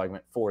ontological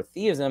argument for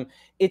theism.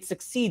 It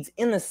succeeds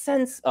in the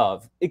sense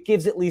of it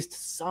gives at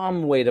least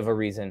some weight of a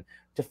reason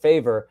to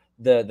favor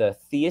the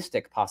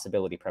theistic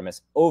possibility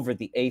premise over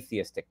the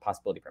atheistic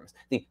possibility premise,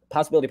 the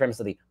possibility premise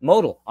of the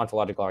modal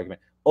ontological argument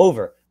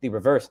over the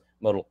reverse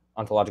modal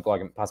ontological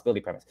argument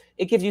possibility premise.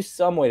 It gives you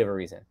some weight of a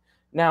reason.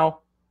 Now,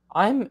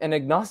 I'm an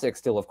agnostic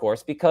still, of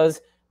course, because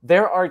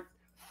there are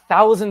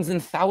thousands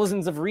and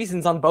thousands of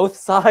reasons on both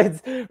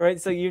sides, right?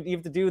 So you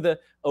have to do the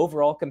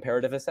overall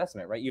comparative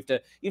assessment, right? You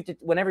have to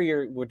whenever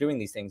we're doing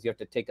these things, you have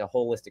to take a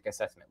holistic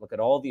assessment, look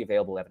at all the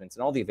available evidence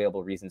and all the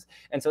available reasons.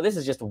 And so this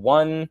is just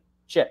one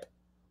chip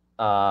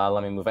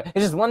Let me move it.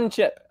 It's just one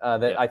chip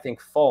that I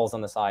think falls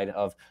on the side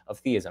of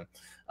theism.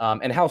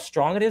 And how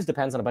strong it is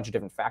depends on a bunch of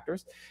different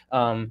factors.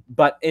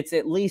 But it's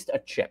at least a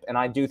chip. And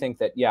I do think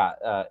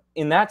that,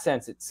 in that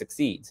sense, it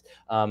succeeds.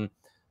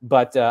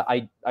 But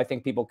I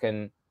think people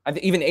can,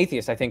 even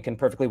atheists, I think, can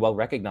perfectly well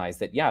recognize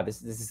that,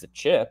 this is a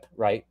chip,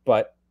 right?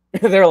 But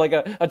there are like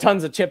a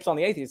tons of chips on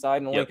the atheist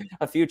side and only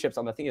a few chips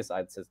on the theist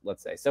side,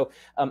 let's say. So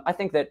I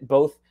think that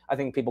I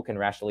think people can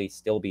rationally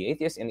still be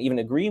atheists and even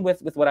agree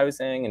with what I was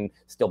saying, and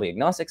still be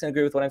agnostics and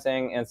agree with what I'm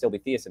saying, and still be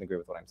theists and agree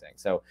with what I'm saying.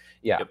 So,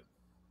 yeah. Yep.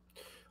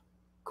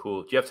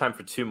 Cool. Do you have time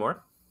for 2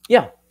 more?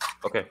 Yeah.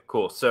 Okay,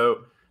 cool.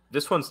 So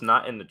this one's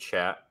not in the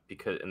chat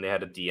and they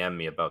had to DM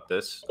me about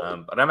this,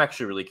 but I'm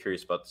actually really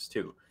curious about this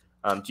too.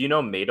 Do you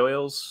know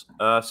Madoil's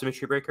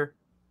symmetry breaker?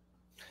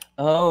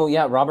 Oh,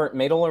 yeah, Robert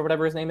Madel or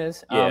whatever his name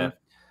is. Yeah.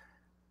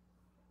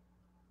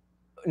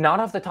 Not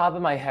off the top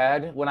of my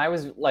head. When I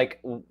was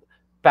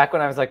back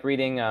when I was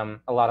reading a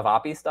lot of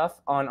Oppie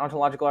stuff on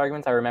ontological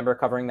arguments, I remember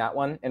covering that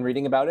one and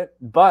reading about it.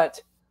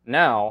 But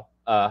now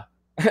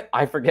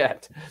I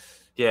forget.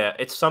 Yeah,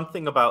 it's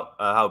something about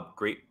how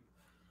great.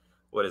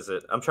 What is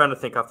it? I'm trying to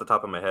think off the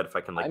top of my head if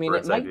I can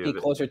it might be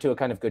closer to a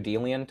kind of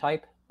Gödelian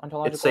type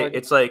ontological.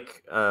 It's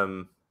like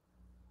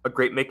a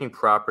great making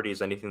property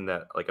is anything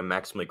that like a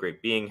maximally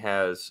great being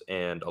has,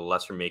 and a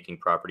lesser making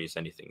property is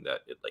anything that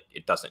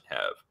it doesn't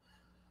have.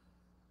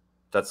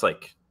 That's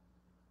like,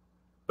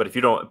 but if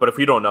you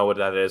don't know what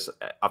that is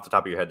off the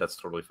top of your head, that's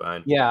totally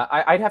fine. Yeah,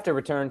 I'd have to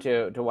return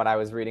to what I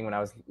was reading when I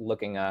was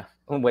looking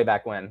way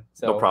back when.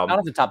 So no problem. Not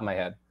off the top of my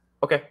head.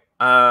 Okay.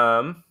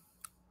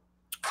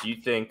 Do you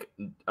think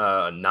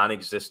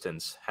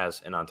non-existence has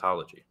an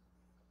ontology?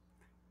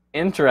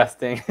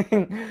 Interesting.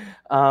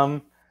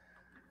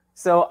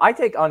 So I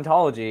take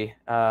ontology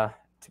to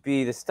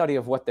be the study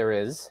of what there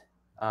is.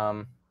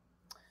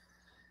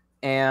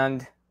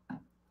 And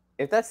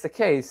if that's the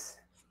case,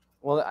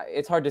 well,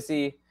 it's hard to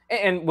see.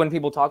 And when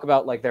people talk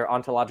about their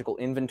ontological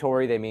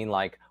inventory, they mean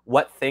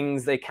what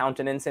things they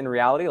countenance in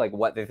reality,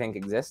 what they think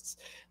exists.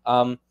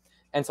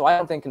 And so I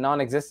don't think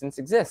non-existence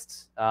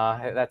exists.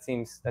 That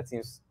seems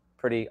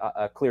pretty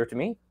clear to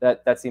me.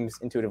 That seems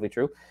intuitively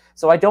true.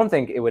 So I don't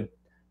think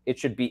it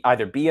should be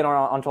either be in our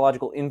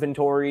ontological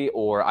inventory,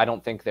 or I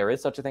don't think there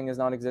is such a thing as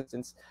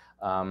non-existence.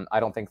 I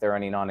don't think there are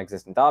any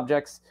non-existent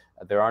objects.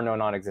 There are no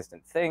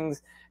non-existent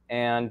things.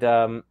 And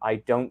I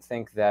don't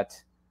think that,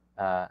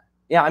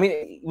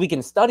 we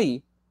can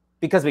study,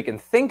 because we can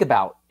think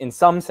about, in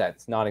some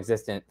sense,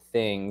 non-existent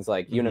things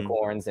like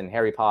unicorns and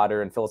Harry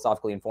Potter and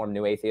philosophically informed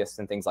new atheists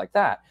and things like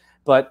that.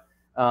 But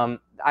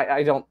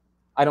I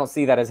don't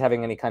see that as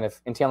having any kind of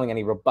entailing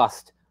any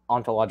robust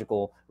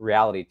ontological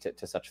reality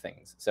to such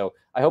things. So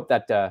I hope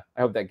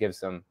that gives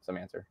some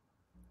answer.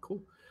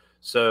 Cool.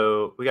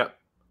 So we got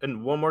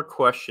one more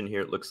question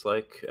here. It looks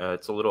like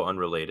it's a little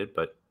unrelated,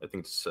 but I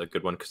think it's a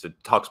good one because it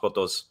talks about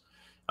those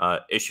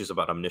issues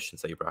about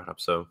omniscience that you brought up.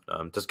 So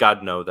does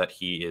God know that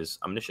he is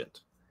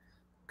omniscient?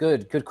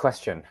 Good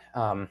question.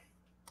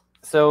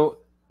 So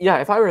yeah,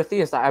 if I were a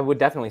theist, I would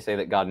definitely say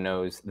that God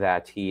knows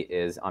that he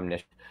is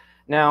omniscient.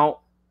 Now,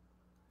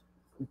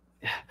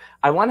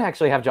 I want to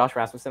actually have Josh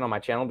Rasmussen on my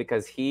channel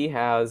because he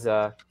has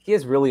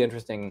really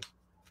interesting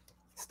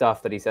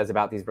stuff that he says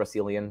about these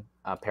Brusilian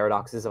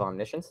paradoxes of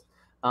omniscience,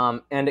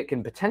 and it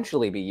can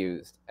potentially be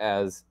used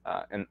as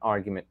an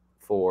argument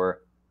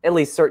for at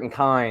least certain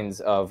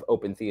kinds of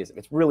open theism.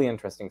 It's really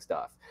interesting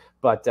stuff.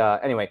 But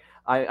anyway,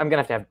 I'm gonna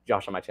have to have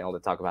Josh on my channel to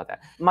talk about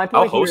that. My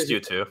point I'll host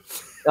you too.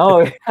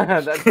 Oh,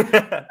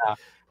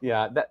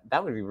 yeah,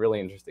 that would be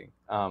really interesting.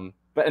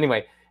 But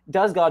anyway.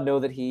 Does God know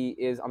that he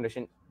is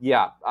omniscient?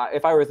 Yeah.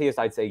 If I were a theist,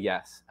 I'd say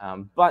yes.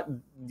 But,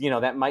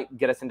 that might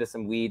get us into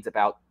some weeds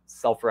about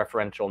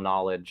self-referential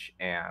knowledge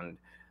and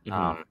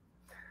there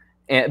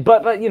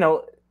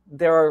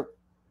are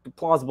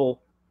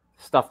plausible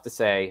stuff to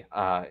say.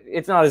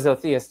 It's not as though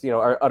theists,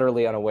 are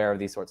utterly unaware of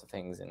these sorts of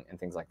things and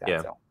things like that.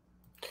 Yeah.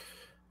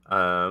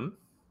 So.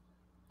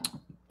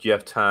 Do you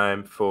have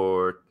time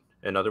for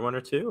another one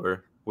or two,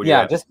 or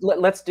just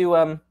let's do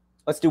one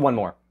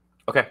more.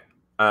 Okay.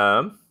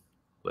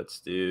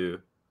 Let's do.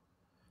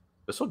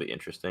 This will be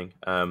interesting.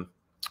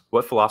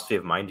 What philosophy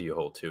of mind do you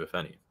hold to, if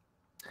any?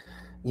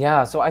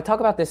 Yeah, so I talk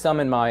about this some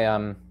in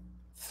my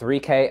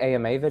 3K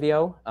AMA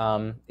video.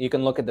 You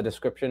can look at the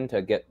description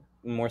to get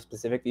more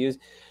specific views.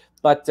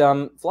 But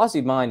philosophy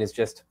of mind is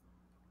just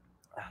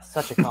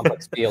such a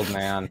complex field,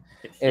 man.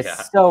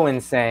 It's so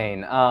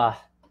insane.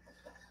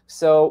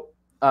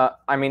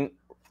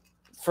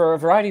 For a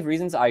variety of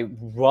reasons, I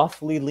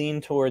roughly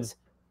lean towards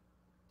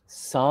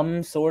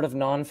some sort of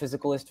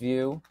non-physicalist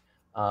view.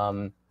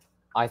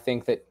 I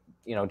think that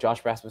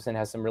Josh Rasmussen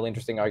has some really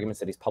interesting arguments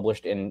that he's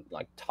published in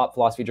top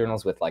philosophy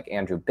journals with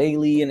Andrew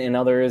Bailey and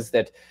others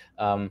that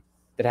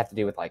have to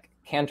do with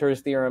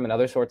Cantor's theorem and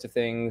other sorts of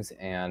things,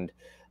 and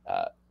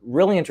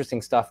really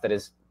interesting stuff that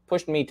has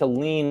pushed me to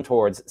lean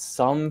towards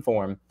some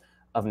form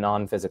of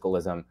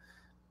non-physicalism.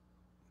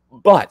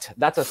 But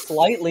that's a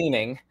slight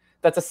leaning.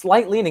 that's a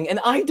slight leaning, and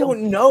I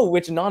don't know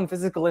which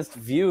non-physicalist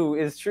view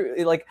is true.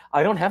 Like,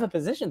 I don't have a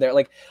position there.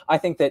 Like, I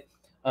think that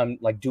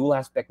like dual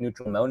aspect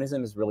neutral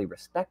monism is really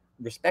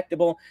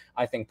respectable.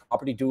 I think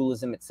property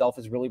dualism itself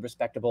is really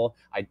respectable.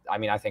 I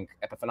mean, I think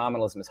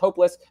epiphenomenalism is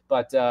hopeless,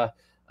 but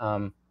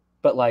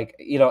like,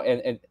 you know,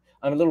 and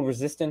I'm a little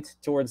resistant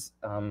towards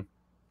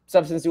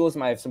substance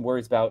dualism. I have some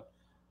worries about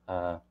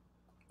The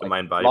like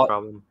mind-body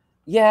problem.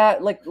 yeah,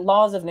 like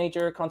laws of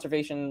nature,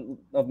 conservation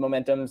of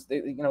momentums,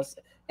 you know,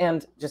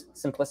 and just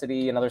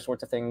simplicity and other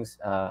sorts of things.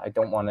 I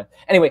don't want to.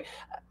 Anyway,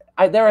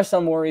 there are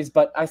some worries,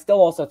 but I still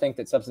also think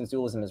that substance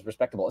dualism is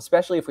respectable,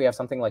 especially if we have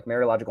something like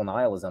mereological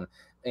nihilism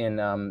in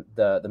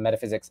the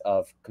metaphysics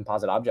of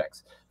composite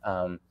objects,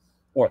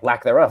 or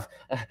lack thereof.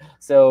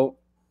 So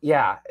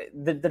yeah,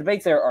 the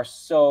debates there are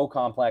so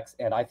complex,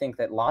 and I think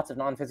that lots of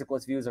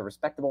non-physicalist views are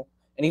respectable,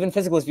 and even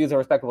physicalist views are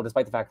respectable,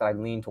 despite the fact that I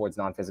lean towards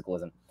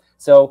non-physicalism.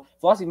 So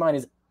philosophy of mind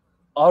is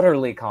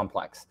utterly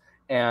complex,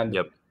 and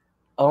Yep.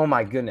 oh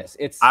my goodness,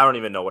 it's I don't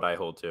even know what I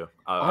hold to.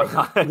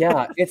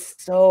 yeah,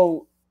 it's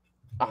so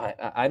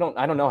I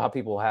don't know how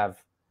people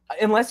have,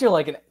 unless you're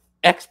like an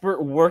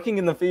expert working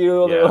in the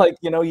field, or Yeah. like,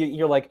 you know,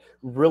 you're like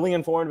really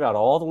informed about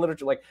all the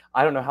literature. Like,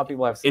 I don't know how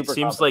people have It super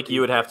seems like you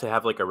would have to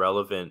have like a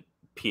relevant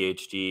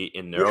PhD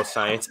in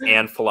neuroscience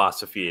and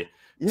philosophy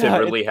to yeah,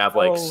 really it's have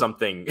like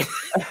something.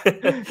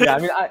 yeah, I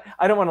mean,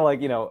 I don't want to,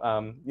 like, you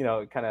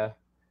know, kind of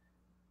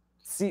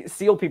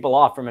seal people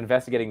off from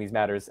investigating these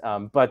matters.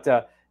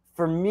 But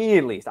for me,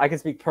 at least, I can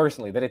speak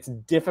personally that it's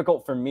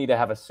difficult for me to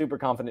have a super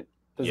confident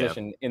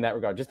position in that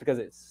regard, just because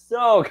it's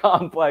so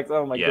complex.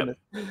 Oh my goodness.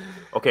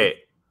 Okay.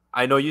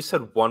 I know you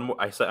said one more.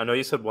 I know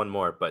you said one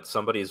more, but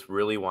somebody's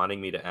really wanting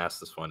me to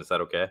ask this one. Is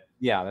that okay?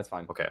 Yeah, that's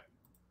fine. Okay.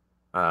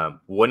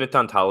 Wouldn't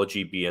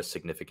ontology be a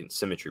significant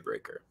symmetry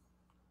breaker?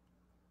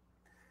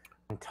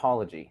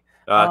 Ontology.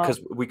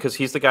 Because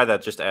he's the guy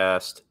that just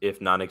asked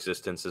if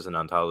non-existence is an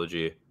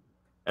ontology,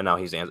 and now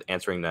he's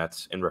answering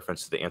that in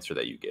reference to the answer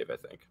that you gave, I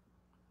think.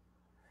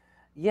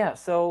 Yeah.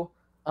 So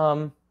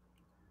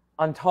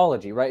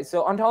ontology, right?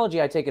 So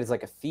ontology, I take it as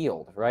like a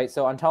field, right?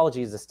 So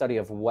ontology is a study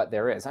of what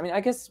there is. I mean, I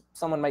guess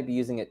someone might be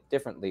using it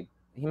differently.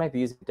 He might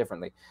be using it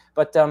differently,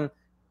 but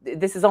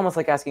this is almost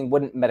like asking,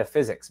 wouldn't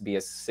metaphysics be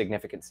a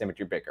significant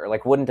symmetry breaker?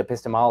 Like, wouldn't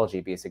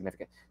epistemology be a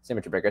significant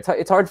symmetry breaker?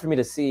 It's hard for me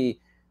to see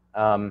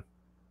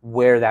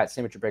where that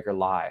symmetry breaker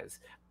lies,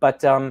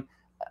 but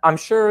I'm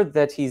sure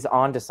that he's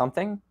on to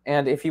something.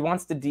 And if he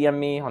wants to DM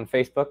me on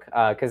Facebook,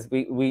 because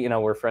we you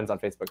know, we're friends on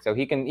Facebook, so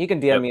he can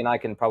DM me, and I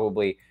can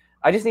probably.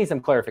 I just need some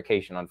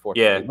clarification,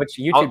 unfortunately, which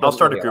YouTube I'll doesn't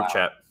start really a group allow.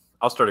 chat.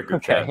 I'll start a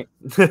group Okay.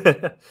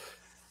 chat.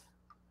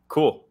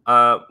 Cool.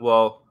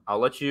 Well, I'll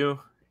let you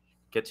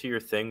get to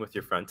your thing with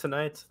your friend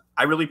tonight.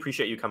 I really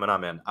appreciate you coming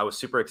on, man. I was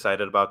super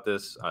excited about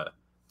this.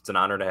 It's an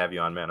honor to have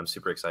you on, man. I'm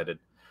super excited.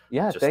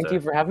 Yeah, thank you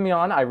for having me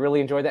on. I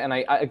really enjoyed it, and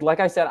I like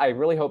I said, I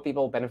really hope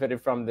people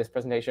benefited from this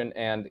presentation,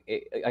 and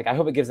I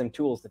hope it gives them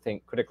tools to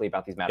think critically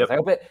about these matters. I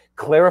hope it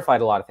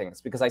clarified a lot of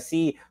things, because I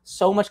see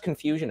so much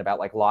confusion about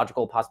like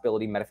logical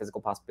possibility,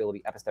 metaphysical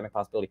possibility, epistemic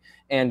possibility,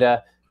 and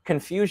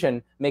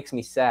confusion makes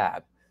me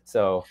sad.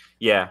 So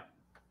yeah,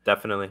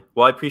 definitely.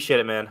 Well, I appreciate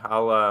it, man.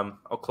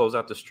 I'll close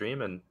out the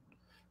stream, and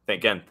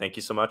again, thank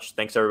you so much.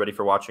 Thanks everybody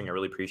for watching. I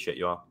really appreciate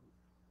you all.